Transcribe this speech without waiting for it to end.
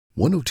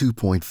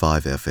102.5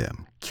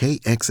 FM,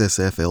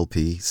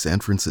 KXSFLP San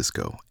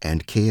Francisco,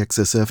 and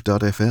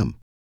KXSF.FM.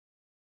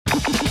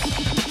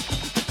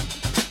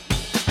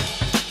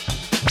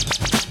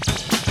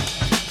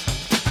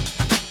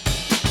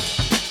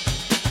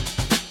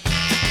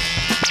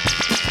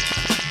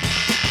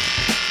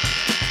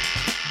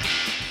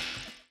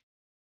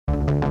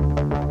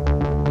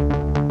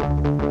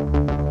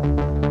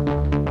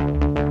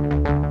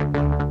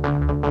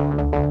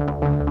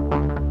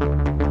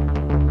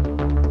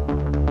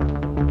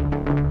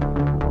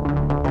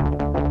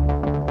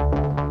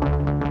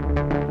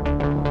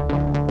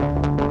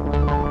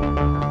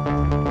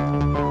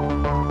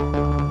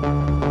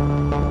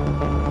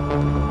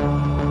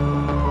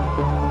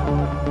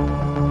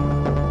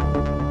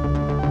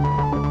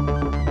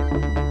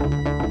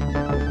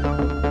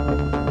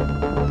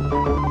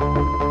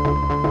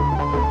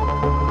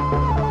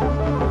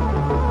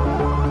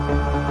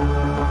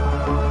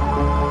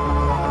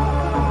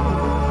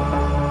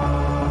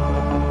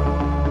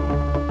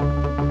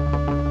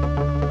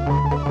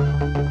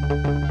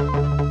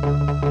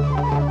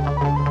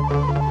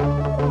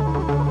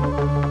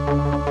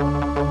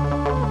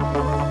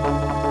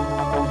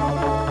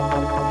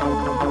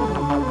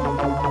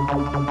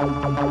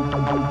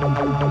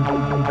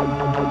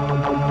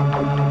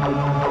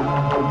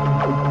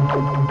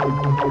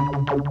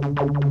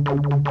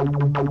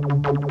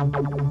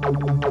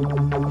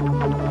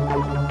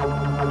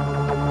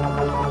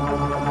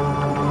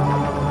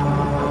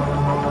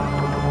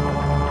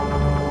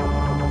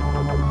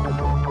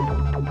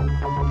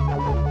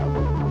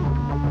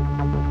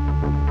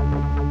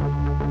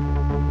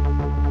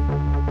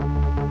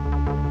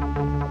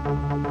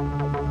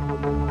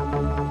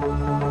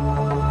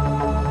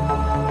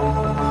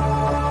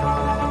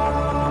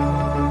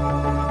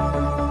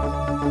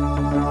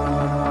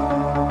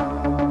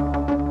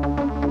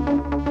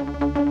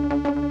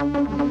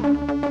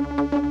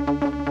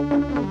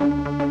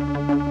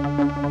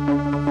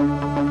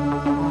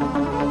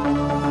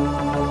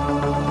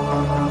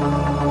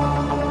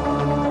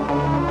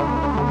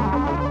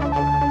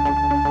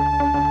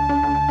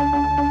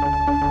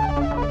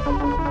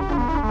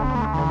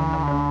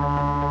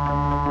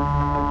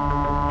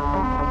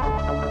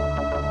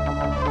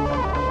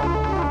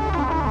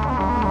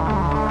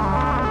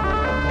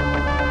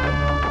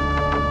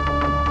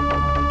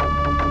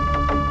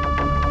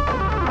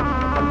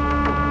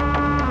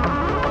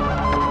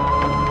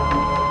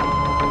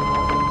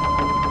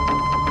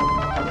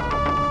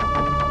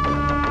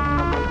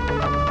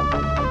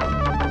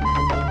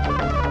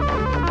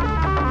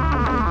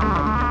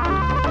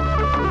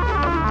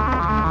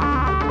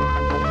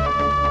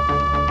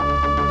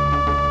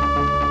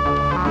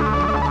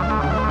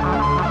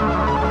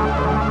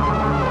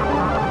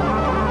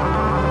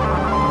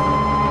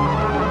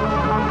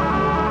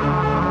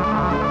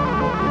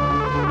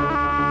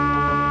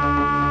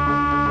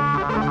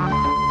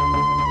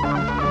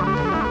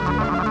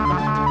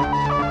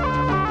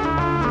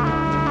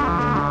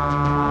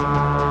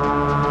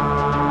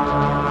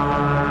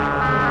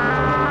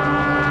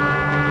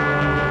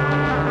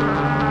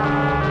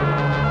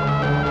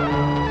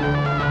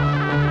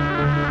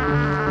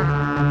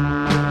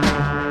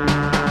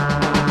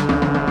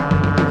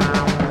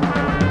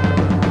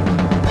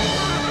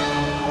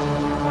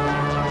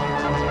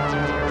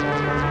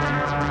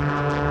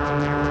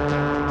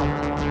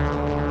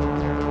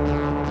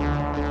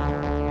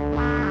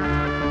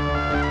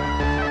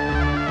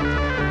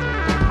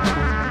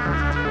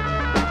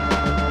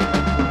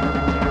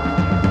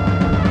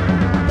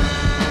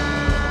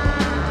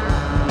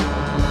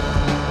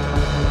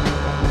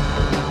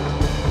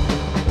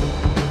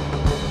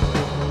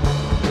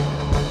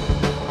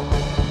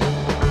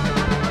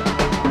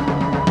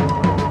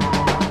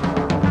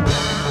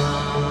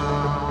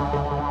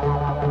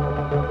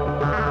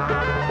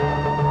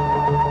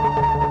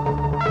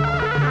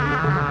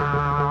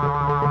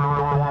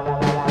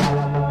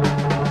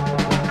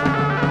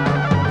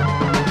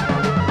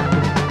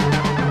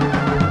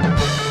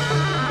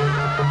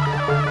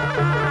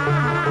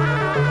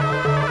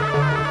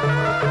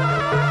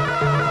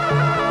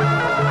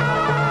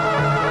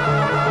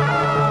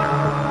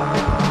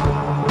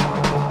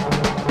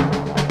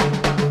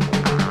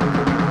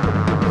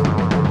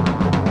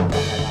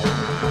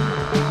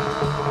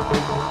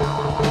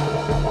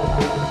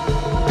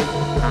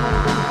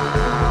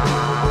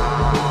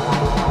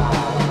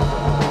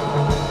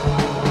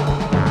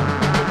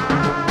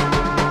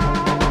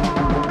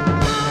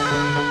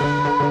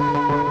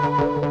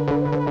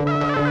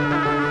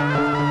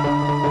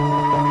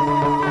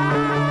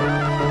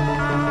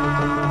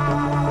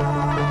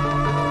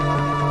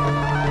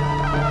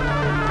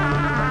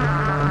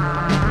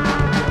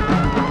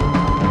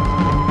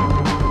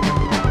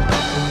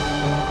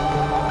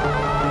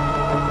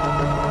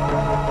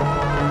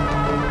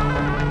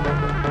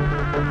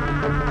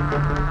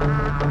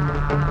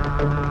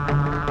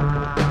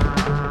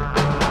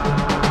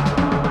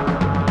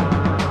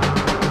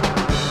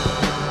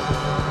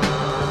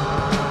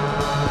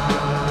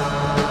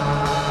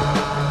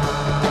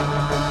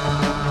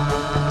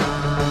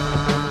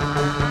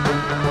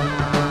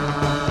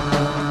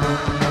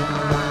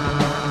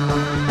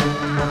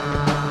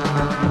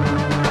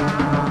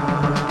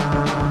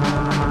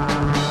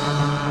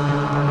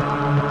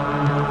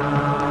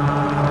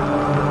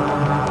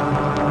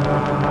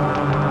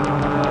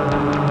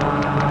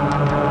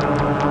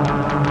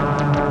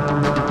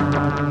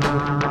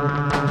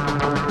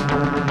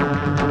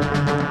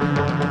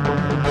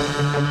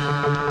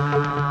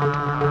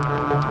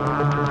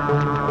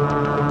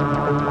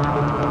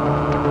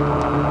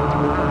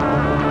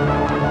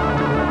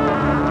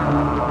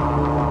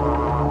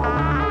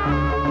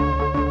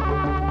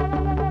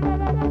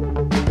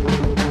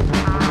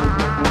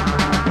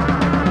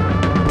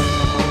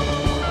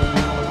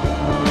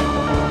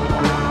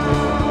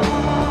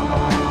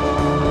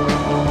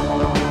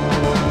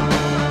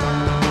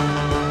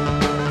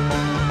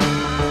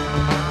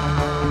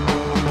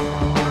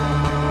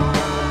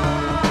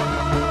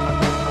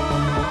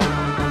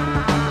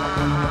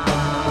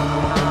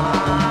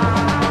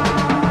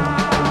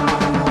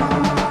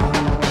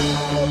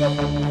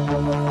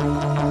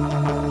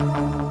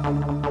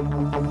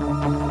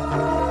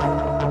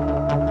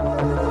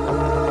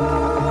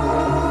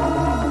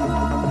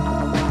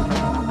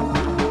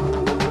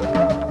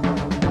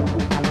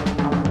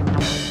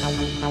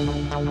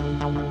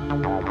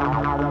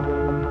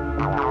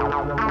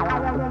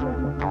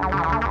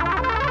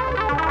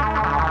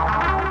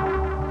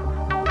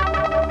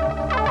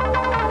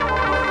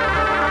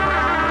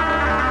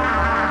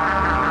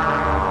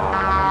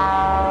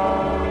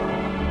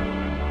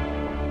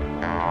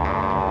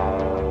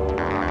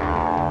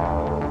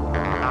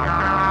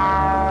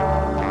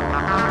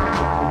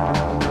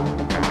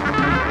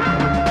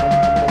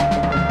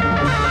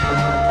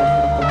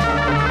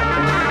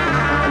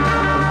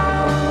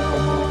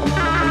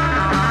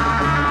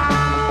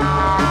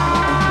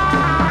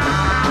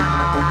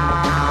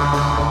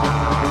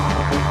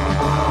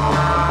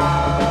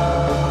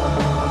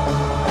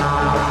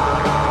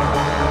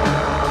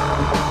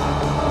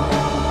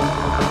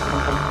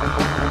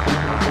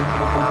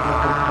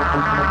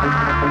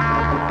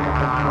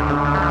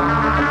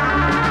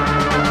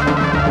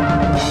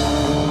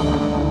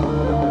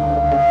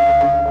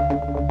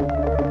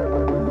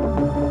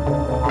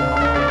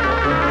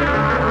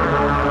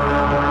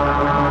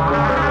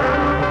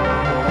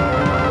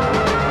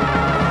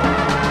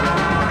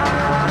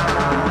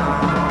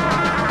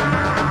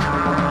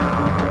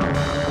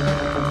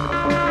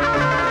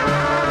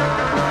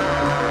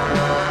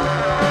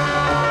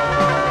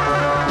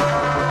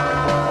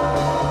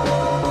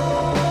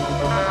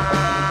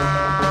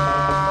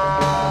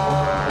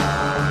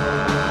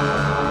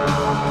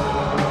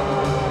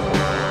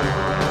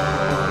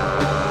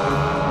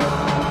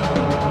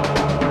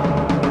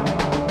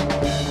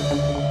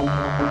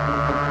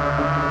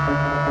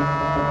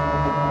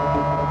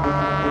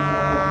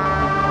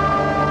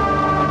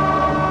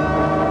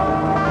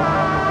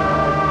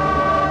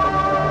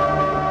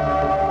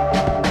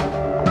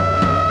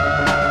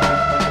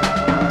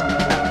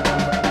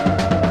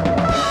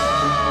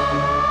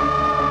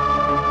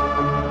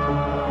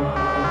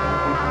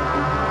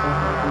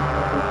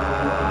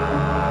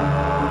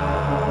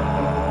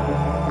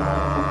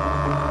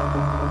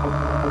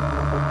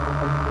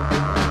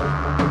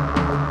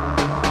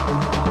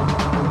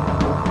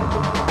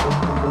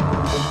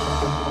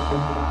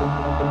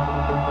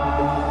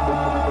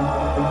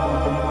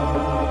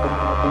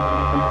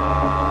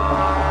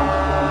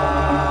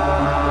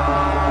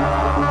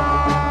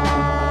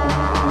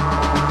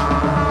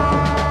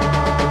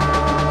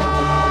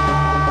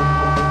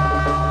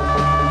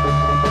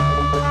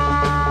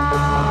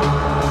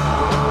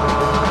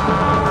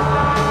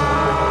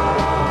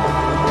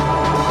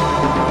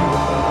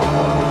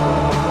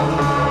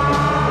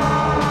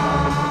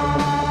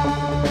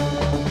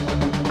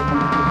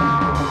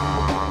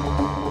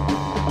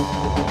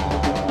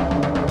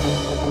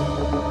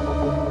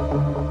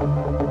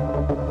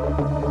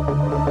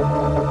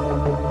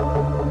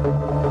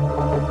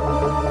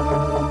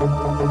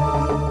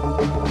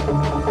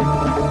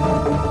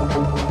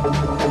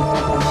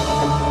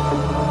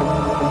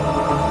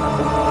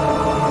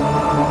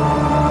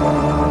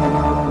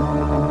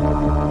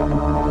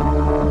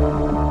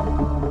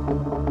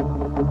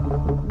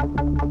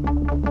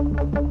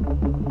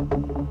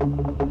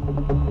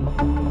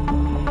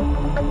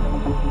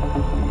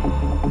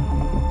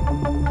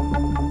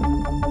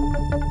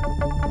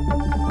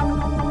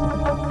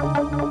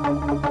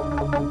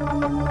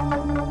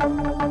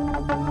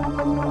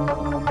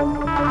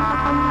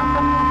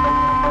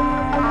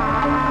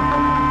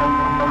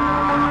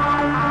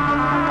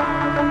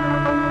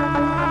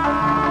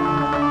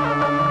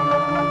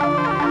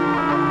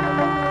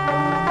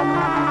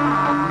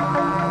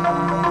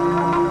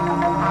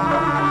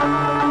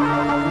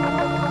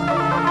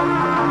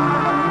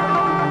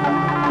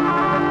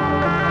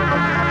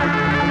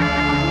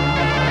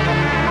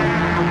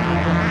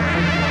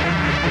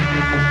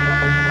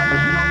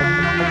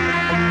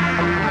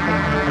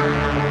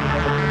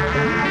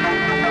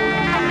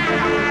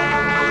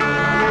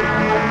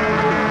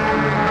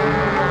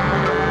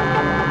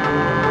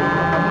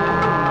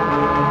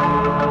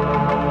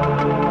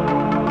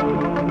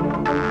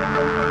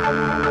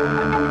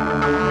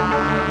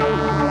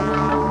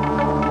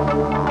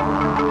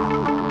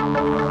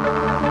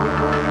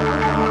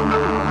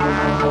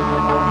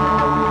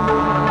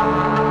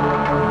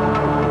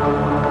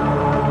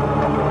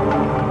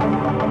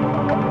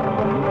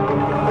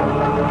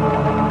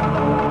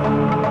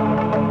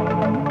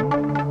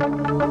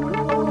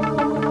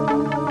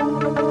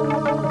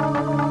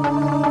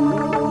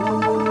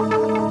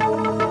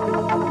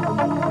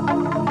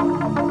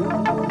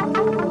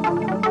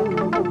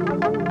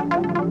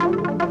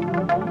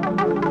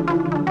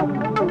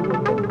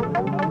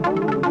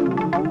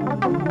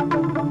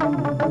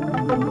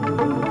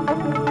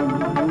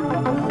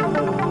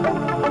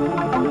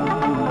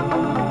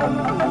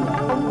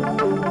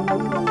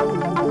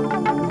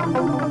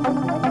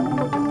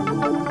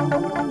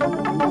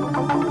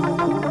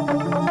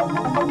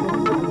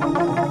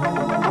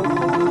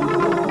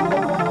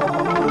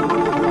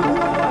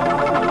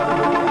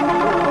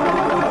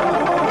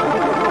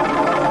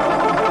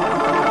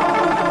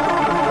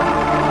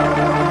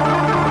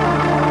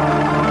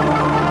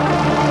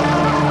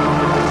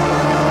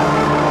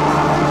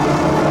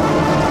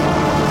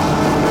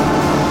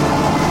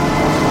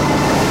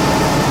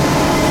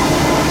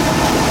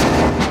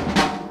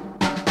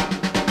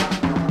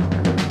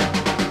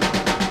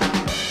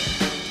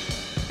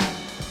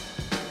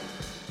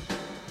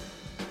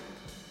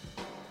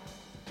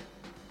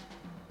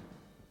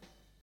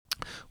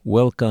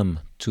 Welcome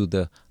to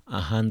the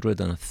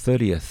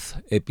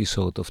 130th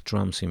episode of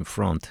Drums in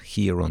Front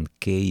here on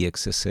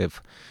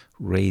KXSF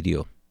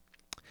Radio.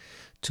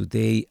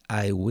 Today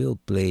I will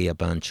play a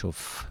bunch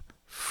of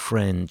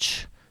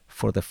French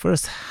for the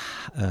first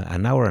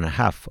an hour and a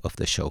half of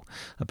the show,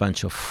 a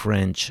bunch of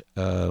French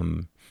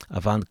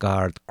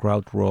avant-garde,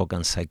 Kraut-Rock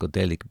and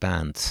psychedelic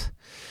bands.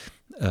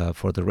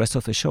 For the rest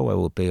of the show I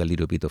will play a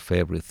little bit of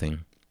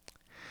everything.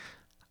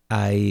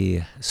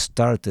 I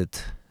started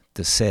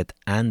the set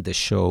and the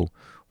show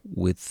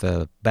with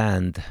a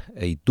band,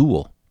 a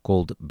duo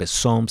called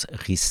Bessoms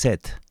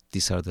Risset.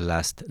 These are the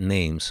last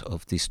names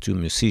of these two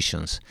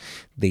musicians.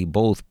 They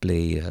both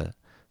play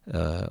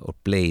or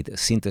played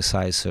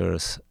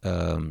synthesizers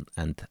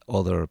and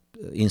other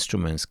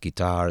instruments,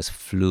 guitars,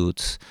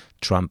 flutes,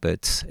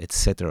 trumpets,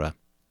 etc.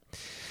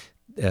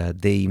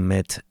 They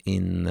met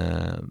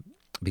in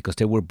because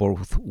they were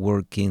both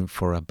working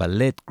for a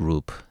ballet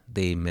group.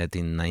 They met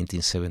in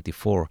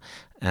 1974,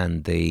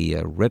 and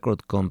the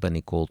record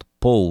company called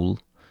Pole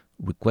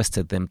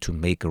requested them to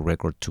make a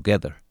record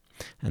together.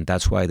 And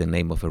that's why the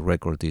name of the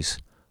record is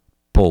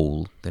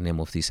Pole, the name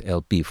of this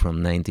LP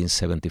from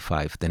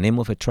 1975. The name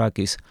of the track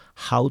is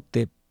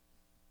Haute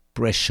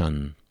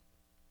Pression.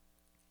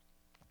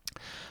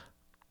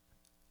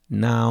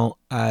 Now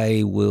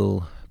I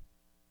will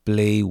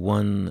play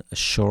one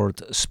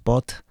short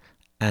spot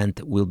and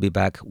we'll be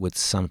back with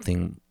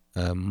something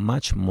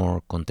much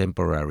more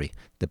contemporary,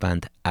 the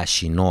band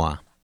Ashinoa.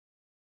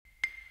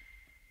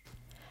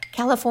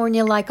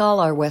 California, like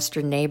all our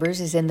western neighbors,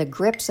 is in the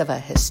grips of a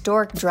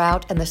historic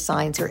drought, and the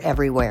signs are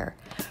everywhere.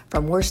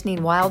 From worsening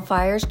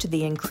wildfires to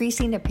the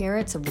increasing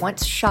appearance of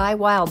once shy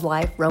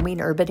wildlife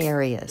roaming urban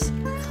areas.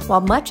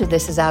 While much of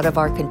this is out of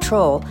our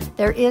control,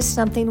 there is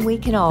something we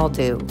can all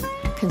do.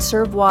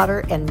 Conserve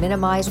water and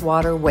minimize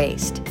water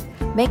waste.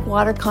 Make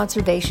water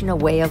conservation a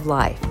way of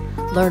life.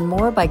 Learn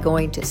more by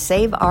going to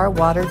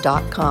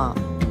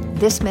saveourwater.com.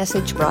 This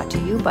message brought to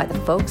you by the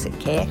folks at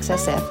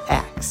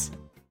KXSF-X.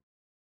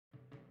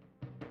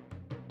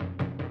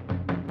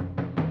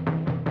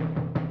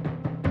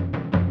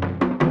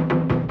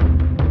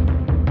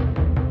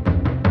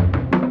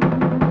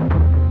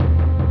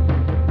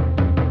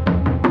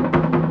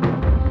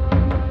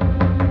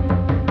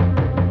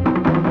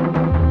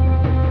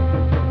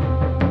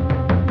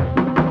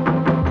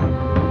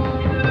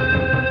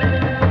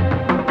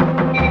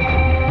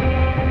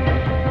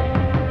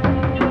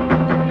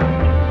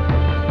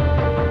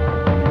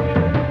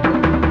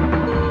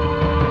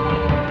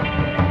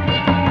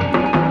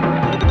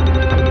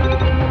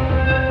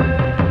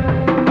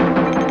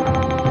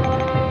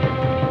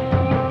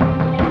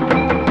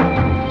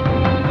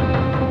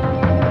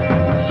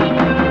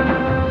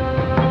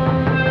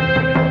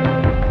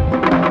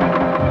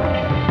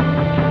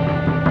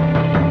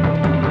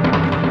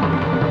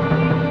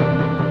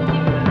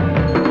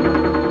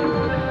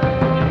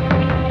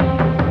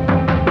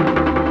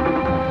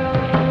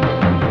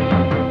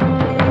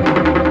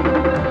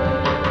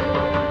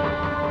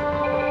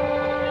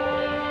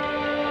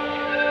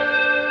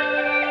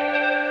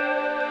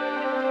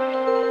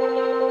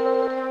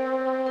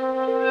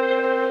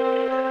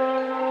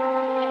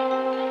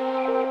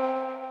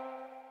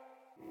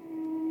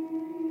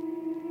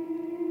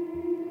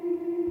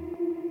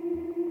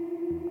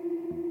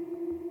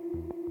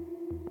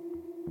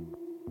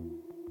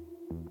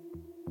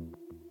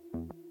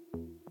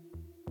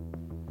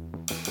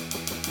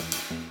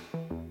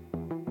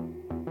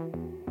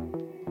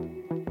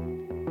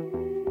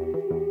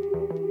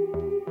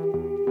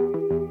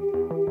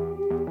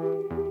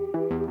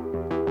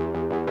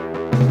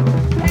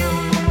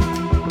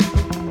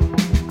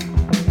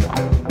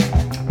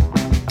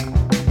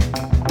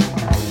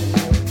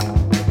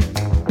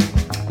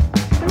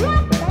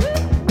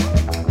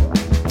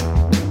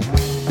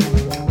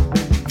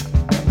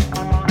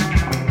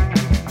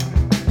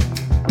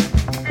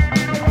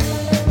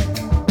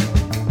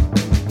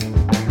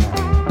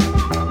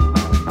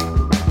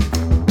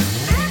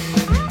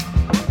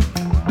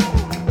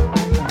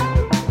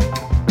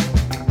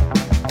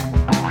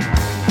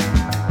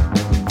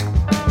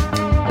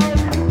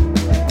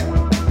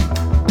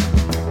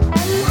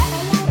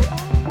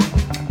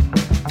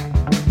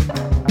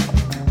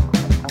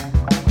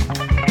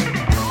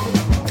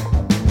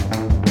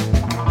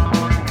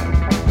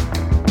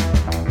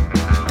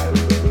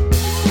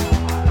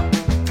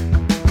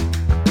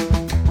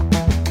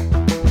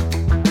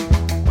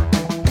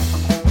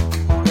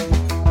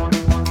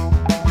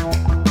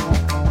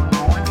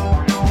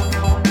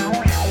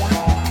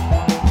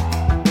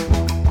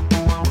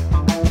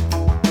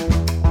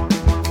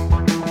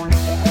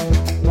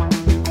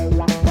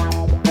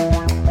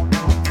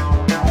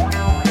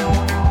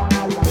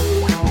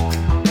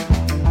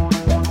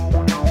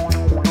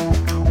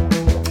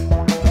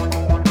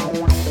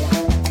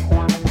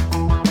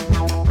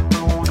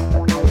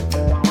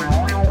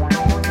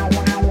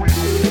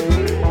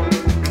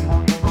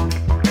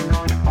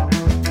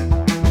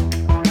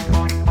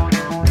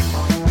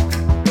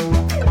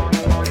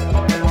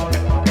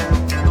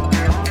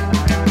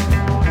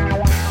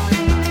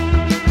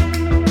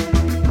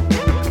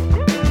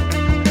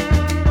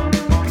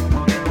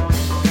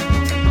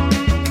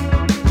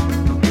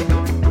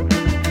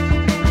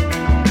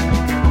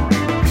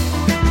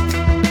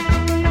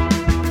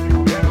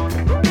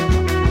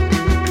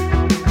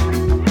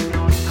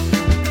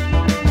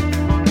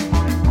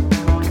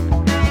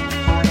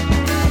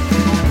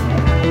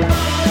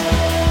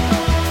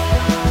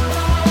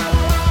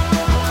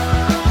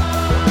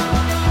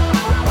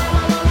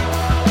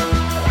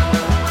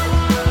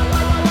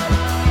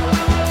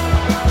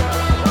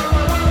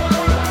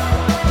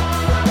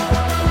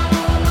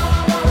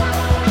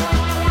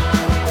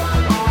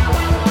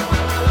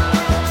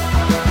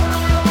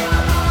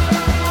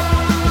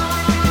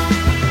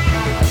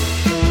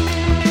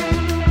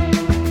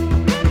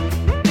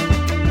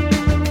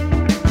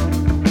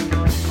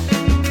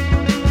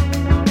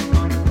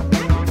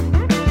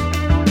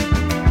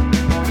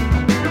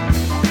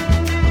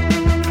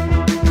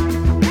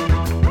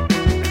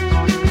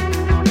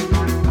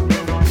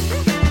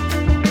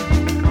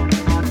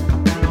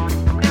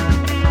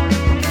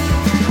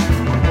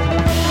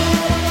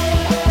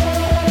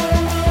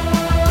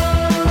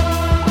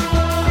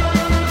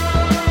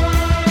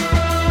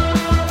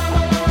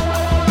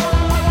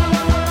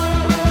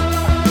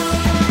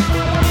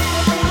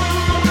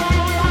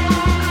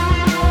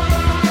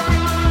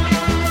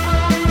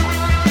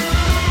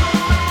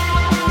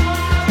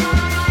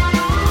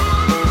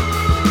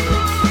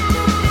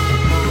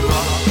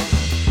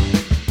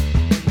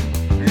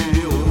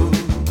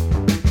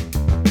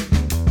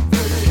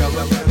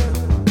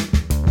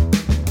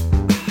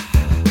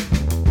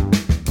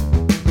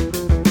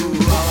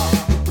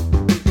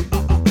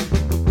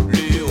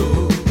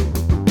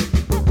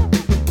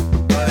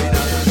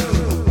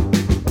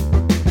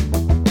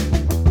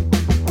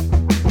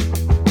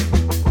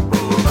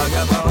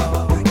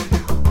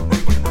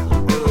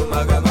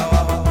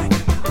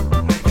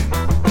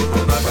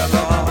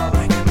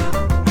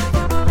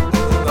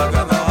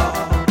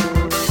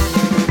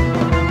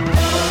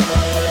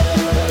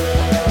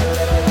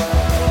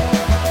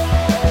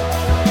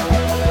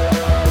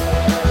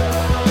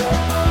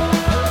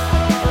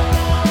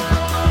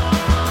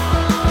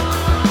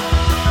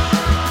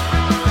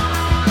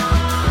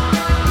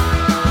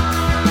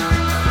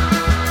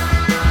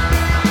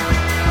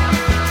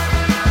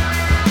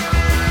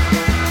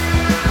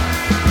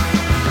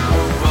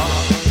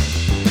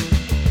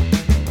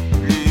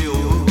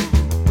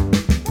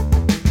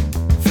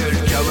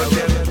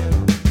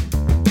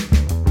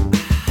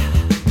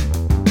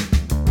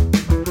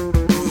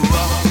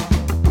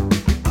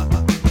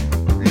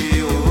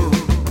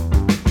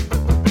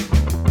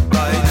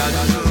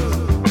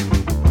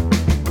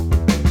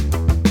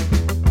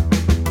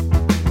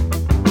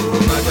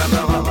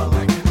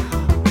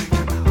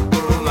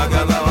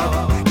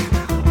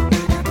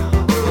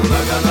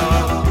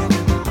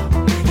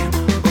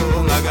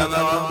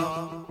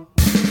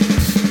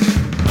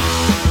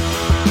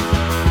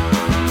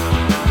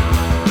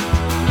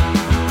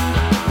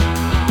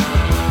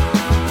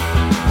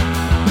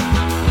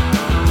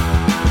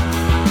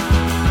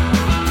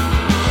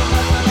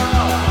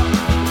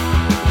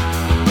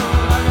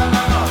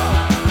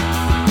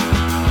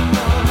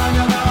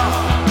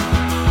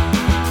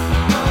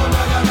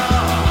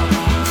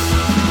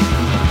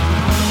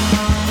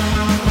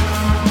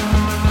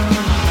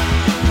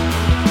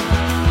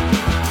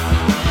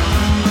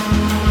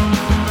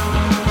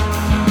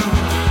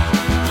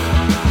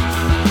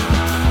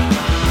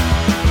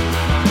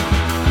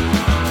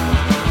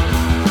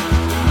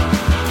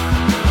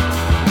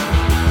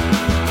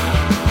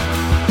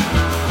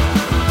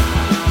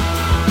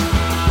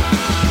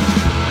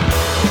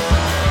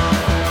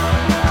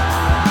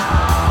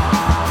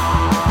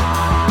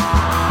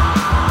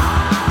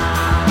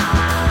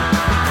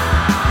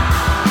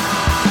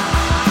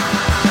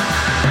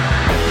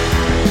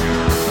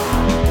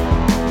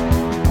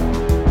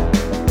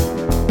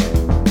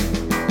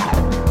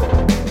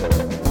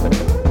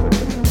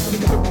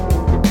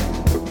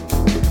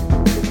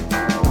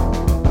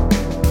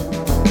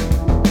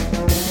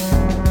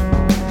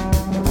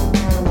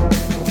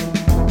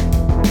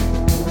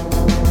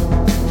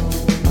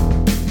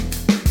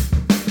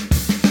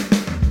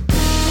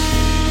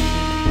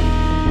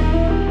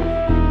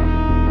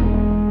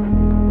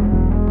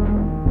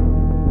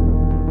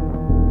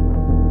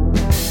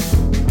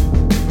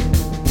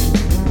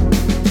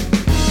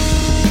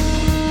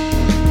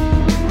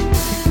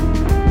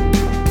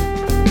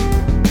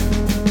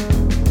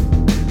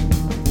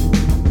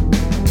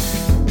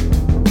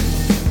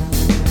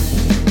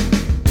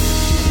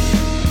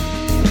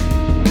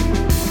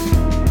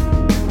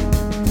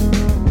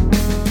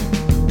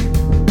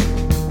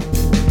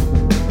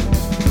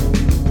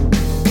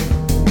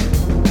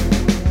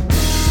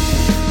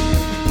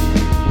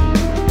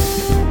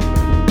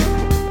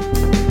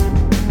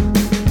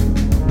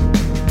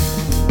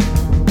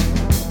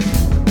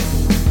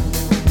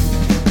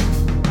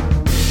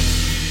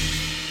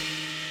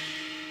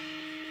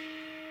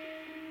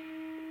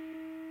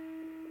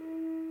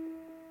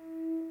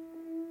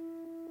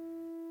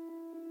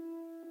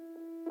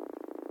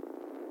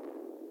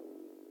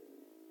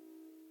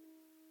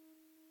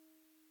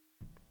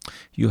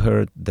 You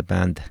heard the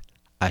band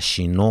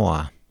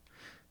Ashinoa.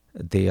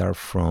 They are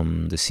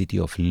from the city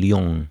of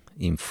Lyon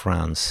in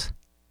France.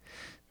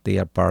 They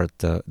are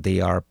part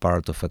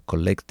of a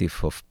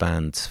collective of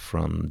bands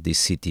from this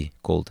city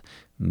called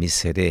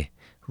Miseré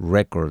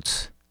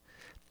Records,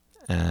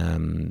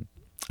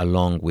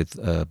 along with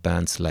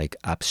bands like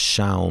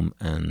Abschaum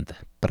and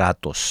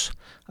Pratos.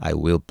 I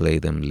will play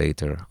them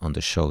later on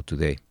the show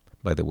today,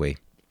 by the way.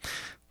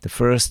 The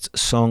first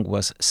song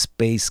was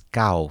Space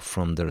Cow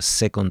from their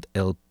second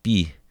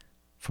LP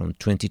from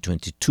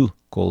 2022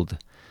 called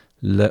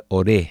Le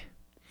Ore.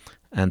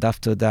 And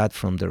after that,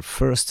 from their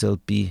first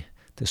LP,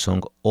 the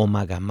song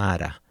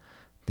Omagamara.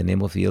 The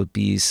name of the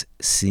LP is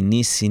Sini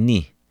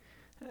Sini,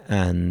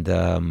 and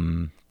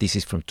this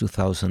is from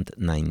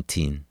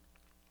 2019.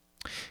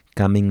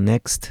 Coming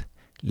next,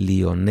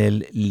 Lionel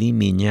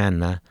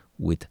Limiñana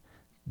with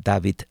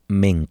David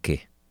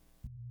Menke.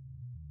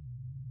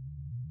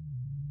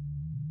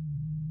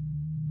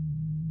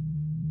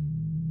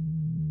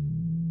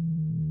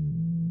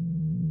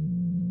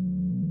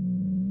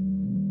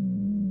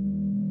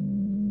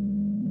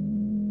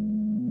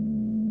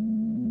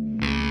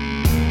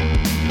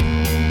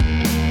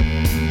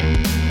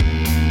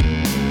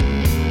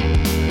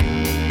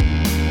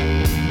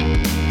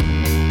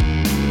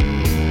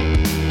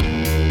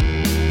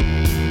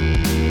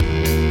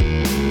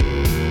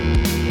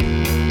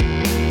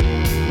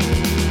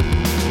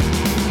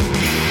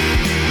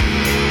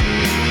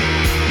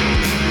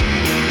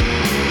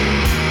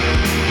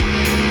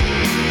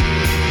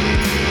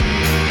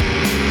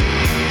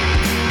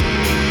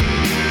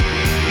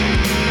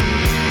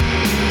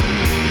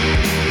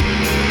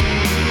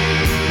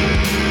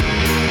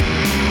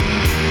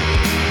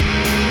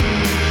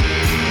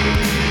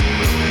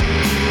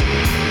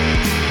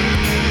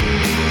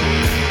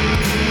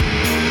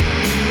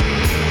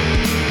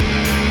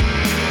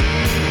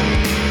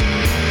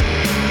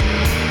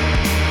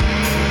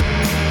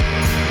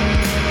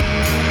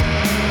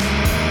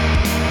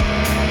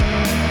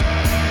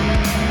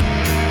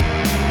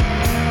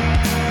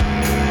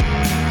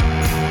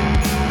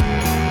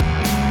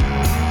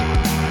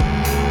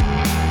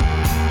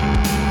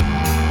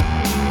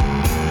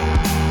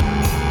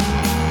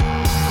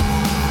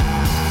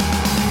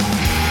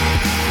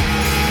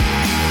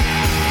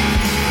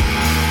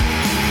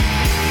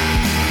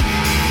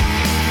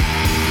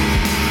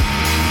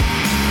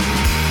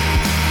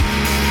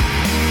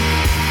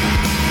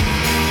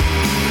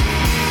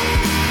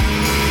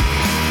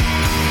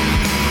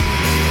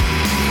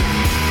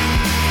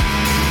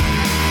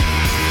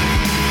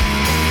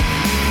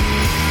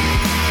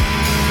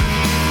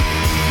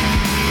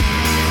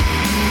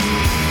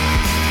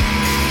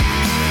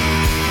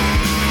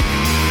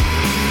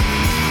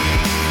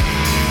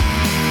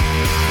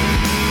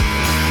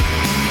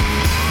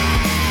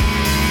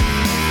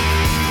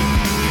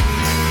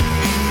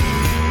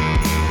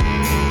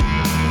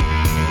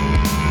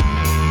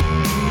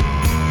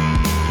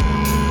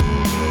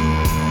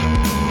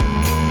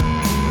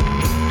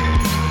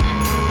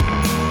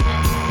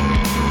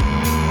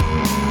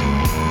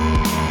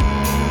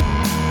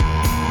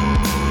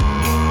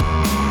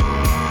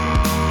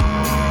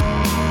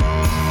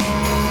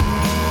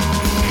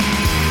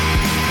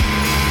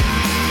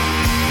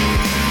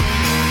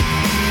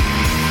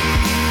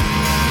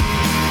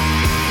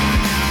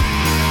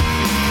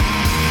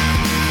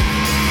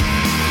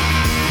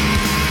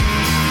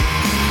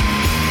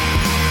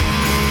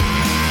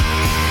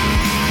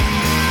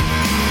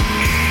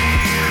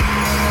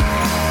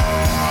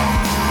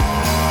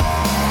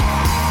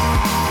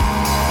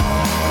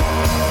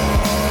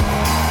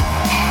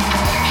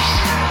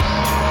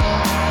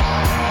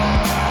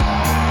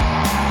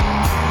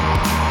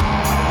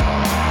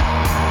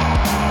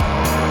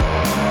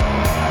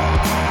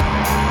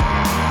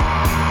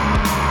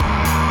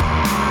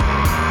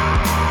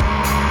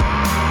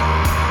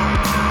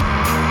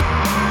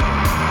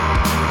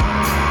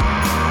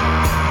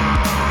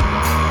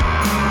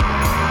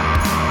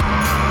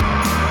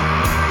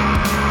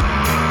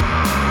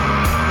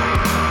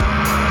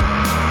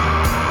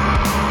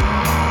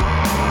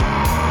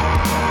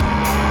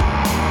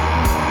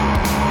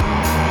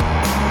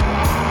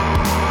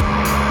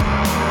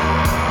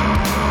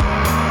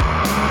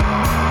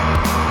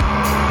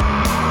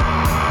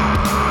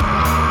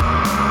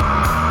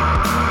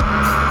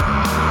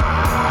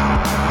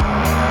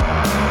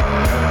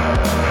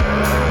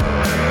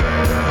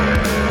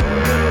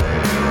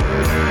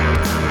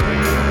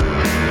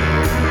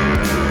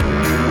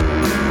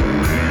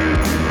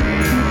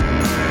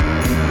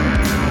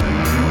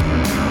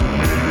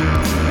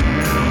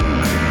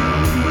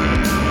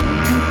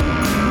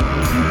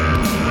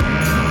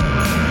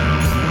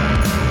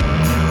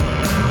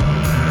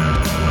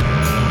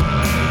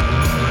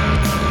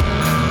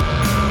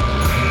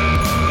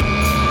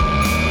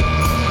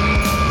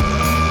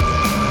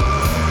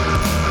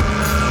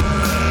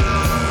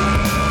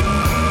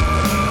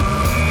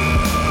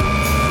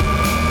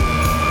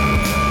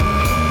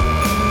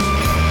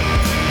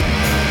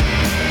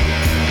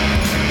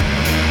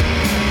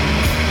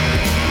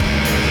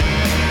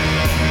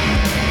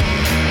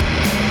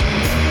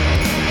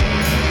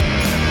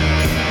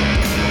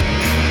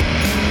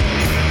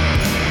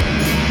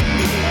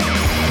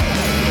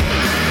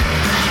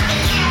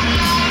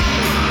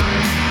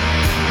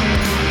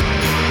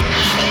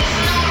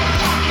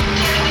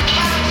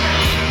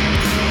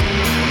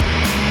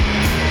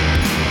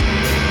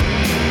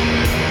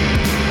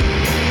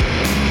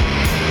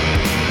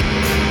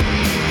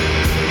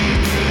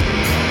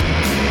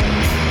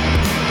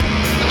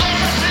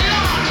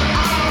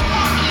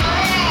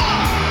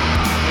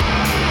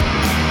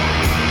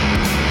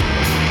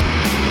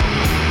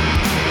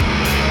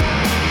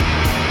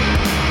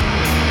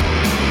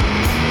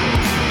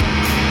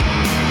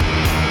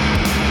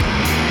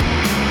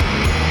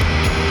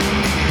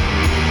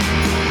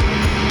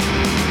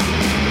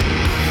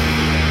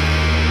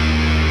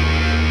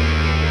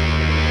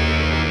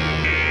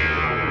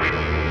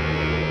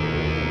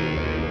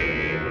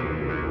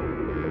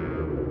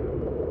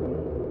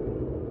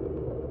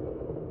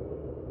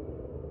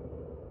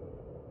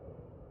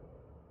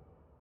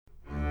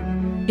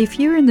 If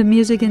you're in the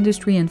music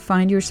industry and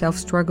find yourself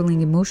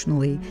struggling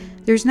emotionally,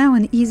 there's now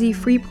an easy,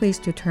 free place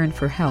to turn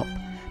for help.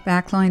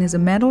 Backline is a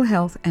mental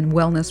health and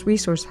wellness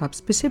resource hub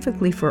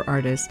specifically for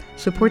artists,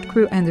 support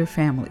crew, and their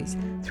families.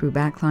 Through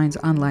Backline's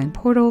online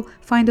portal,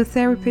 find a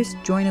therapist,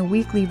 join a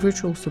weekly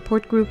virtual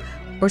support group,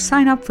 or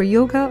sign up for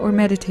yoga or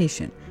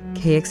meditation.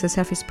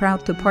 KXSF is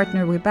proud to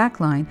partner with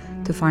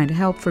Backline to find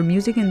help for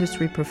music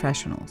industry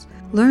professionals.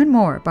 Learn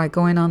more by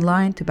going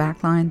online to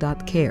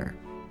backline.care.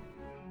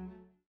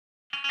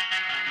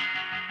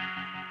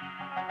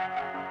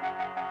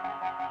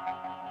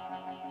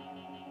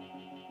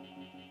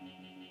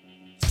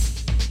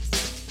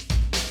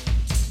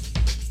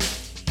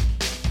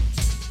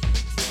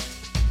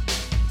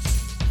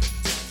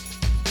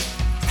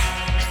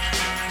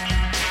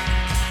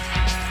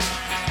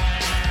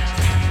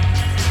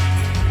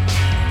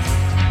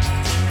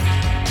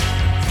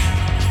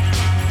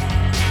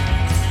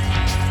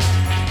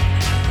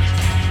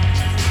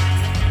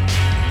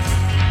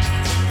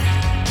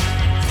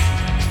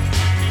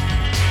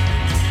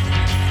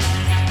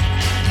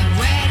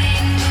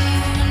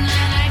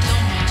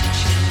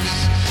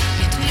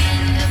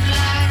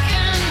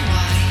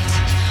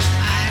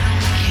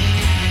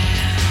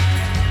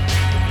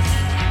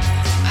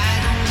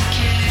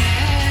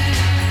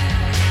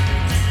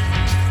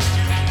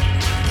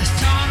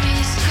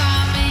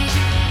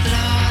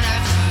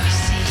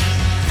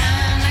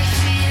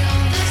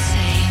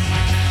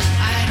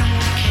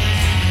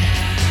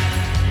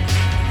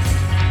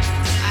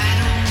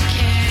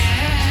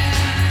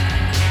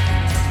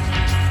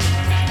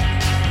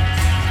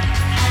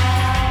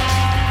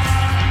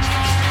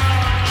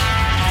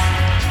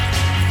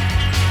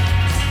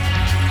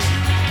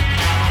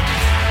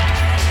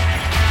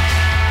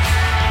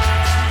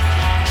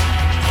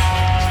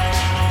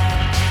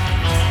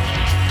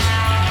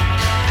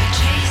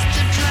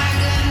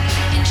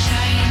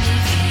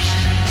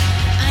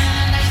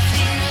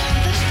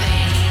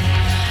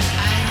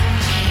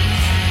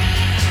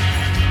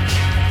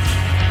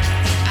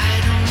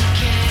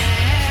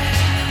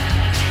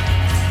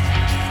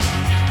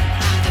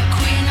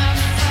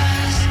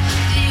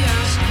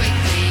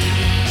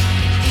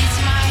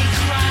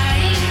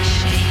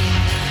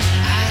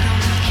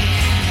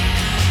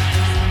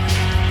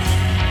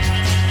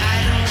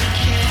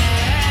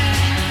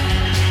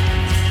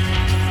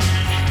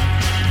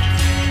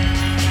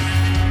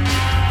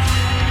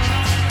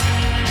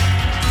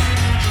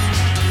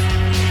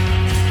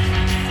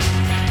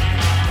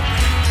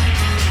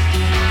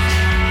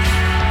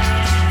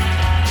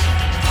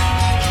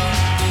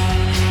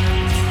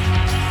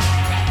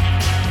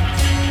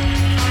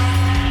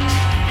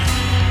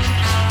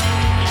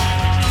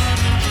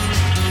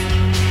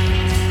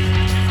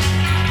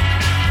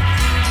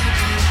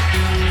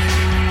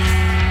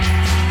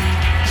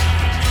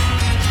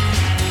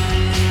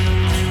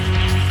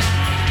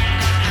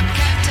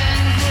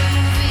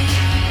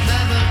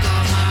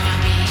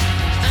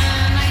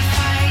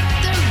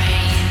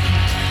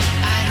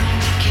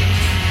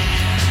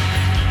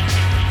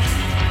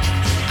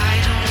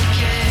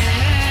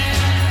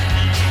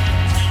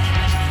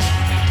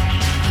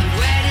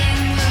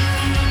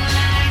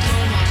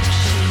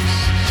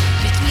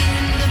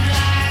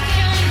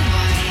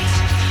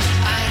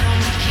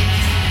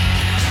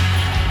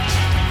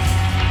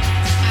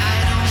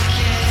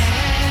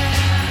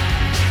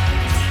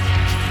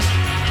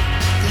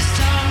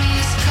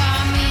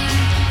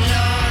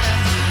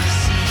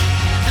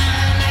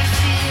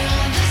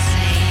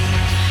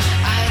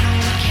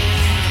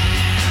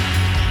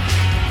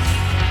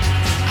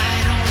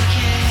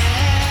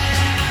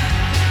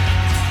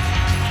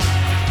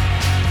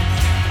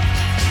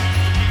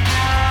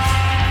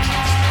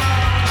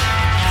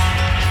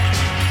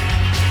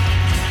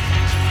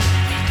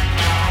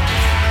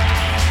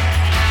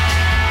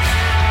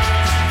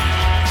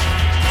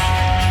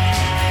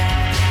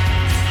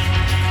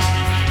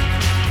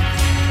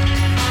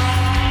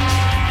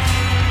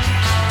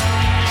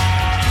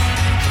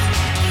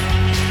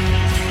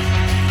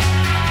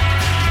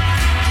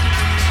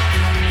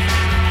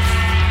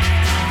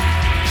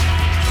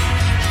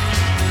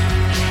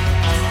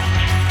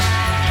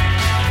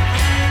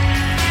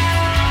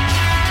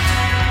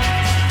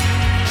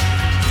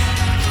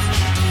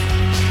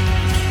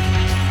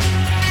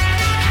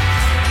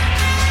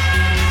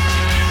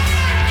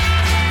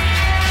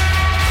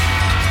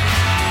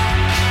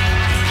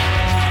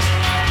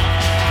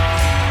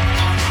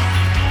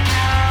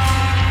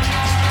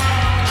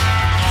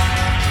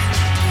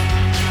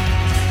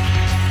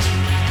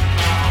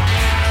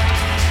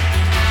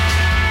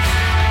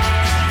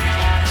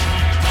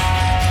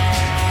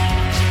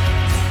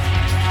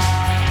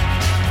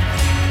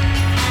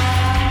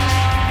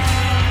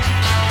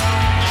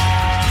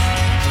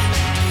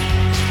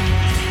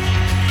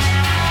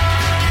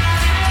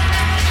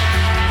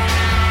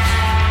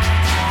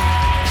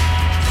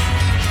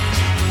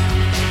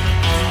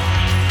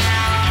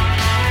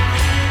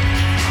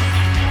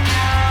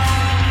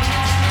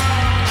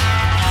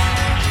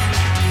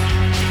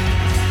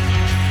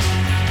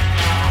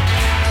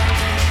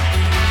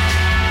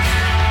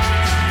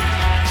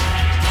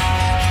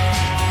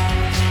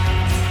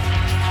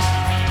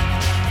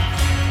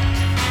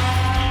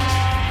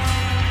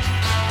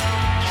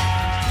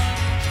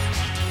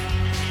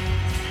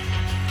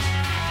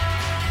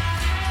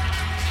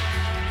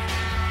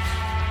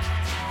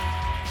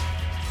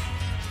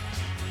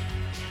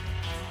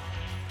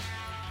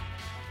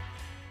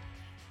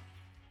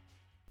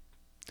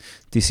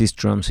 This is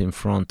Drums in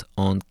Front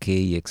on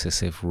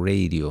KXSF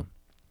Radio.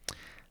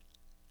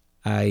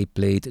 I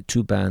played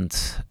two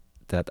bands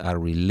that are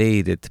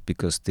related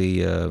because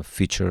they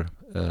feature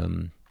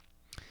the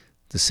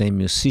same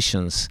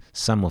musicians,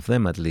 some of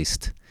them at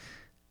least.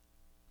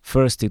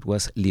 First it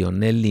was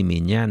Lionel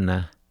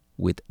Limiñana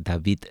with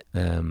David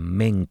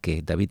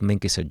Menke. David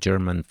Menke is a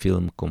German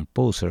film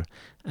composer,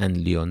 and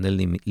Lionel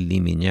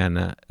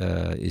Limiñana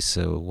is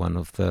one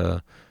of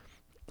the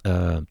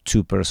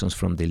two persons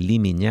from the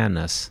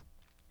Limiñanas.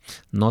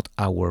 Not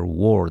Our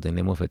War, the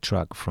name of a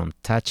track from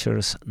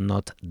Thatcher's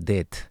Not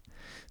Dead.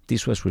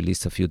 This was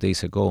released a few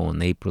days ago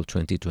on April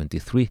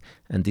 2023,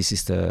 and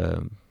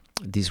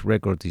this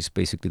record is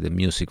basically the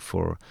music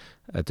for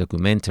a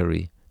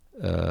documentary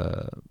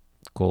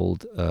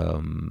called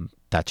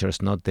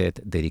Thatcher's Not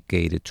Dead,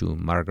 dedicated to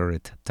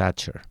Margaret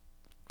Thatcher.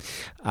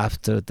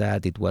 After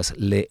that, it was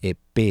Le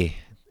Épée,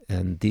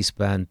 and this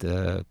band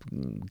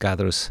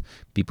gathers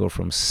people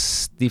from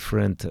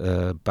different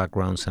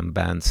backgrounds and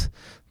bands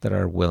that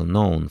are well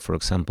known. For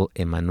example,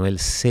 Emanuelle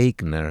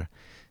Seigner,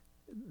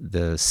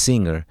 the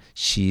singer,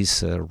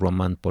 she's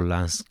Roman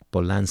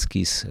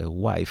Polanski's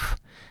wife,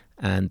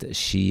 and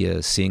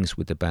she sings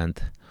with the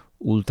band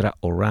Ultra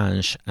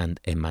Orange and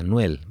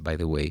Emanuelle, by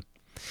the way.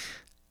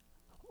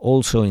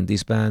 Also in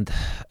this band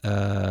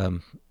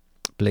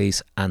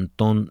plays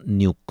Anton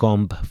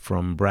Newcomb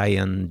from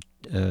Brian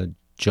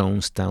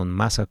Jonestown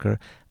Massacre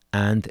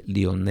and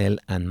Lionel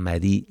and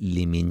Marie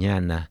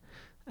Limiñana,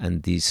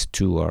 and these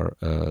two are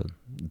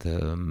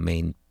the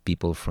main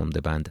people from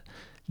the band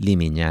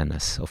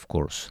Limiñanas, of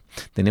course.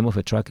 The name of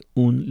a track,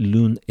 Une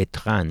Lune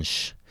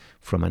Étrange,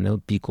 from an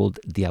LP called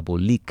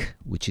Diabolique,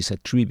 which is a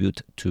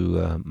tribute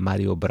to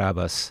Mario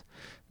Brava's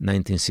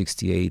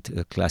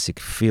 1968 classic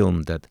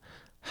film that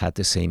had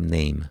the same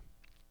name.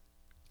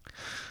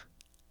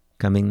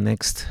 Coming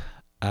next,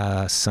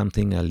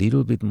 something a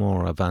little bit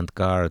more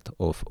avant-garde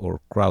or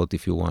kraut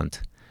if you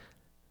want,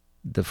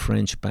 the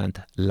French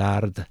band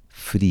L'Ard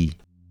Free.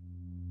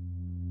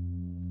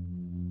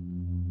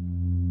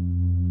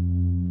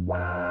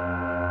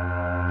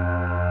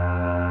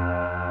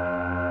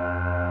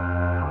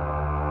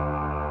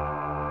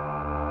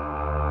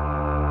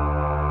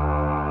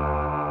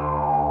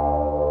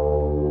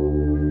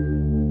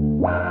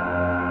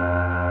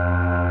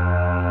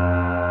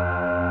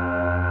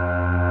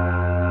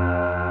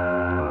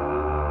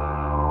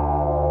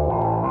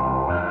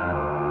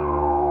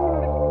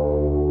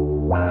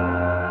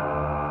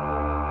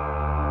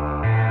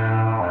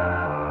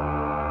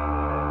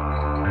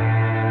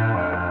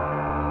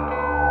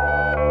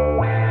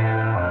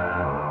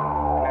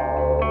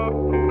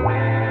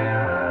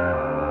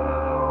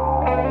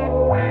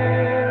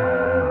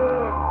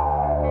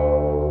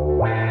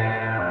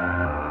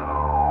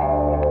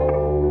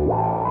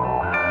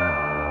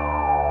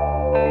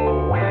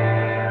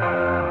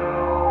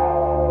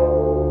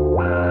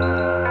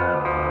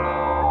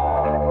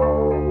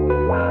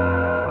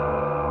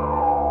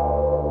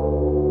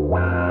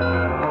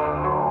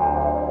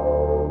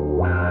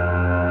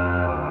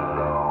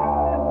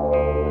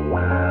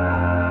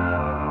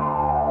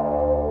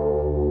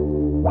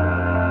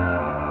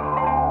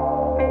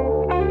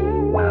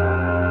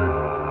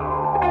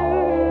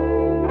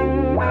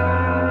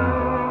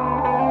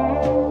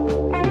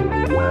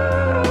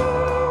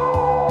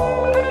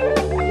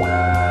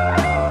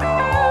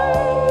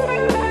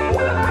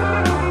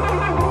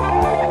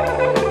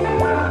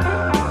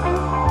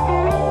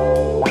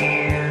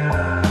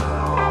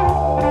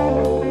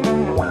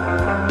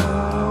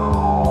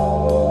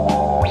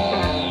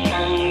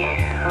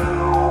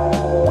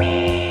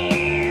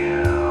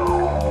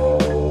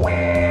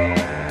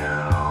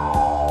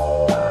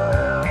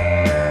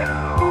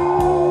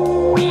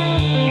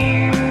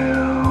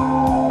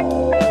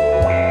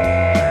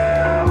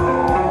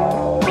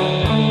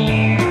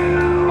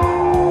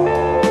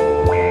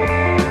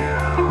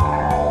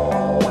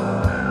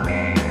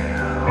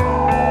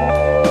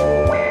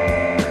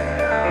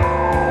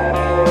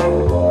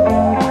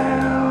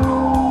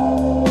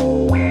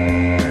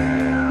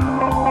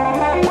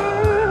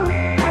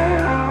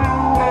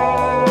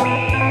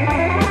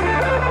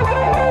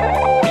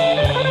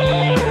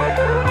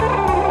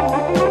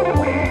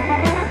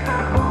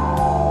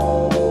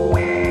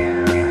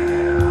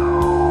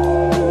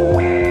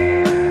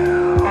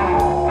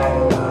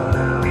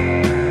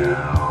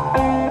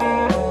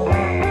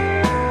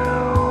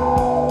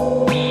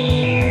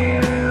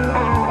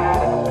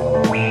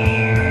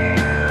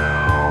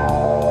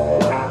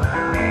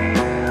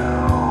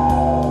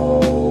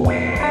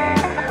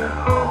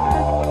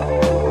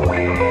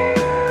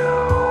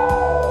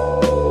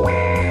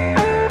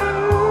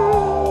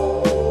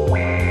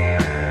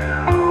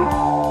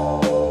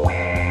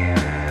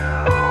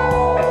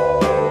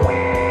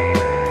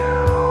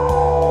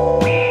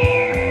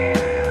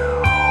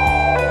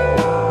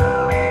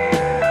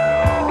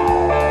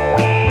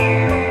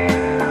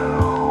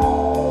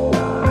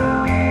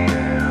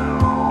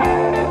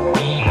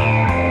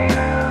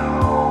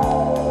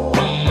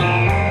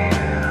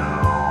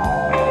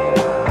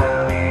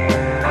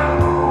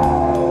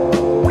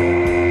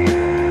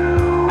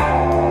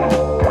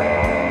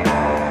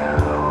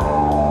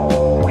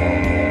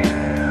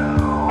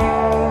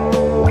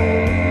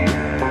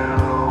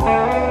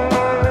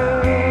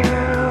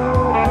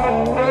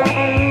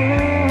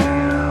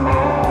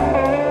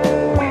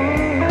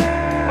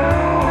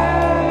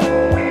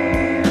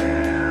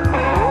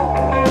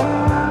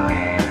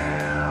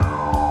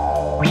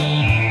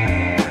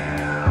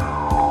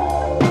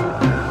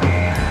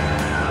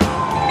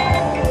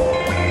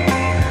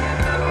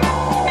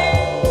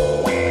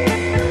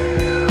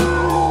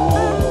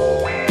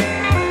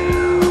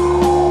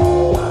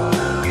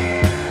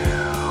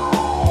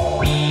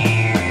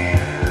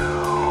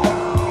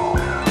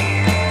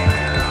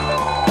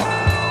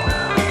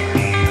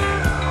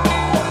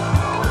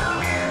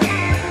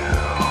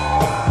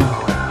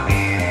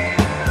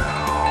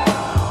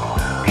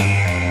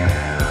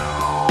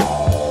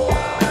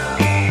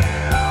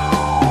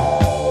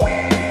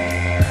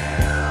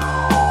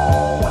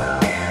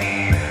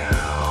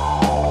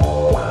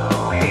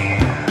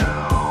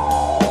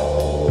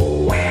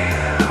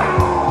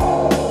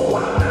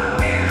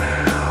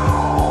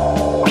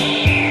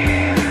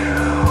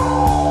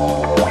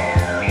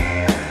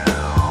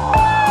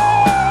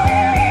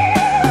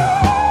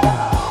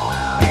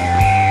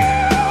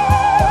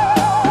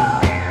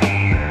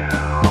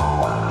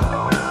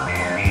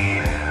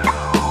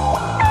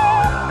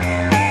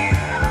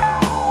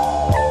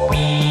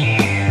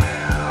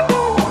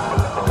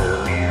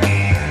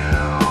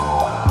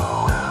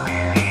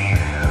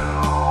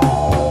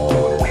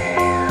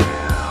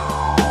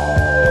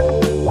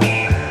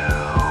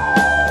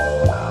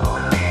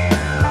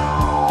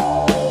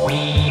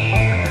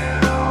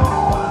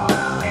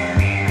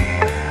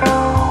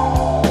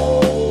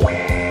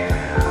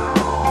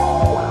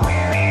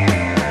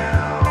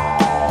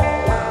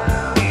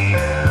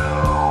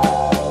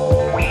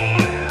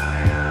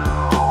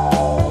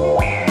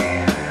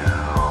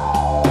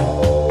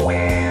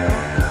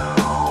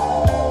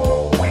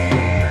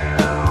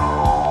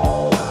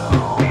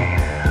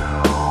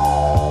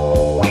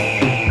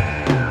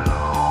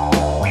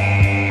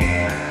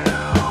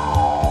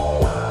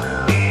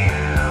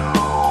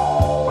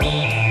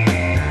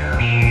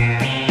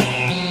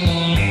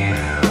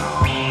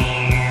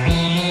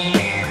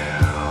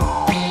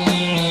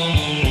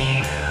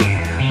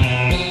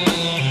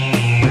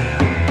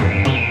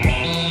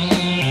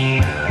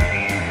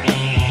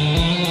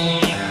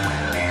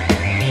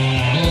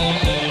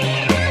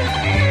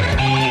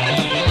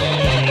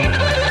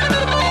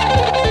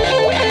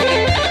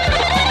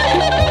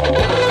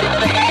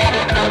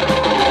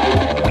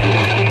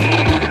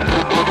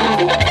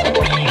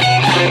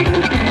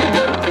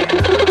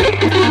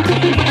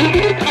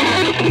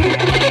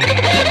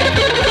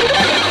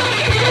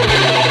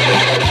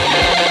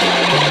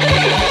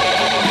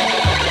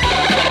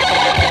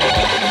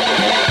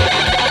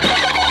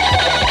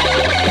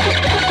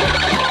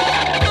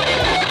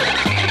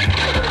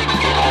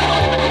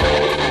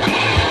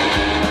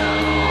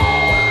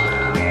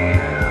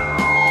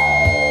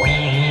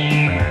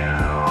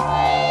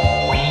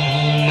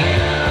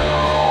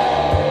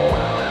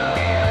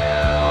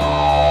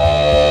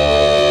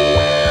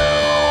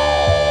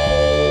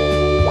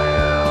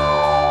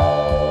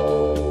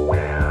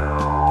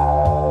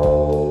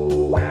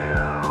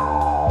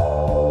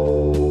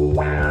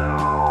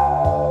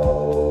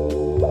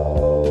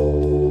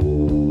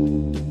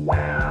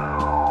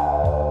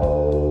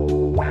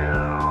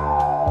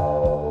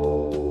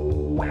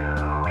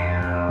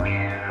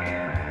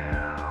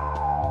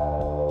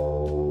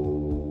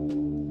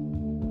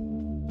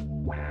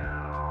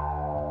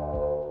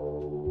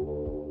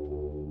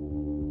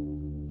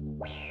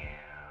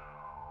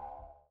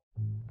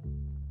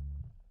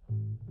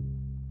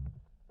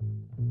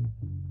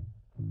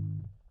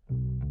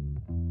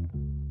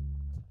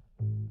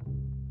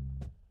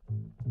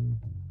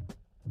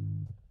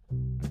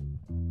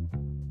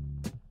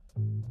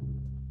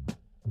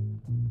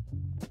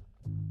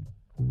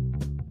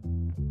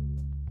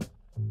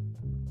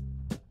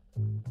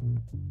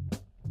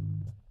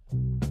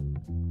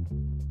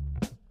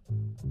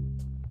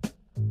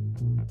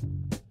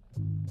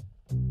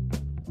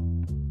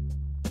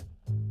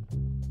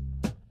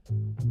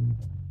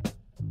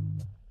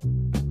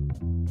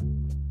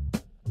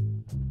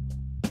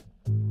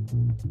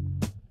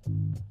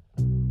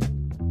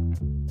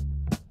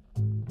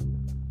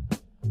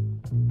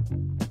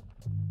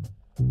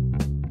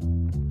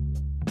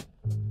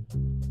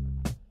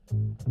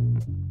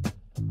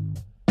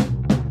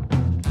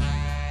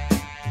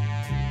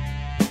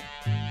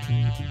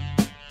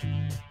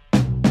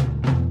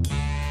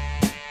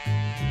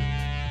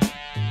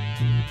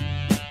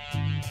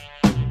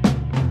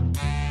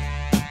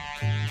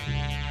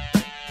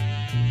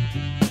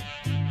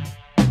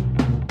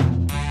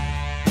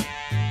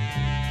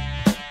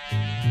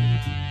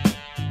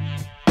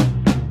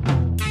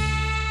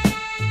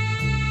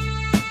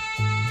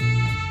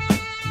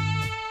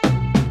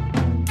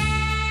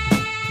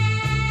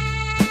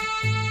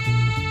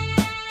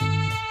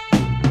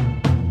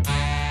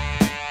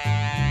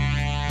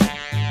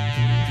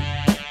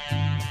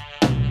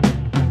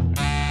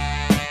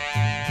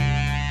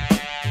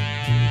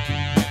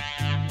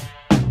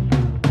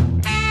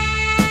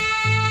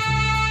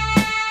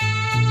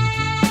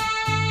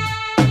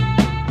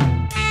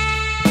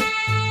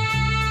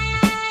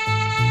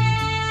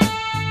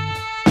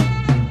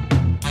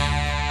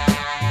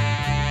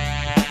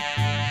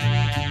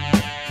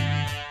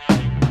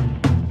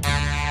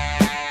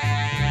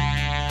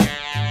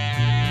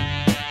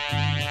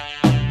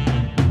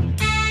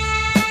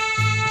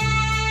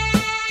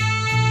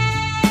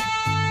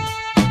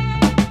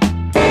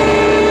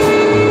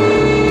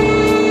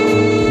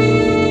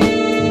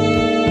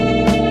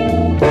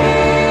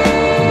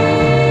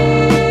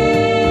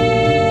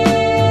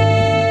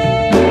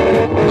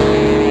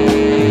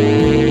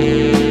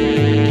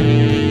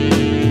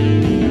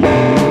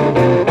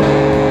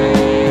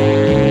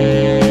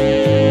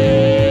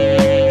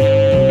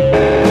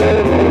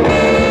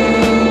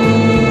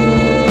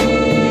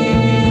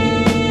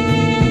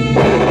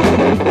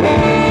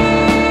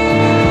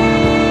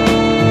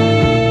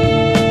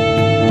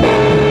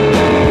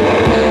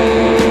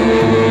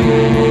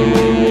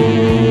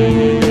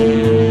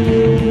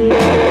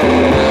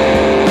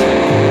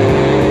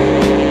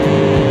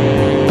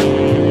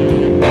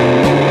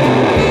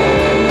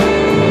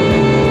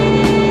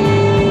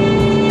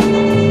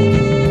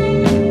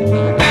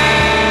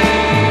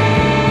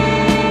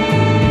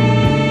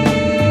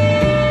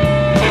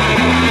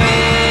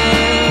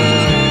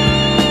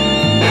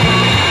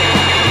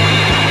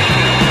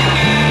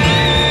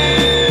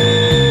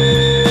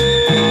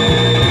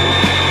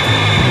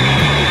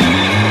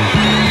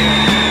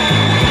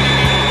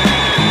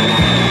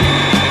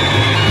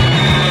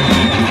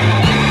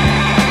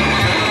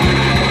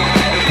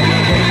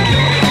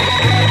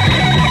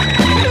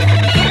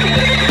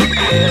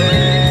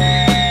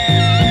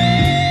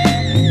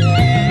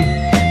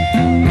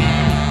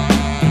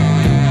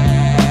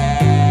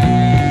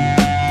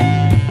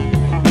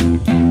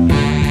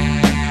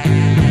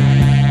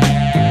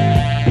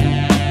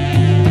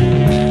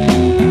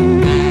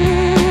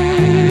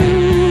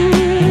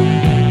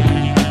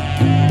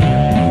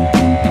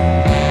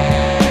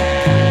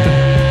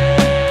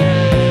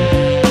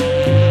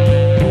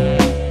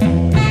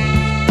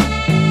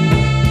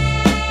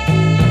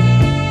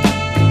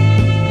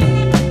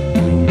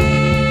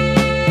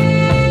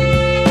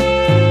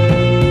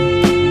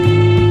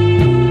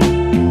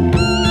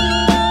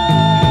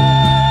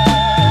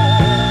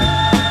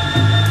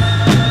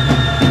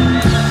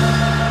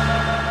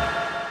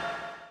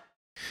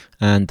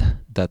 And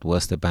that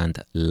was the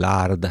band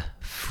L'Art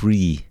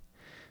Free.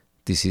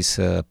 This is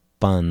a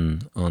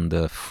pun on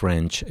the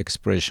French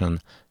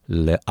expression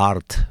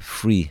l'art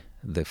free,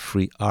 the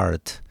free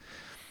art.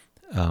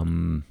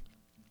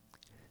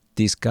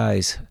 These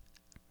guys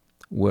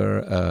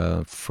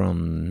were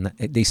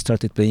they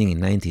started playing in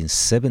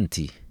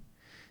 1970.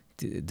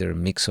 Their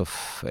mix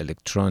of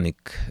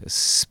electronic,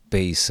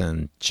 space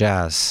and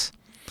jazz.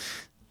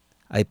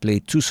 I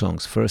played two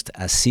songs. First,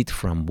 Acid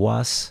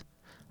Framboise,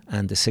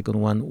 and the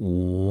second one,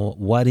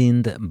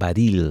 Warind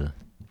Baril.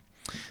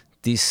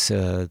 These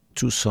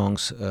two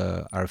songs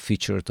are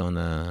featured on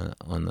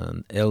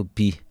an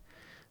LP,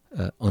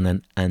 on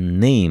an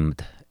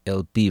unnamed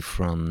LP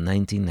from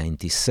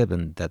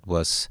 1997 that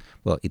was,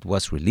 well, it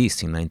was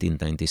released in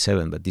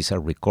 1997, but these are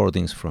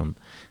recordings from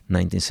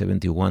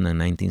 1971 and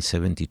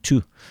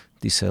 1972.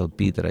 This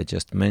LP that I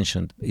just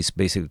mentioned is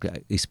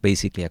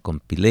basically a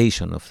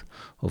compilation of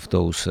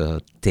those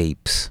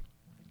tapes.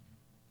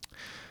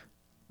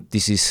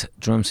 This is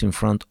Drums in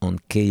Front on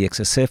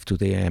KXSF.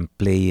 Today I am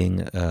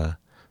playing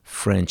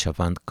French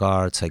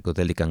avant-garde,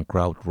 psychedelic and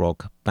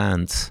Kraut-Rock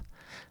bands,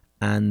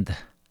 and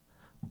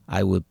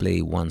I will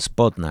play one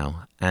spot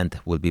now, and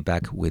we'll be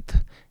back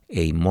with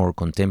a more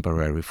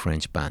contemporary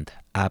French band,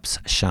 Abs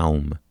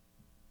Schaum.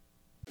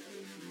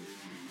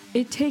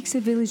 It takes a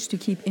village to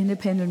keep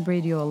independent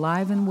radio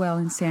alive and well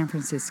in San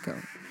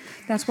Francisco.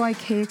 That's why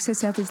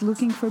KXSF is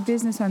looking for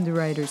business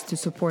underwriters to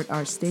support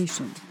our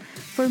station.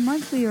 For a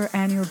monthly or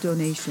annual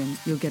donation,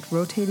 you'll get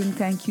rotating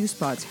thank you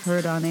spots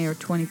heard on air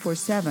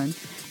 24/7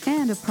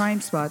 and a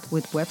prime spot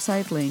with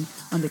website link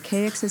on the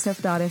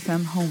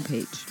kxsf.fm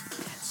homepage.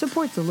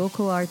 Support the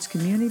local arts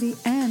community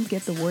and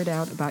get the word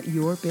out about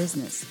your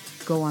business.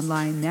 Go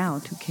online now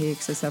to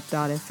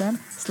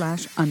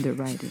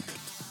kxsf.fm/underwriting.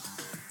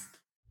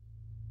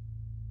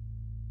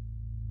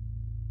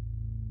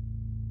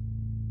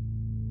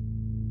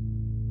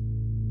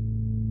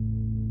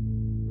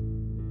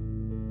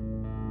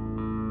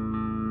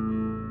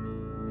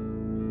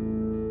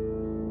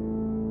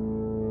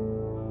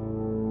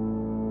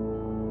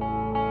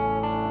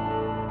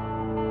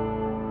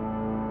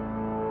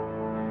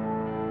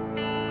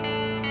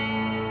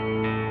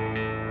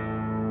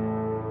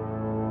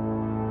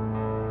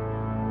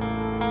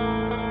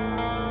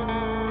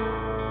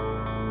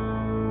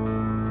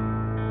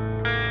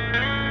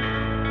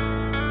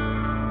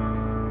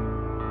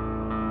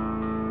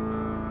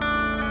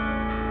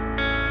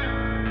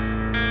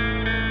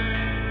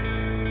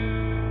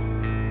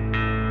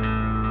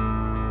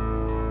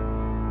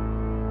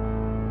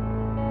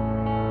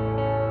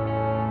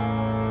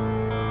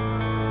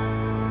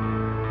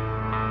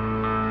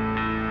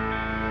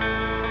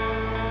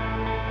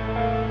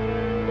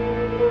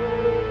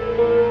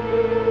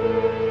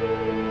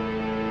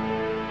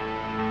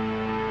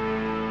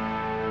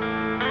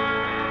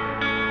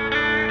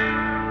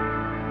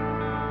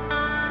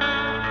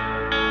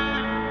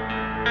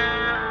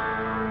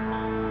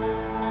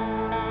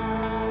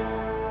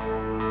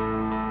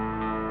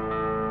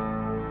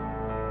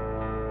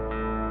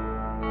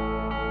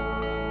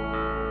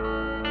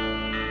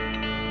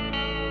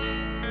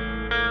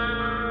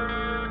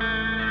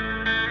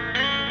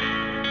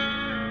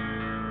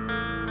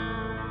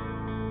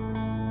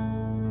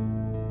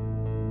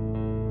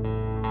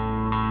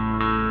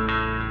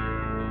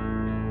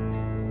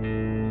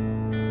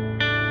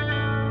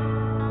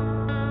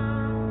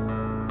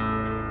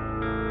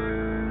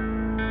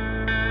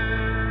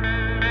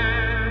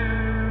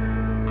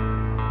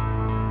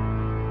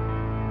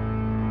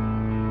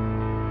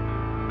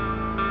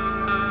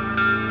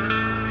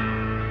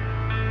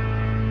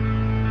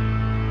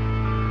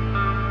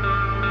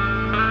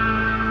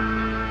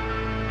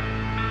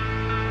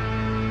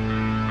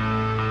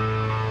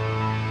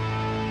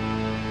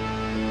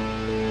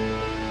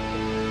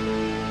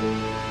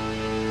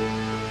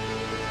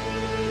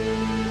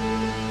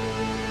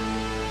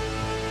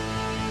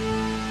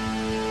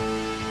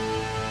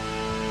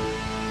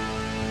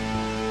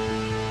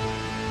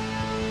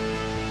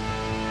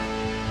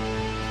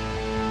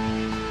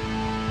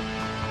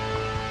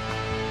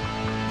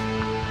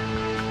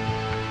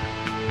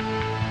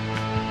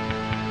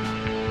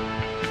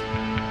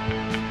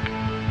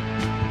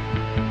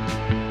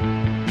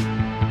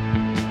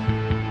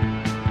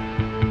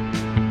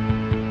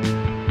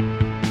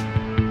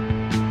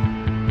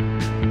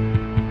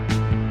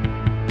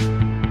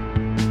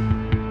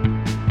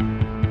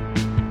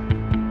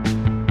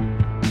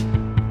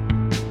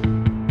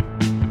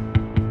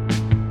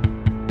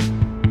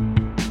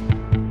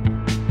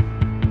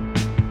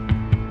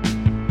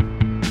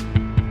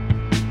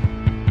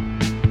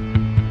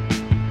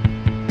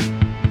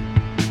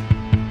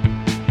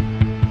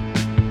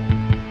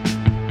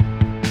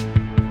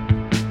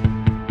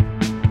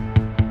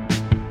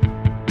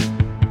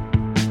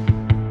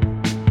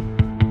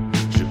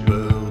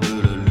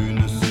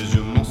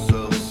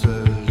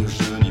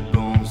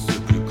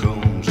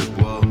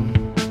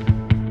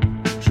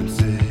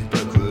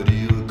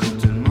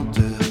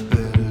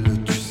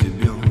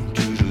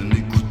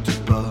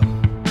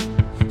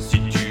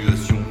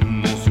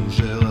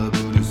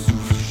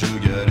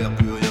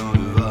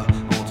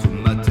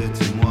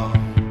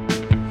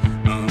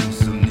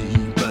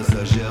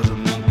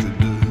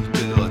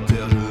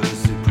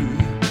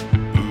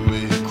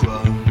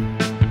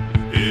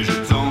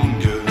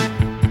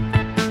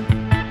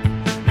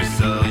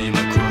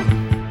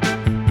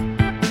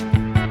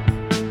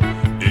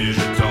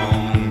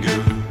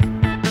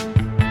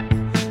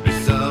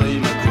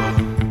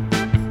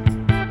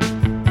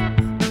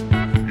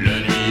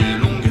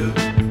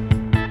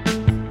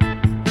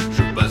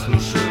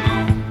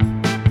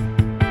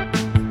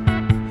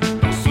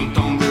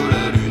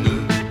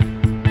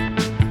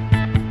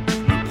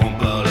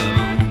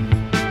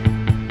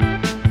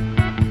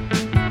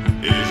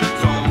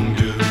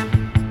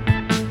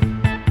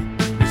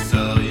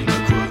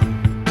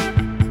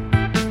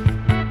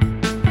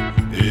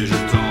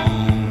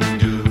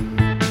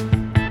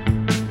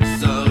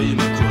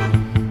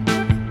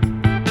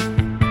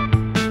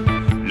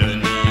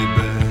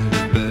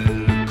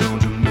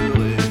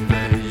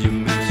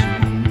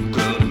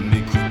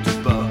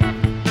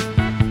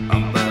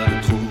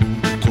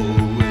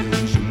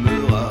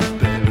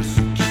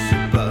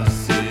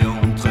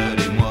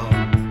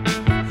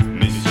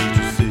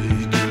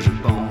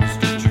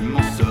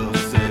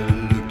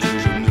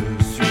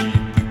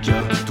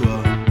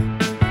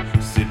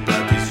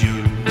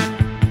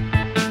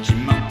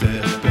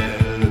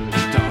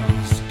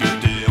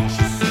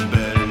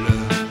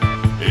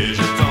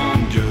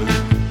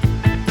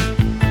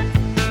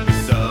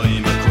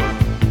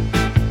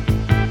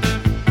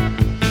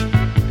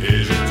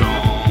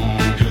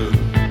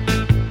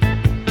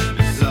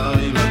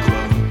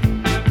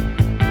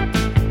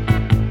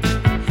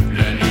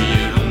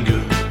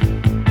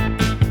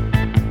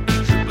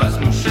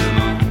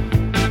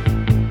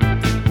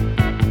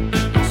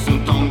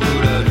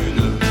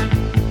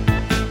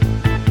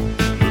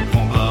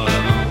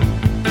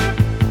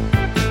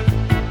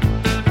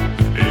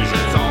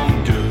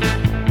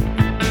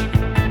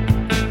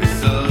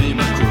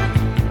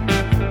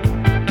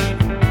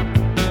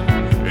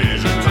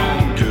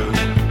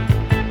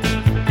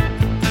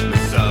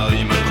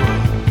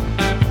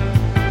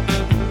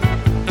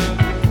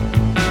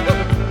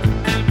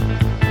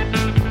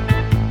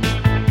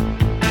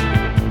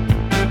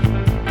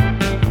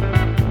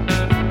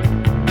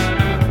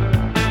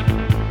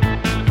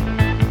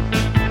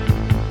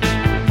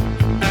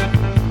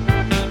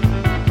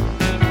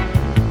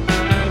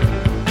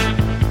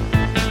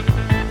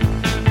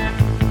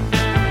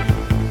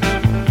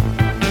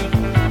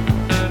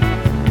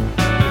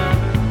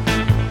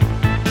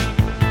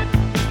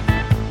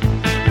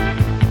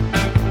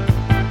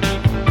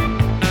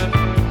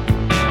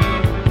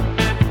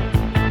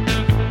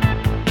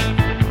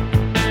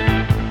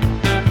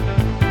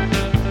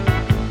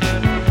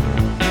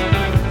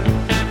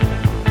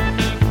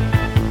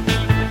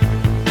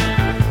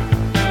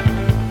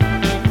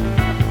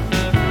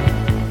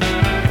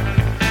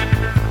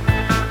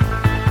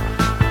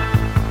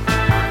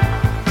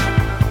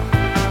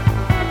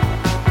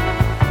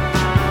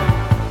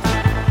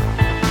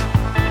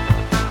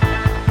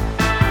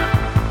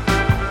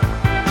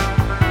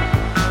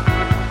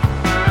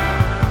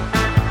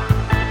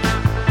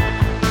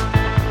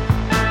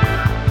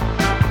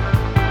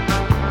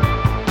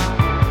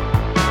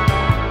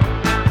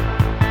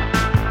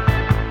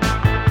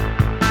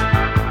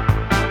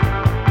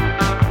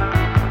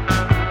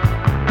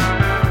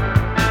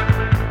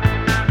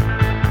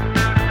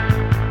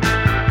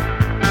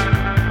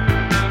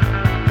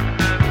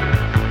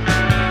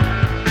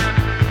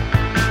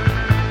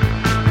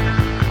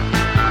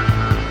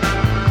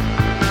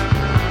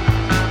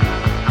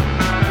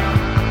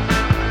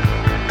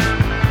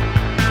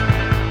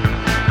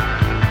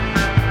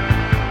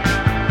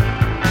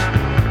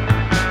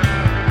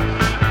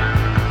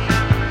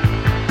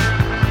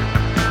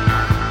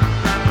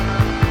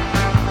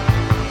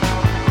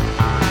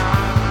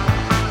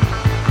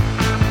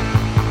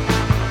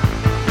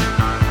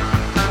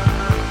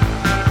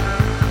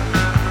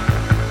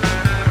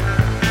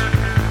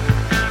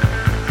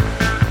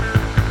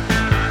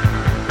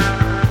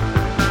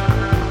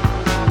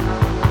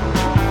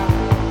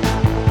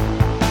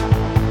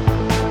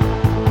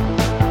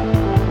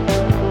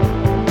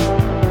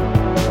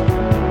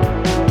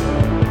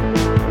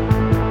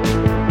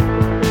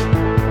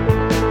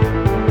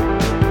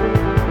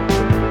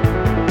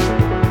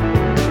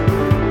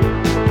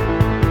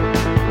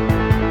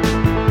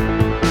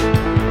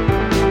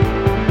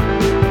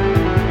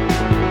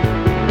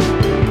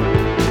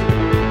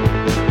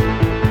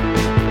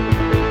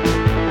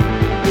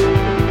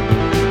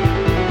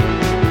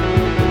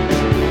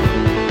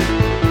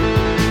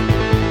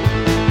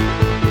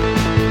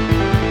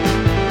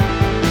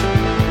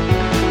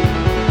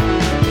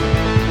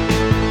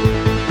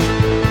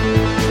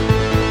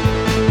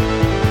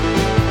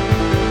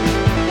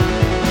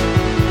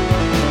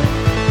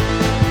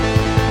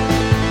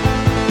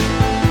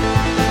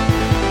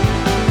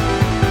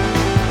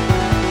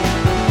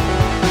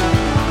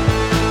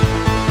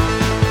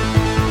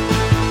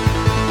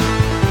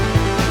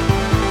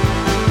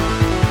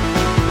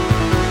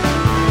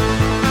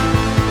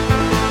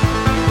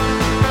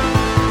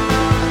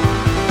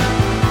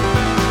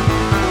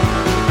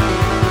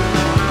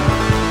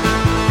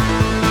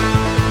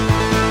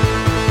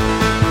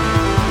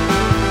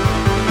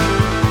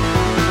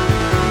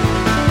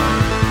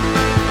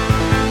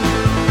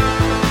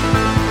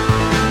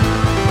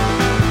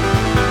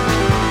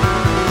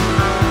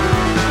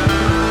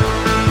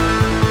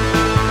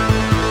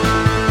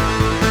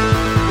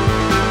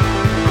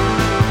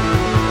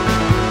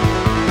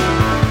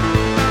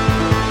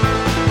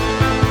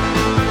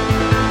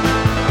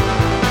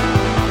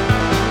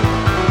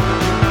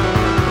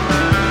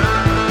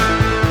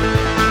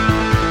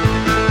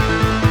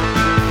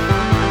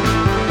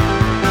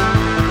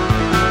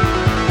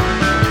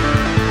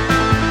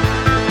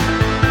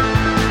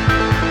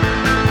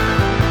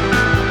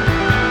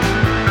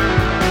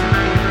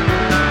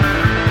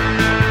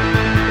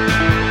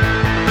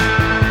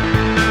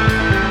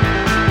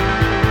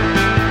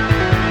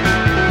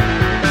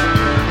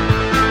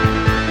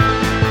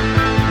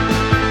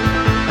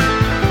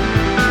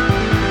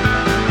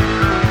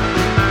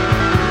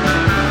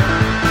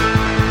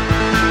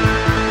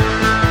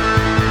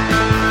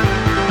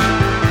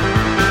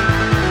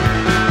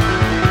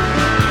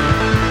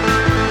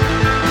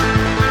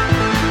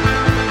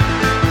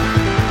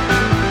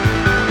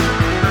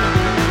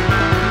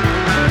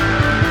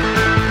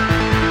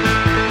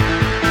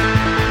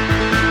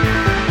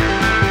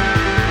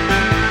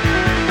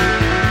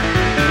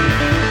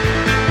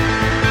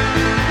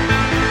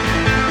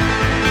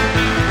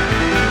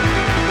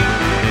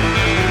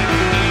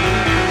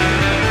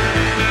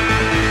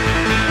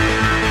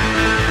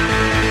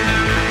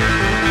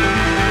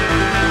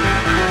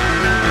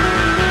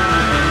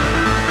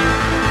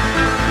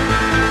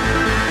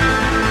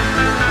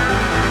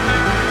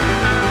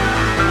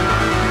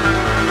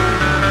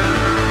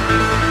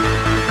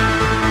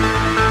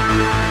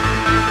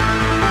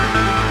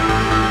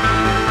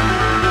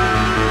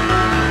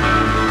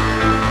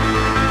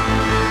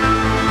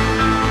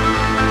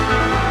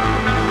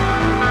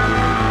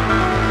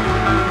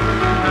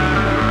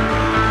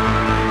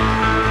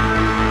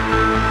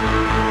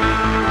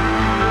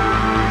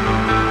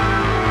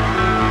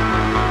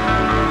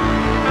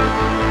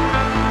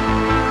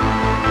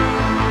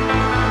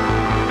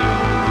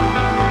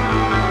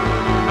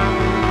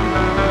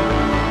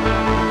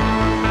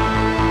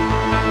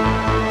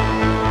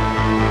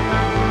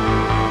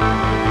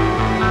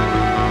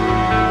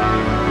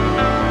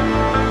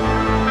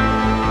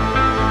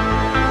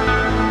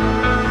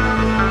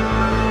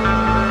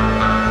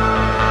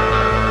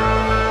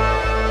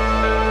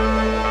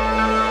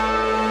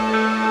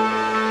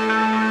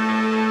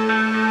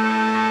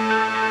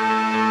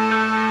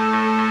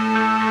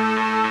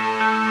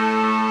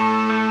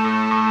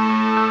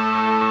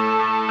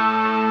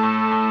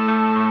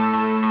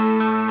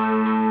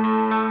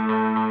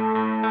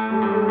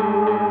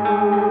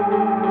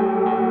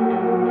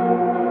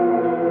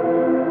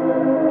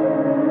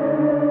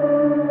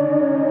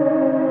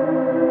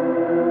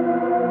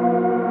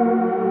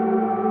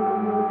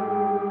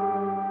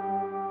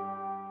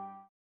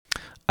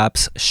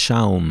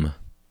 Abschaum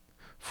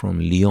from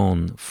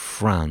Lyon,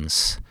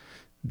 France.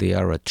 They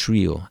are a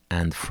trio,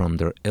 and from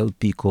their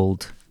LP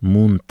called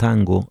Moon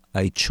Tango,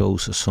 I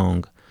chose a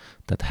song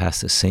that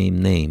has the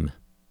same name.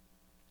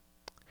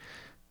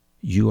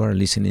 You are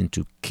listening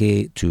to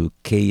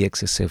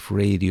KXSF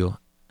Radio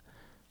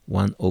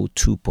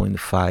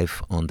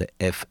 102.5 on the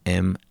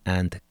FM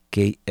and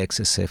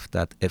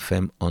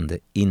KXSF.FM on the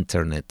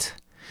internet.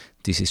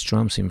 This is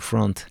Drums in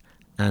Front,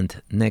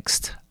 and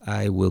next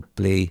I will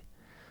play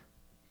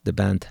the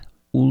band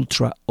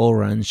Ultra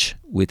Orange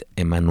with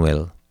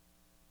Emmanuel.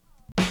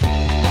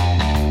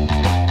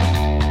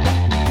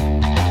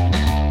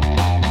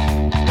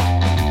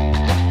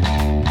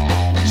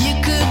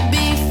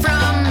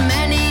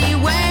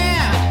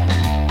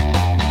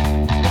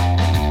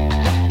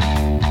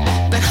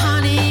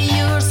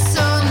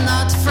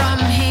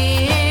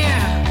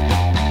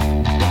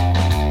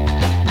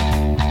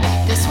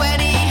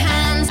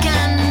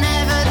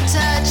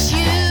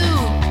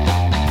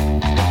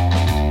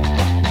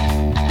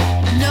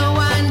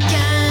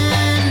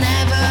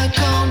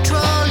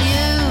 Control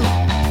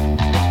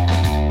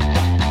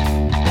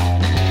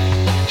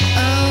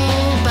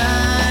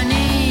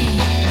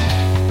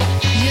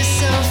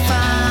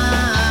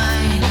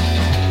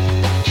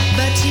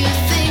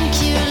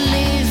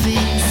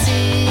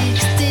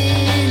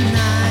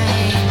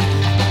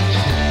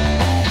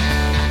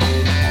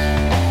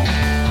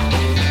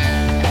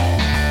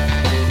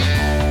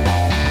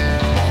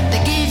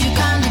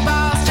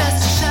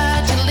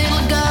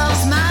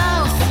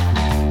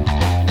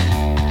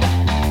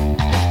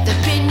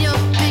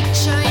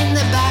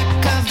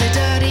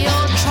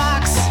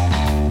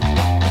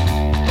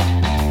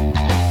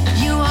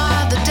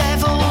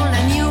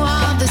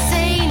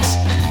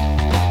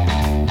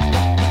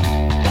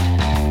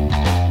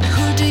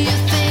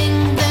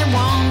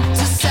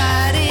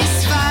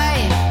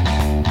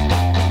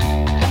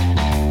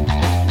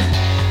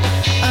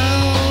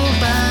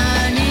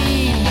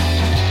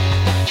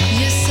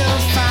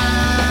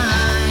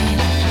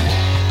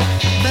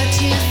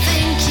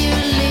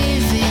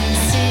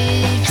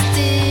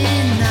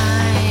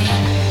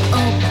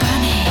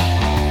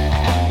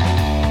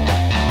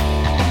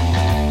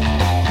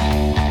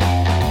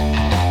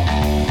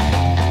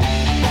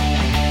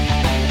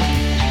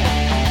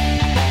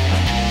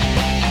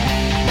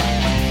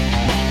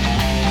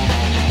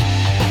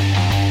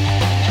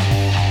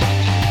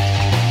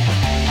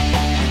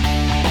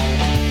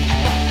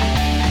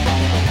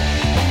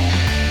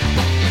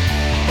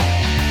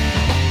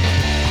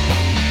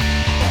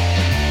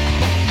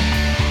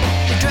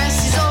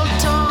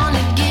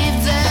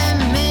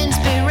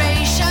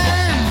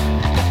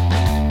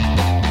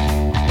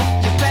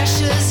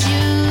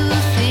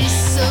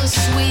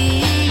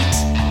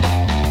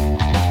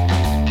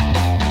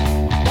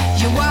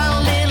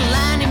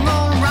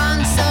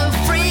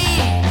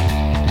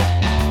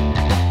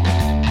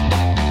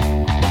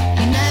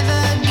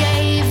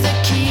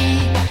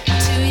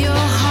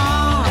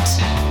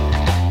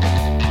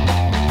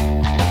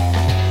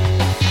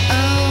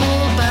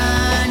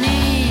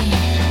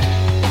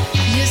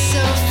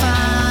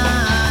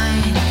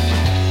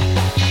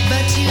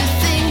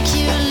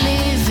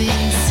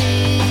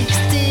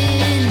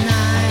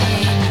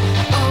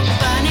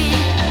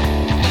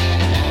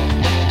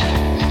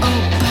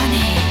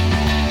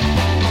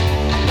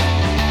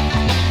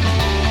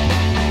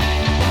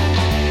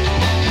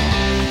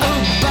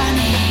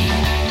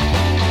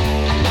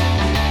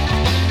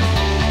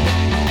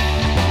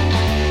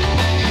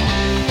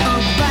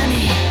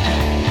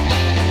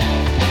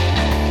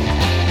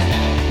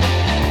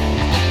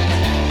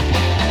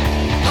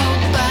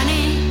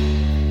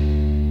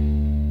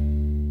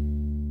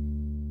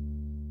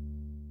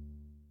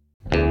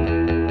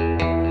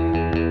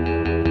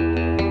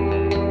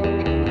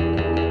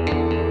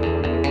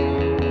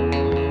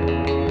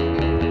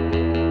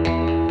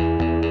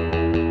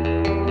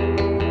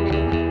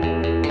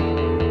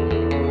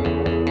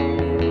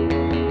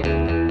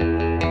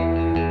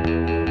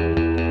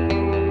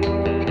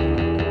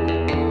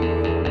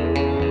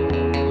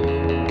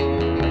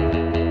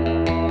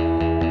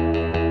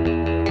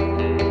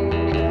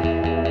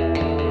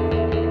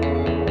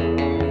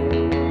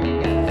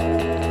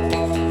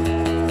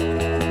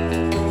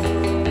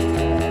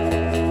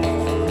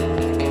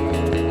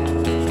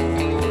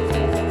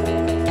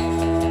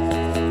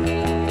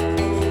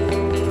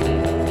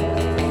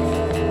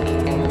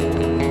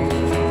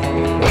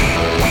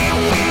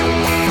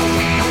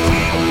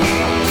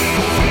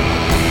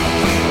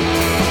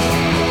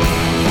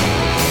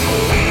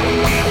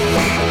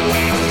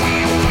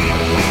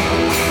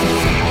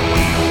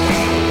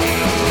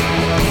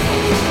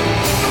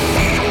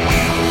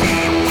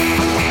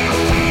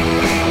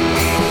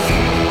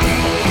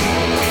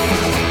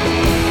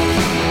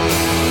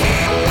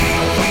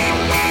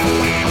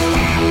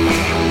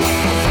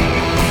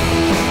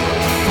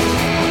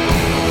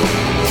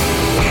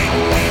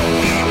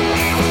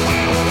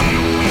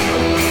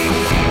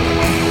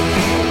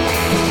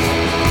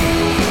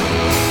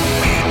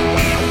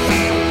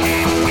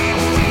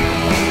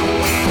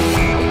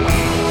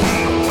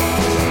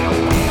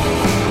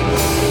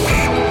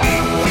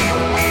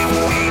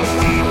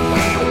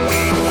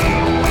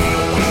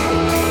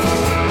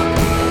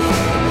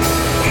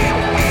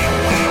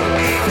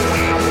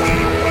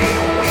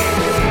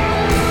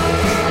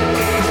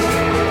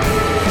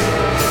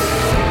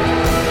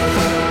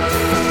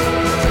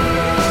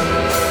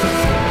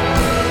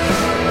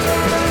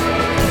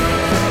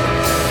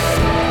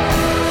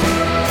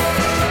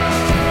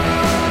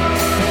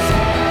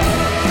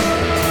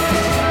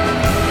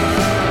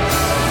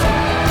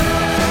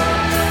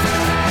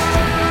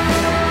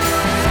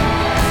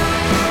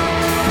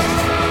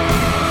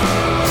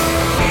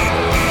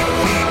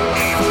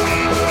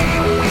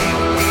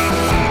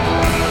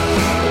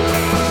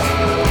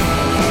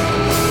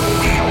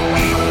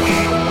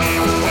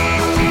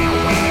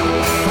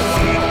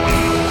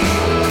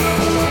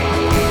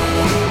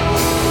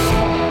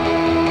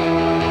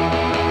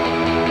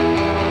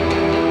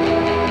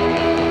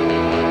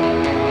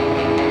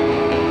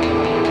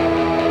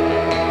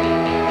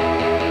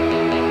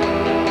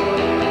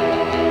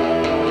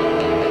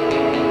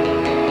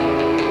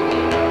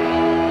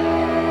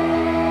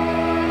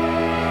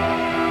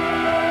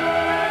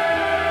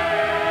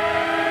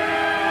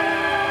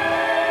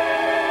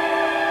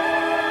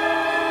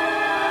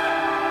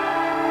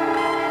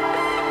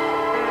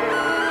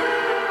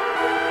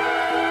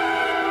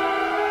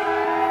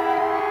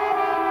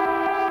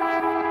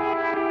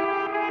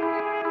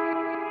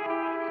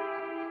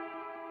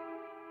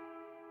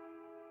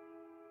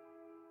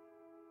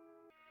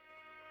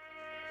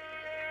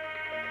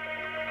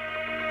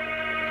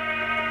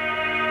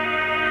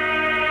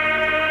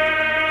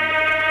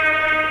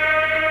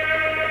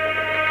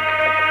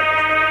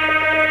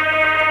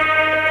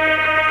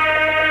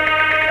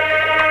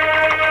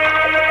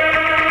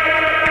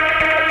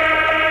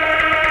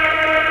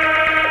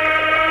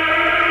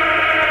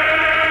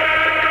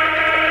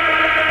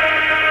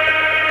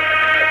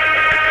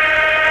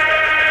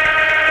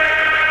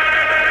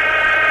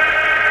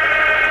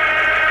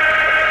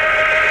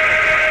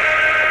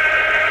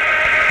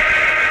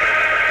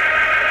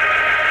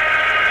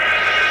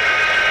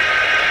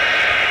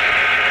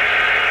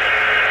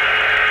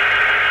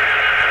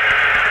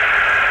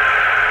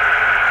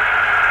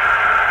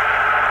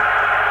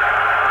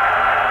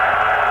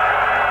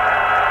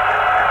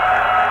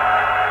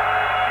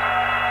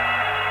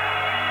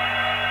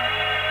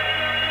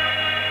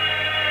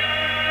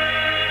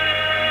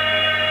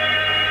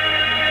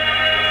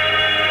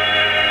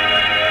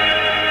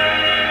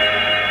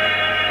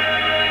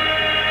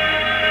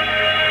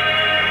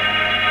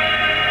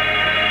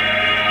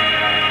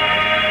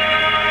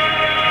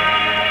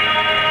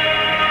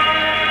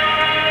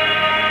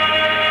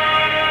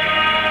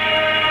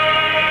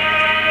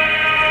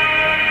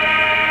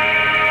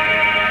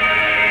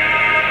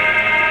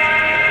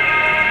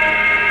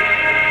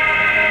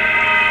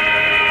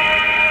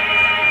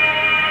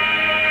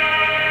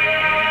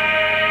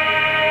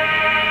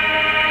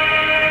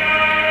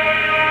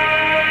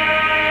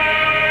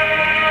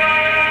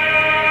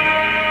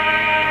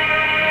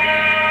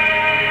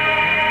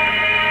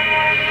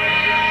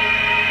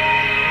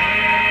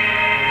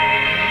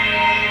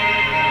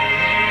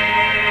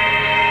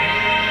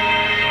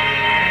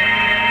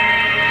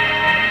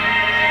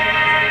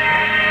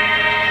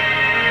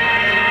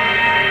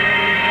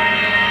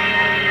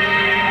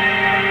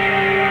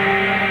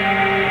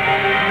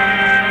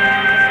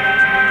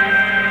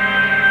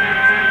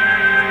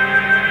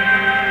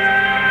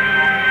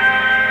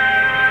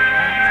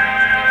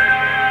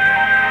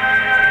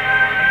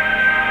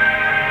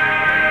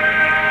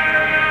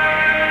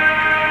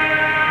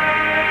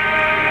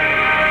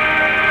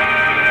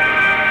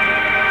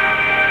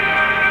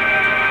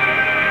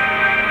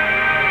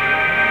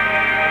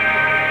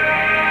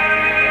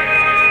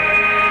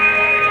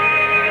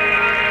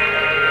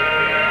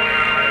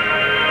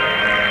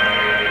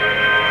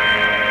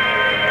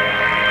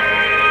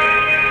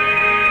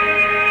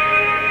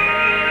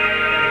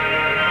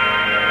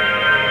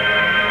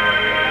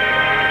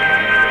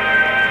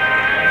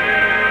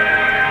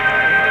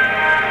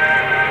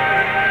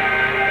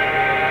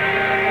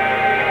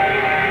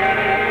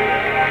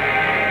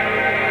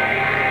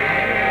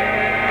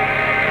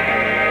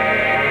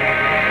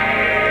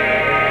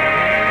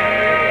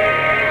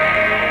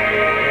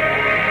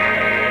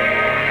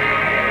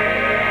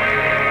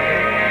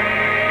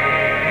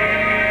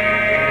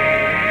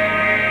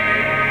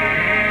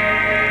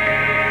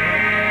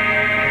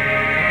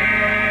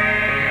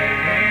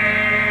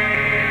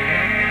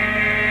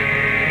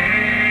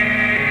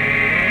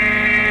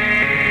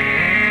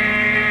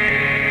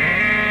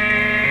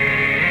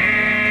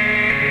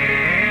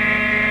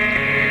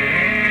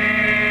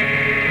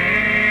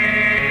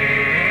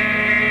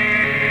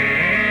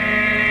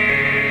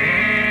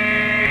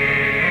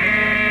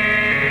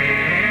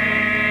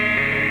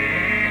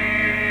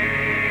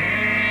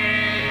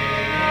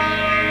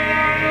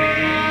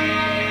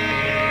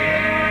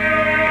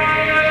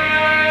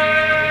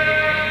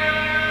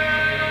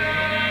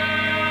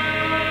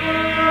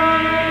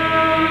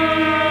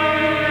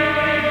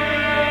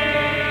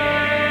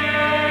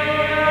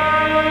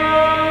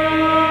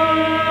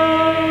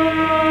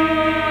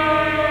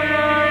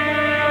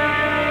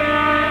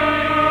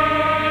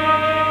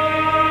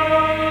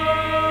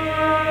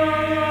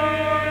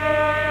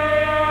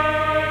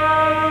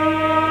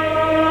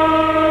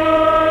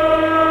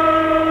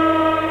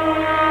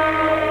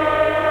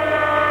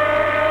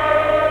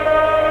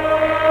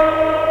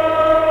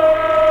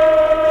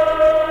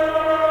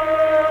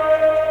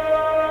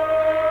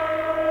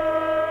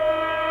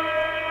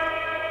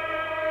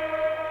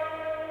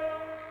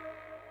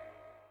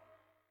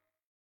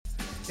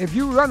If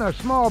you run a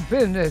small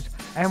business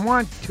and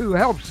want to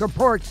help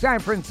support San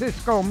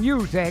Francisco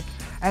music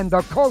and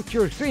the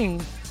culture scene,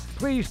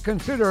 please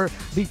consider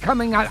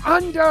becoming an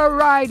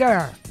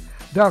underwriter.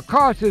 The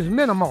cost is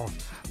minimal,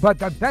 but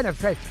the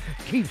benefits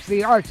keeps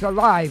the arts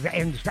alive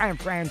in San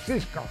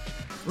Francisco.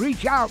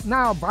 Reach out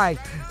now by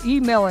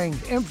emailing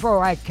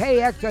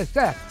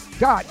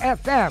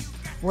info@kxsf.fm.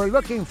 We're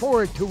looking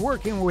forward to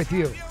working with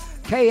you.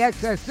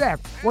 KXSF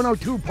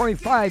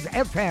 102.5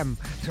 FM,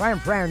 San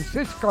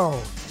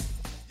Francisco.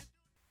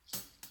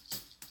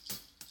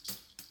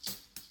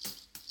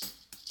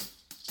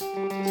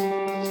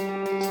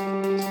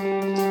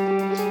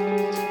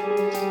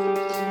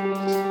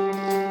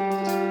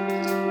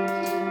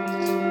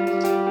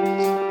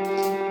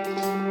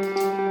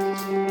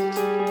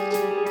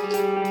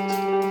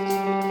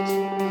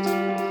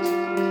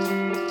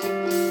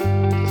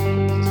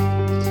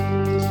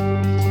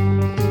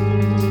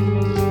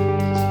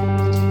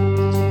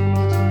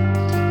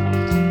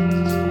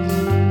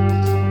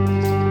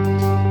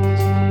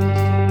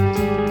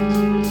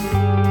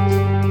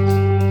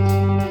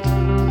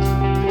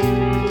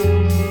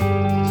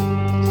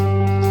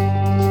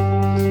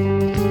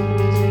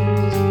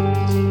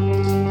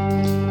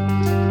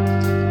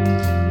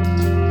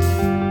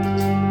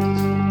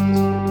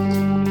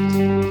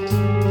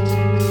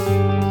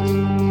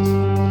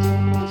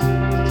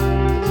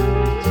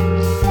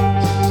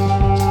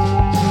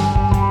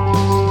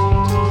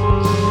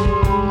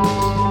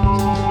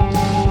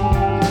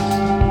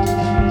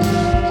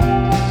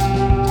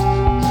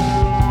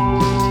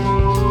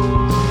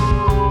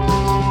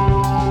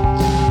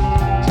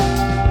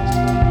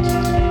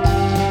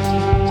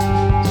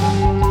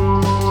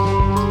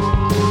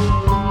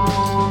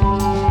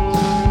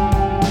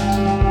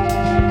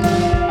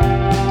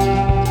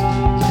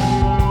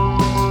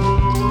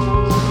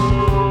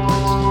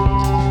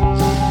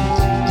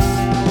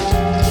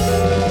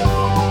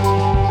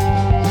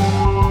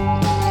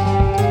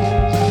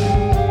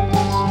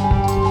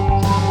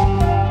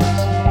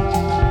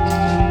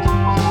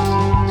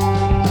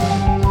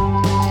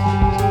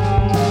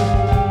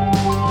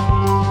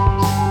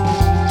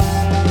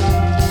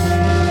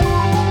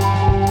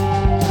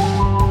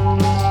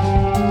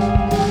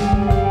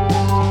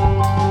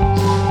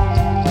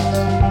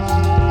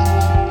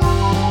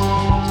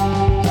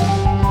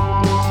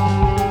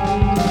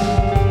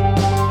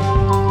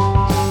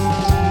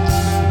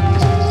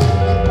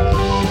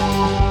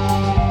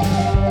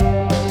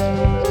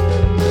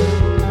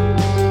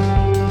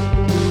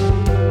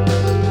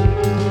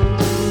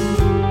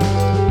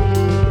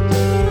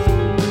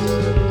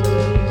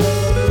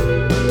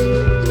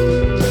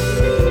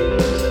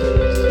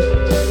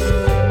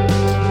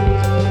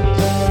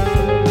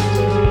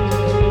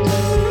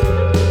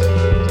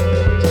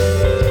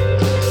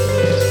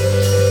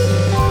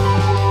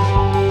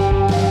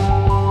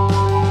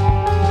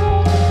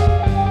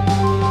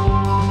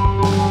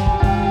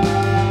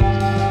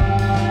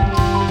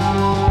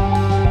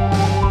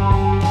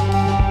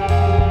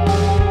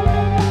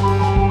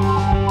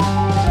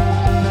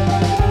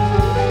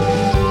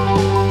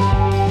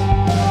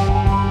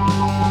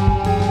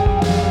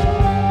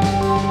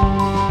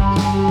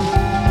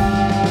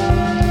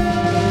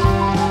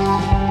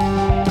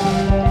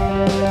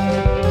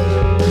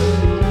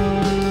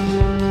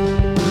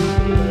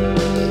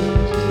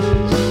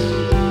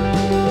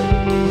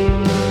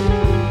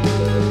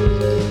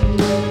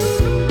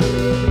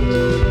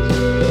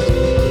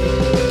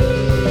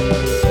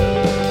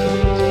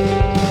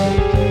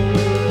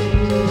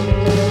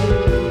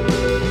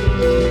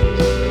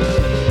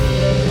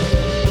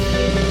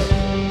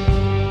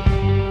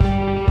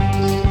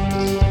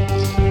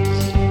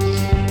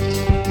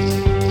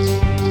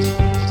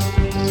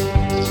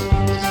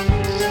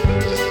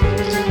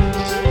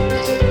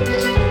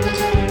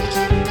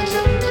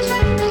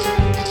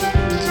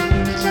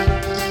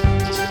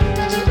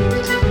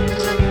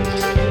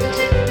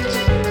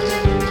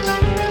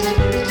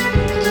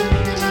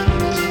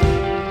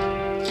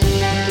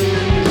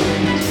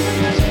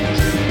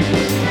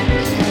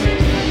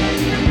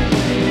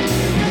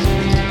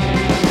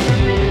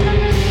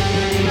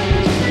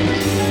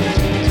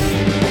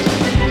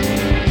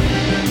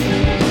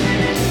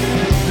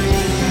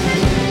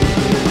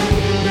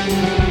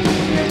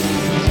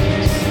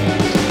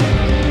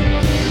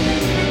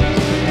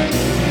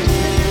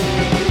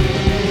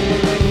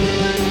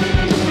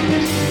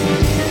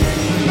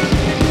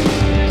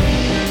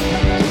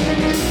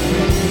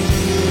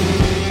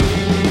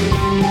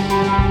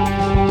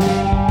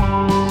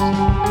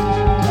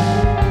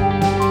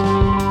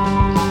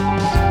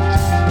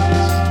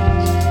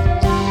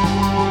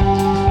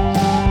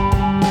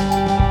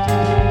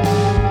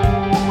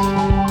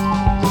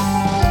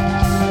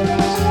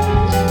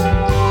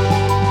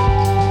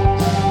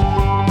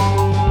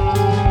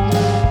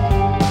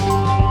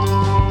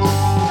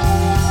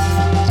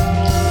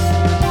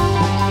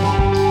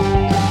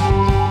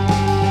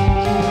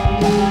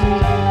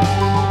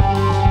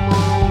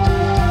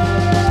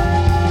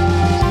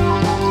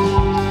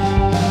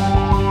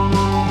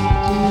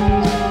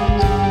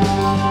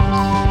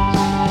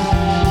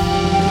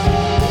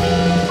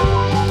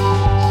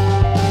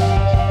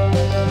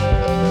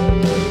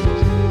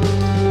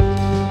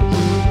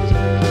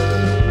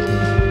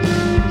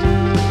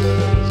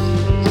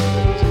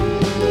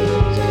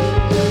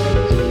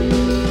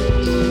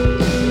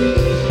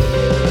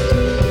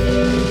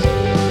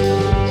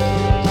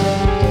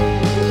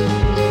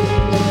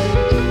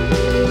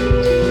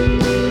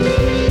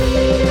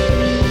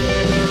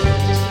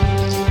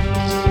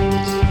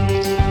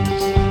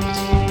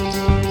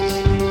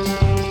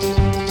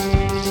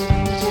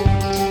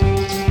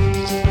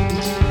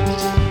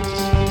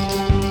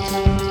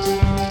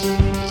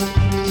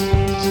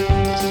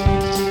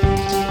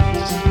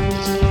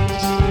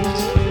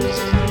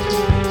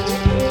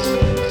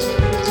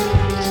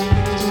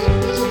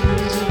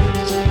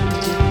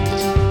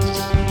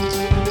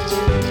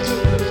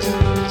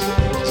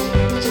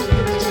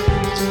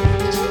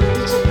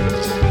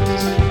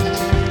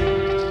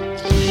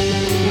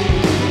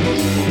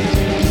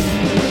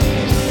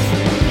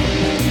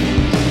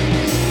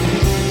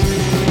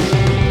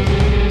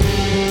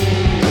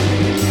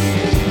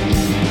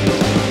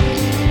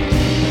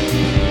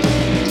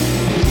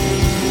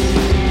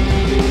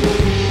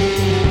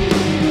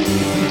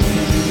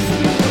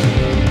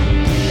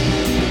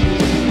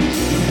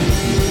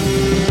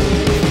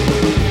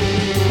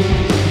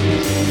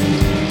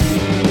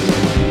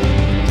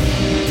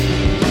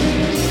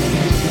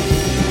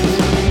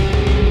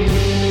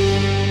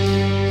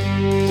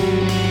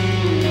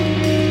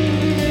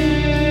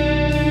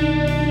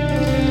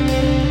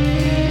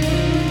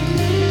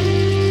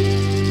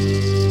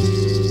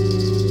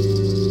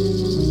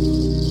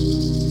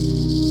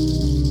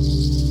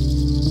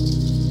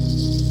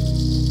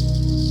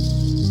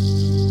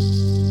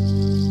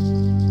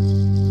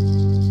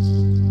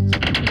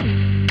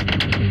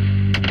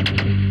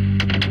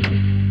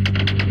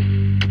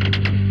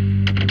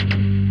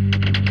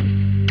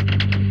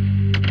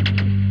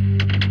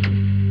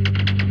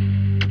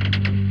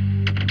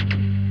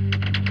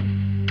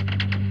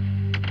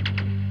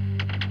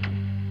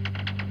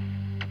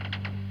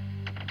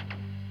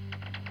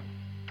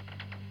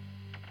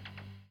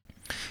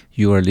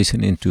 You are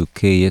listening to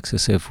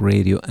KXSF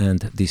Radio, and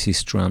this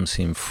is Drums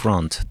in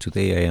Front.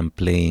 Today I am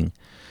playing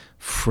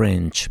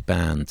French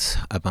bands,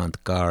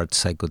 avant-garde,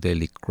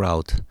 psychedelic,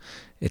 kraut,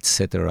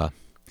 etc.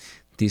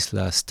 This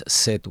last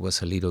set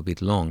was a little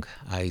bit long.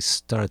 I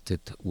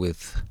started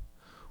with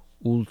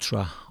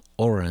Ultra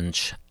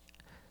Orange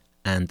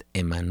and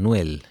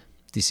Emmanuel.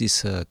 This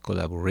is a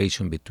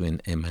collaboration between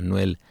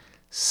Emmanuel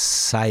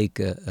Zeigner,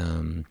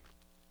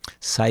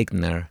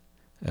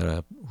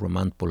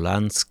 Roman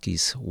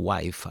Polanski's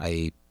wife.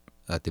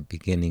 At the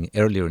beginning,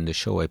 earlier in the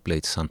show, I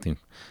played some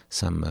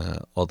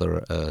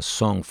other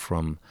song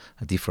from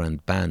a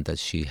different band that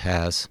she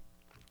has.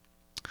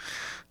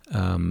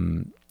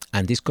 And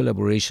this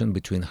collaboration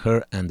between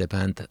her and the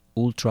band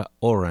Ultra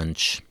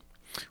Orange,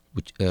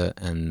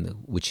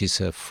 which is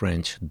a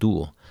French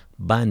duo.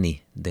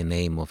 Bani, the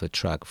name of a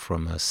track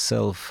from a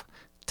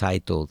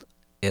self-titled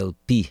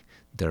LP,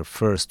 their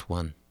first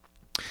one.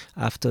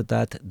 After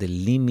that, the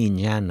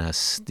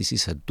Limiñanas. This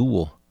is a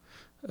duo,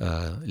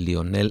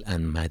 Lionel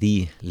and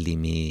Marie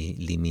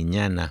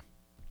Limiñana.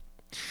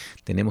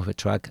 The name of the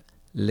track,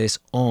 Les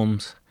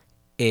Hommes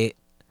et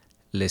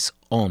les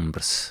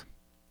Ombres,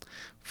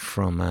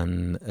 from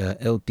an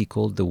LP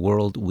called The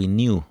World We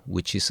Knew,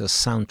 which is a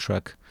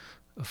soundtrack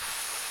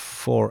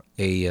for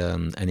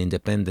an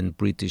independent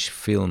British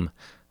film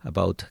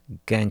about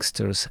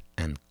gangsters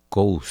and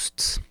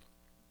ghosts.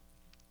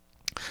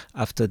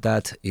 After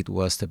that, it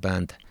was the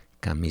band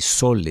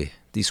Camisole.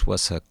 This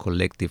was a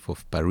collective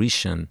of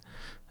Parisian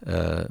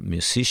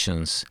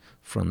musicians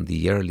from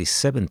the early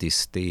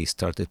 70s. They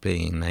started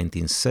playing in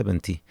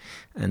 1970,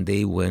 and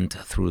they went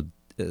through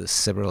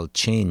several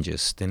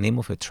changes. The name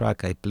of a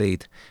track I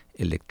played,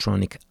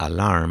 Electronic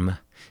Alarm,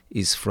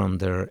 is from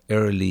their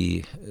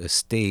early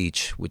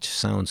stage, which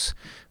sounds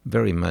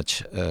very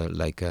much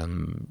like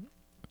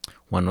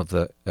one of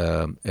the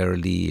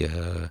early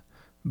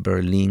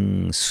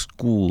Berlin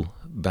school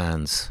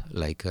bands,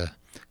 like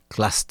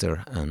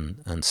Cluster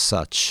and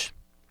such.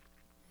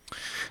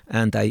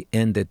 And I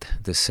ended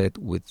the set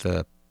with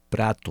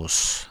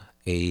Pratos,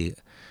 a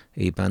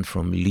band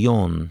from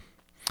Lyon.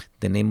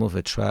 The name of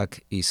the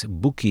track is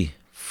Buki,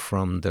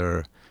 from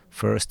their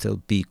first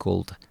LP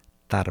called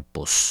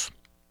Tarpos.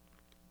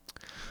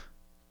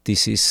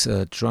 This is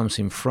Drums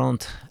in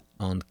Front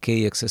on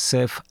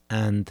KXSF,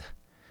 and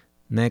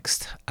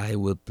next I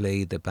will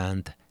play the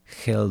band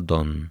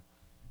Heldon.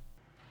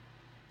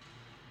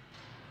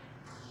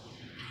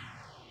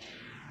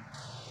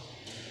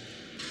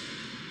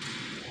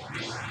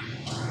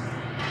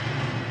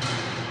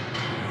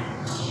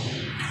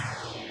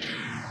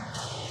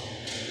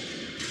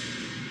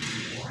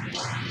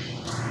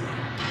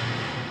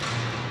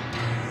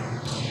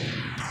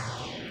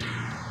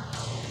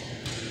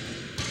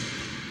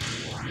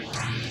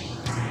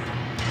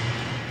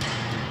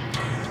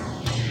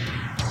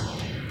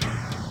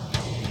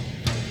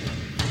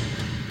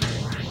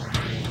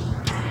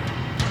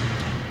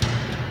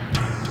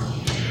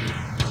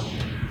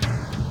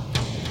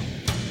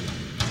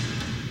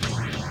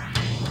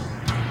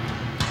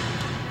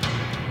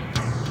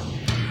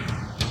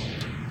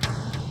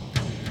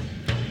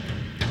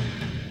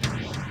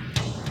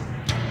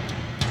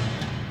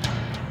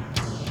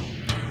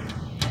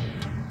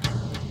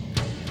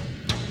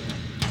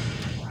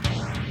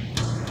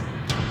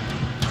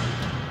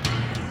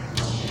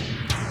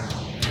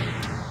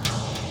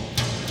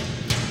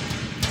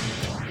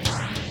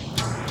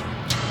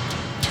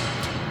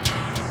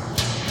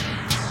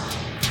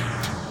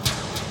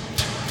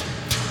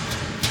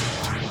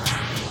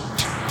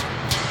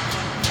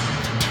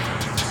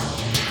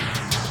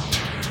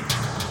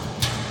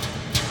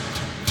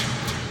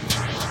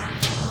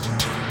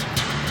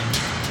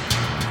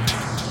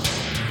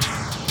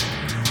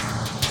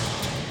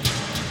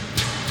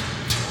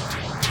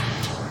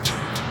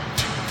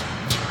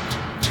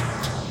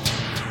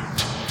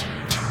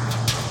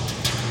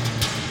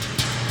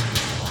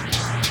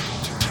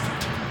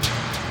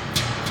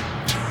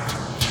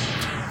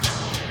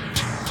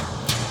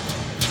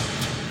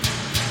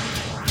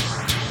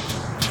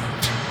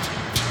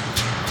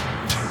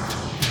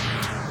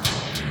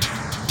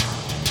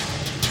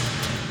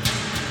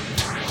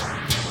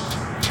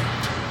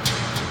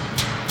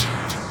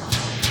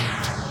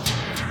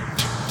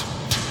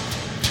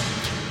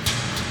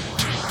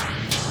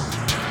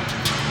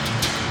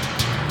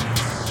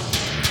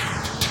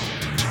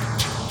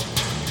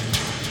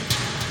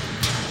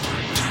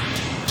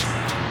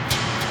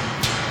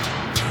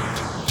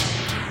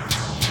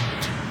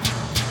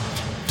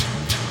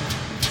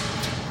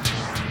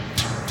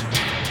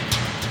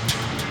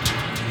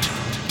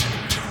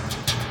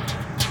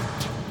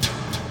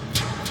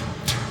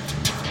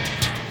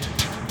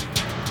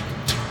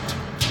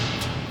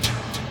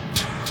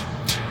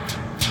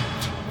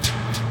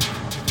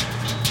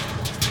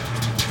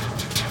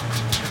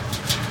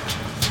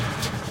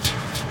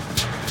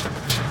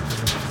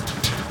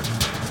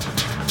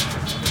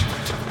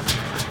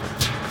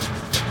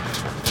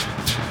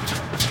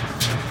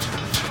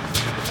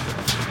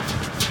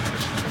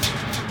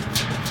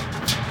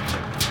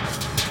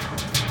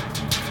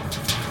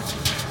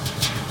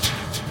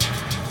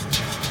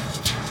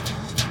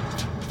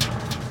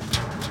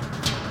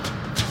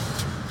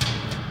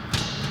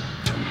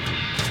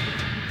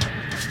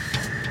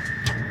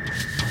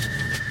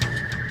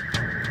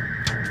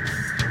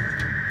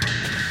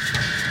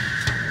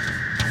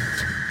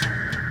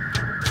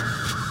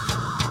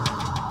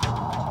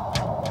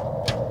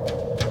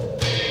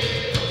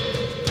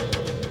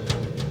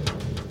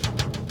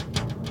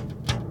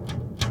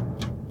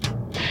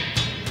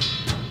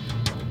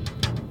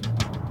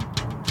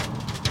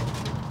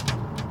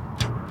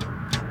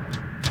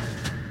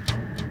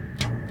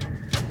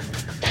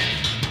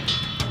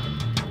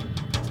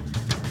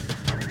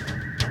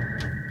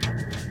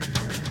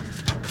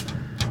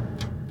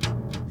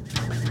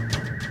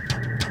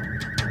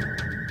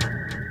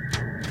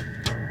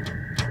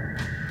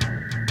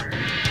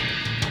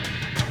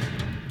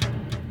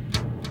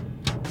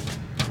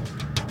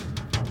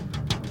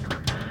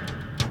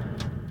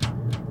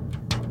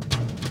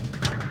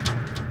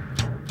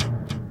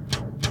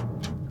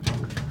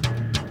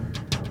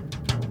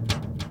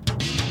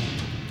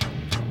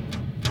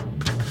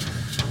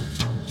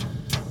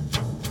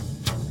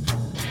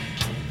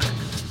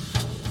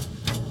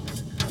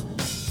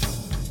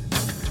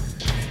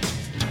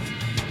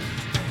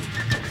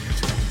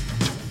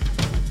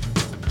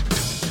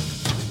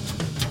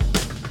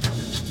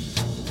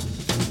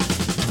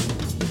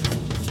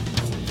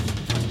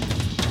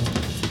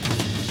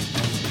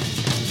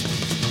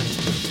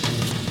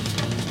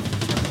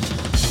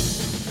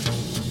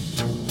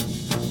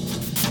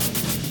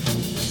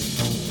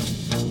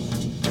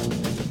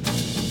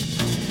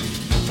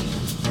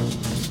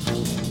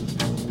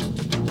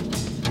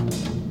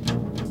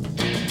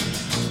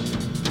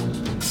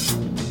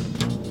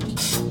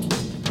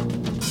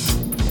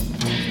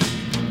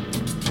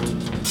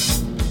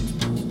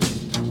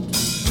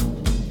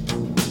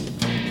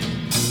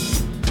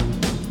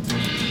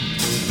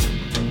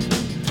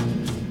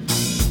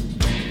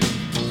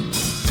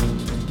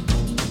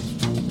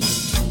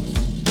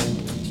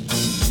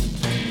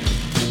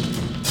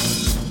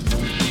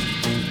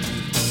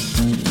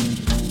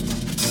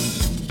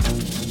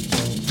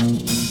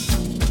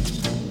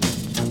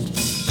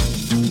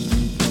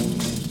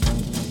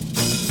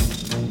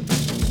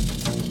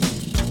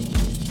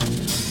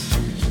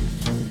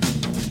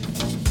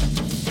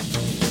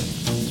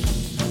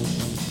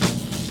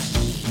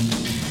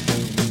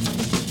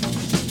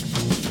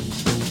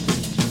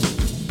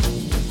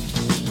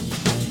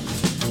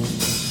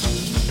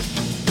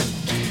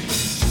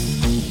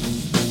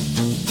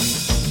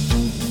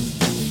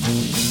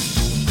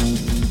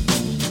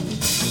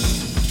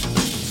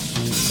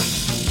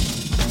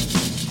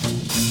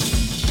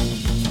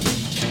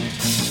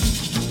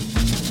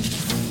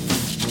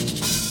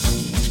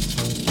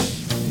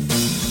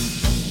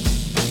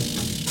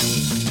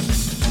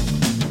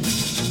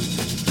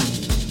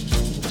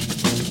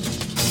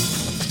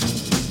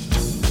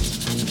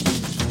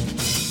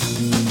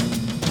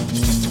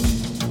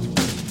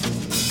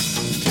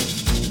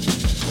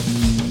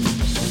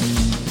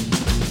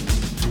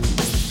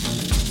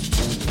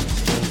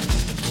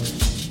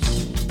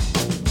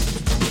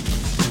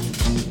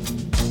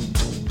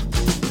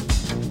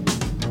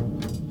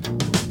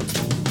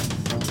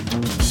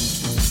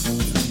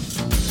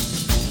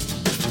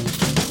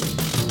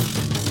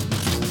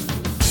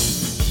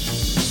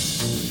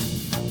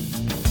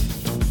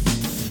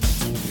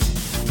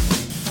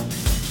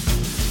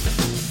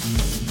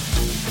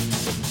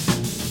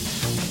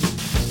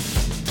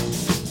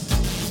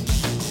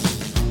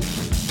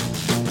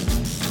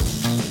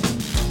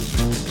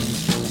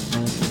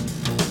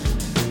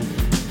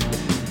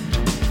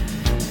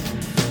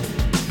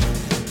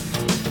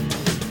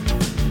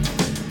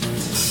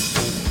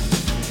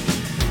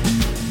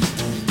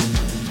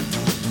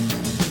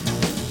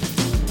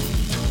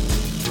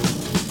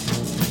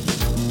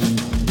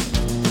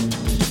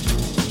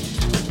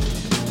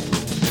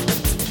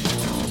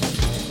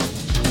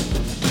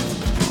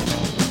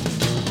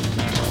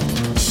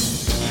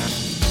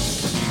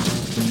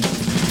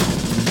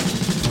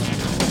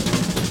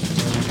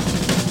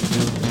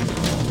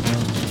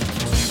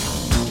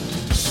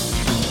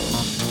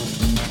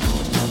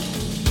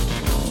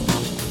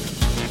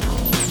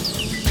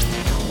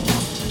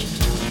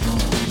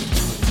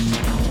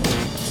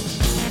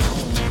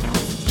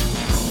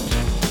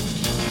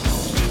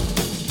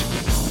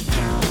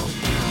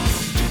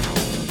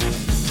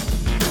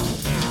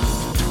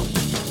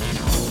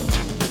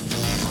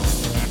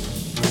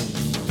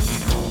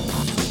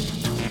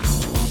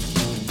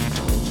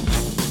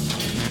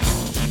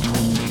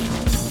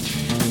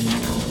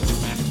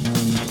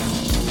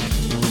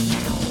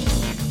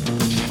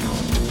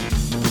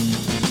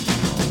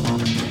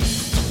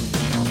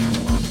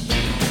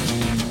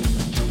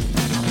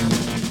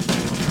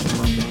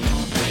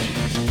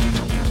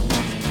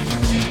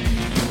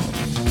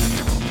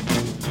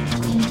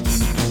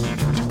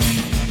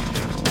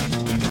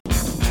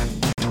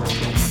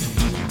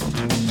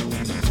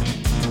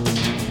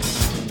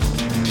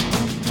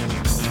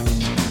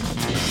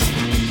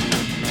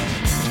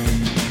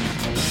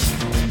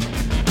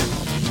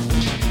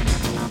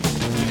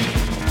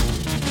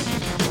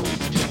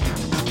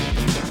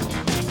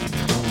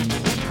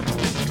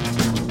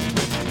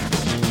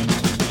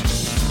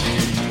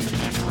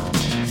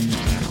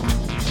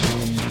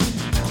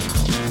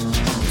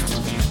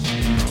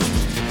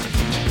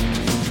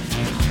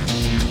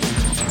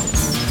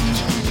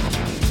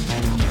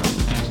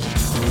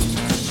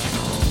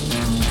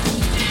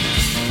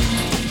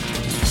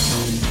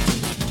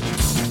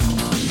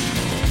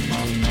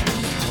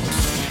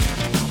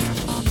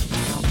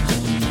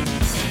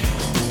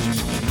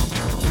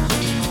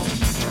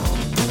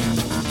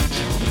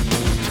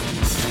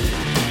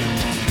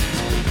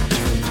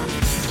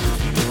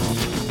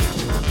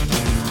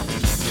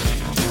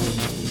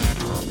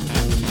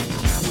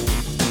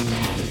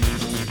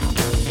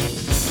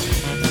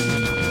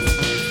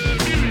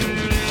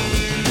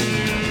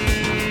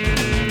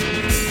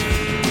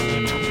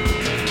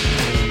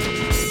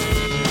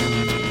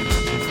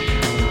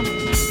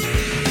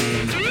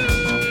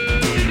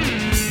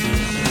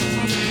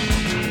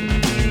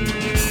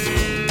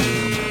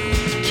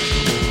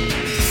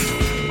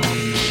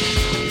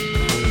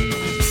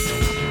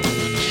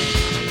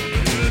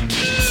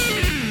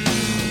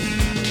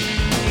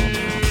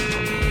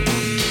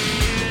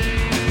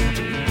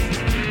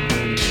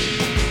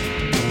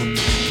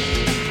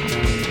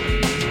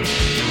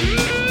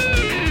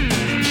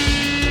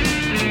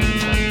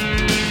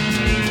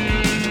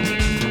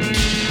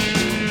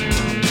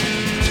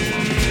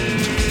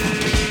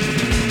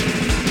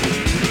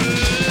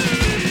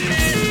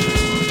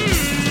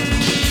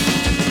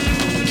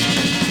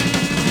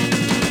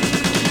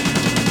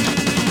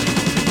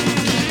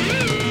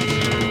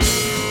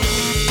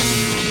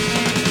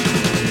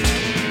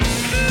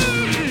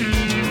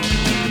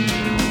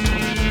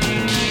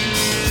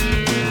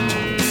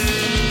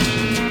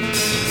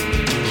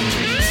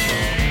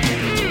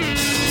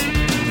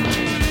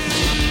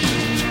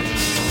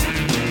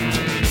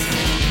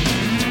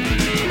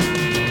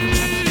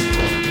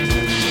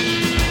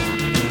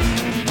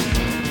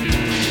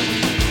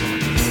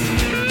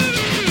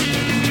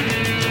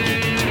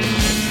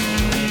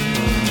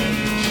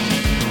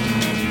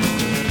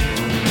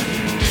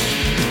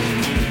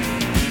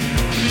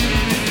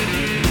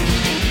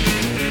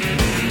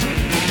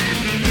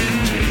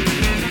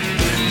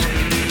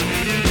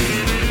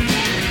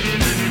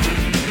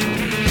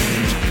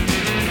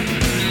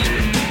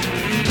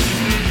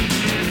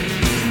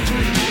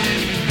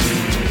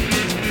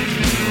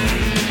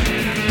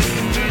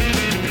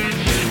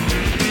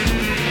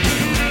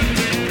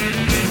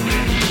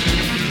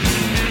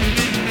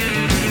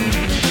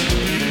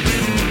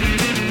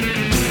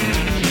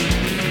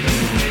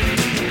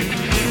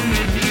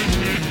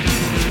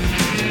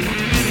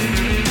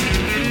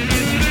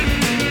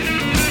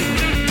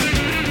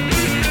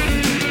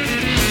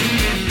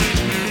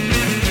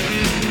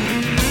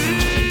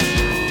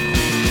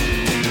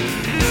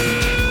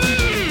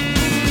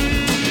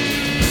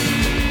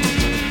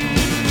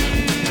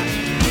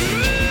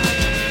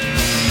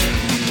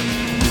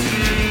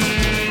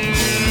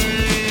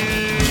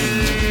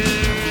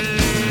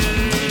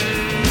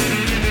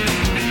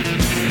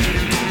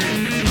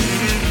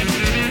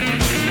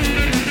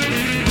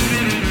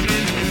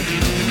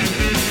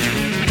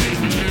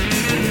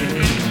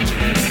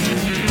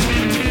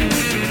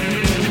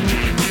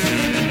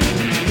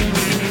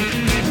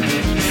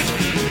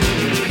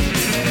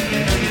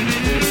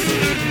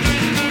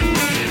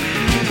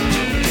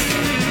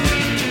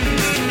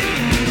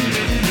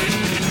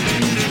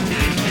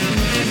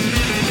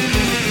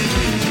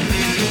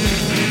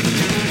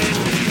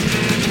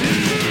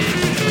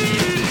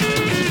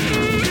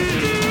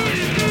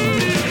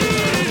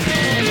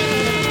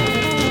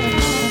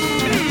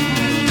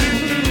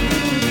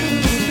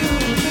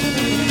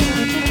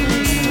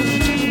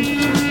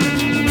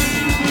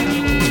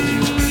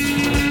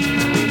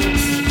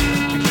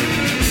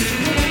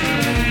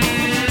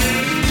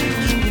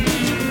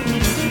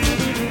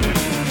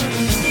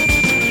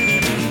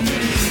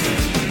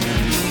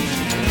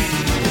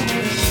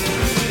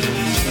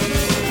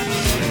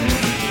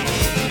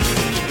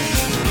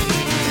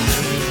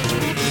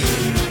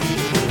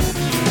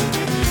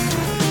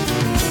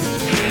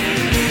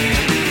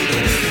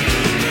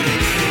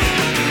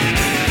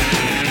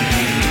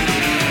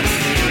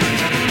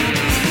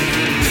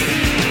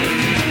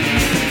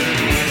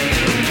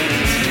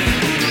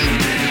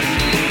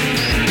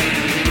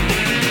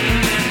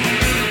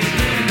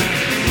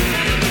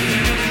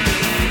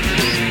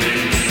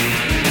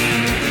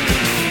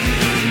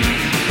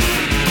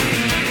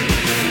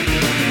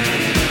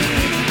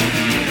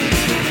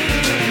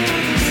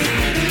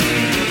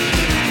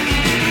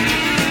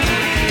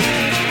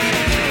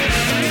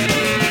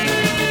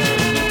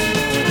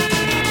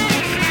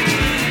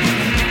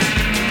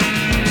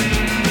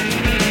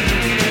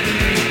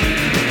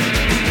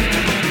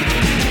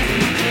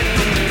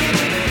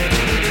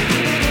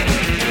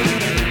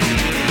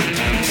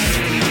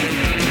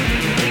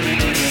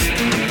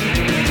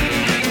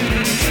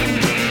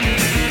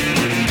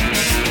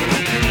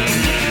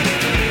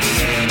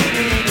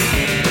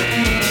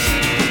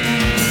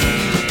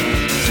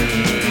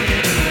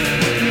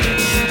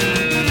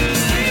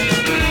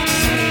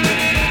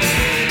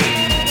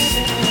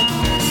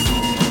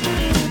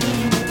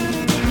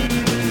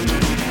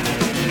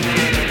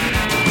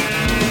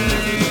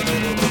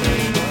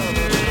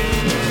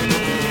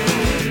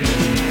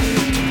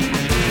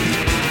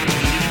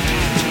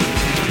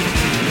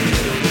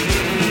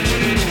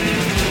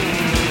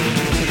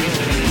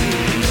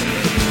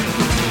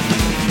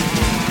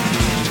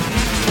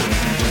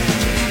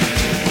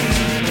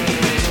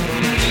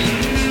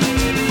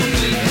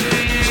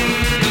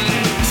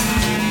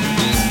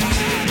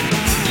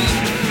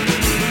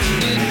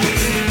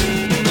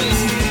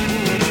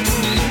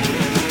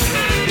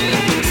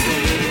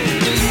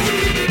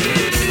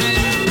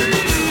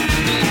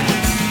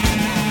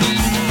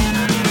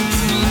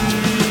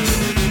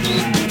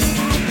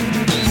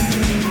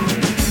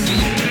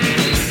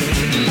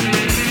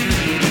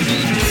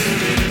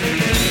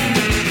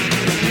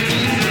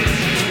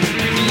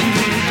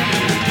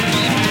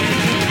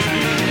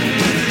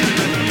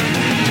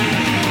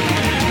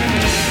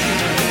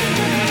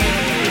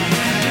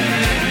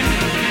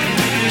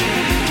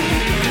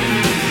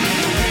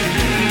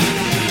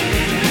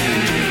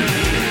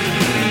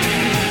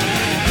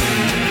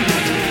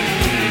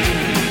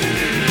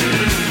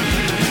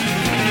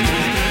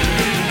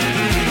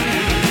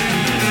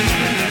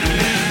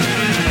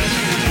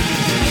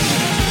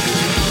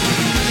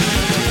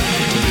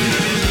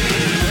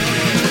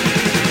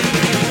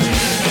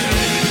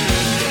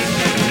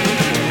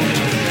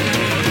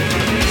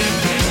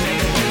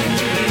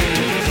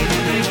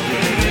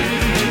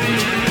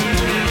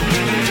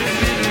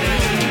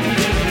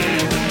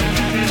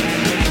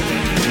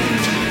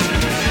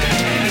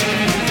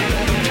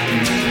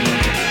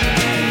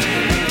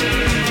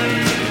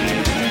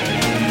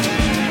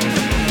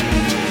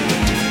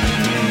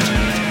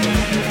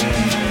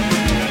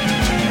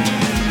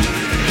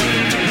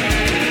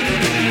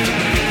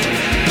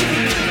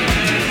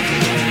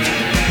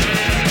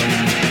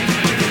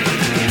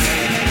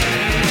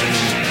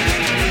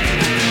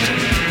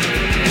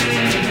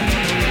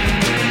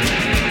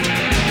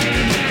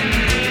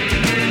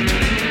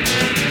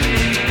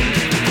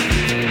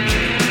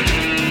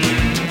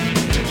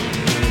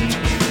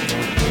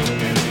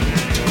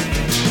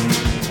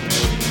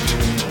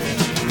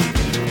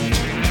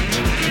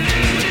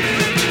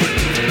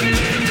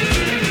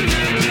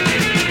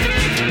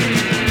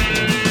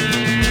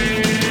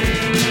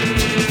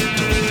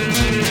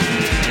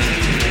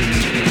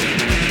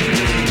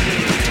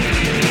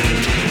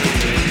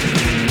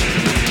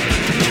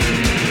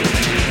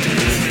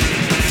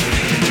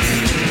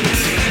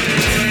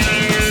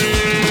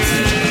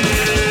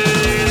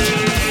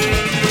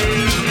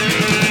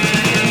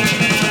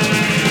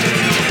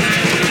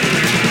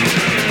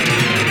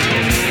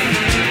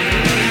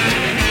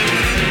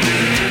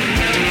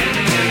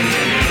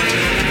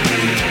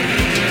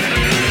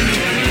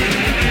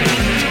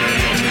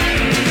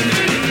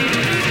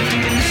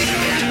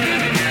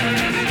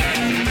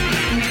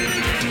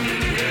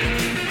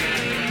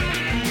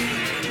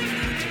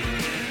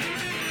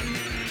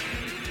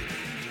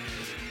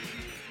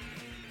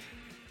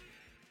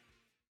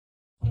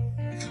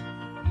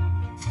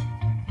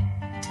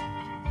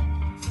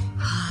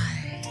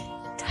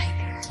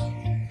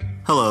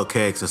 Hello,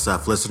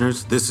 KXSF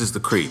listeners. This is The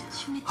Creep,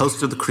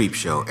 host of The Creep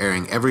Show,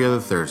 airing every other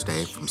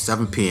Thursday from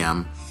 7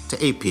 p.m.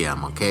 to 8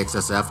 p.m. on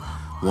KXSF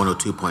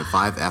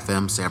 102.5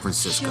 FM San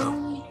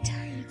Francisco.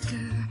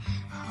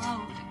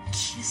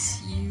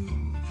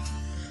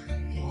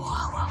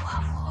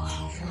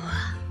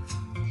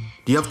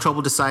 Do you have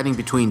trouble deciding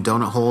between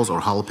donut holes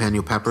or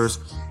jalapeno peppers?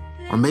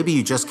 Or maybe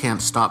you just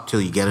can't stop till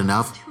you get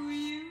enough?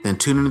 Then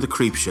tune into The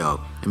Creep Show,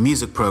 a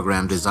music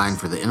program designed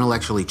for the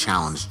intellectually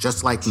challenged,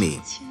 just like me.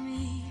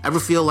 Ever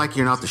feel like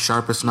you're not the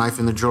sharpest knife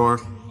in the drawer?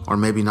 Or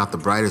maybe not the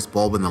brightest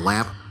bulb in the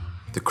lamp?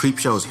 The Creep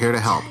Show is here to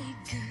help.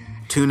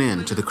 Tune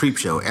in to The Creep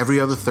Show every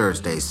other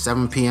Thursday,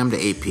 7 p.m. to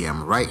 8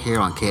 p.m. right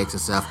here on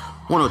KXSF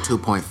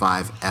 102.5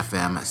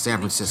 FM San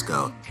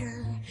Francisco.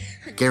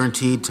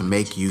 Guaranteed to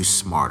make you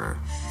smarter.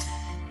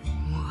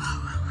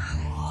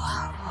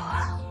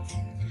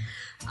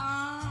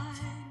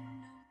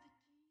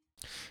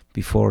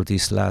 Before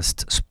this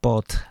last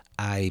spot,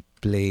 I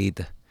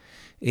played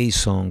a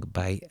song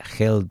by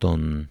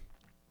Heldon.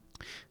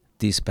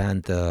 This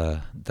band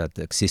that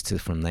existed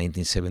from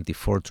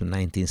 1974 to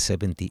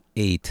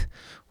 1978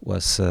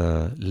 was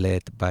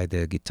led by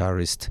the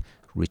guitarist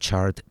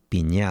Richard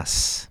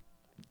Piñas.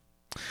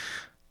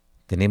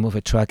 The name of a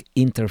track,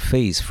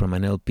 Interface, from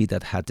an LP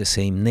that had the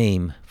same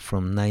name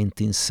from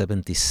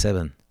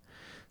 1977.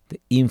 The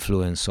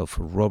influence of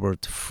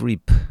Robert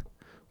Fripp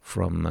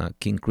from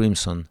King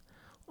Crimson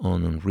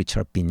on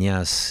Richard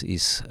Piñas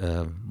is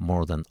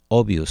more than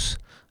obvious,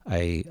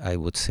 I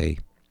would say.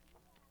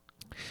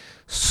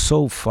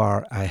 So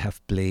far, I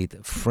have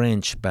played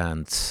French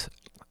bands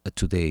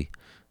today,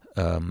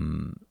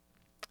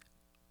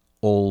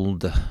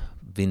 old,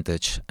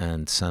 vintage,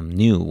 and some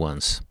new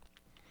ones.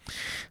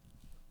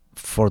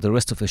 For the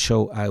rest of the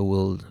show, I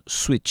will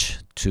switch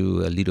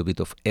to a little bit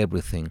of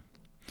everything,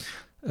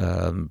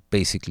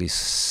 basically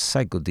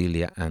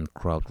psychedelia and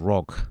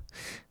Kraut-Rock.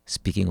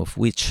 Speaking of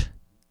which,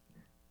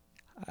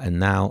 and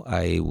now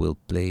I will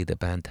play the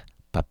band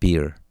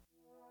Papier.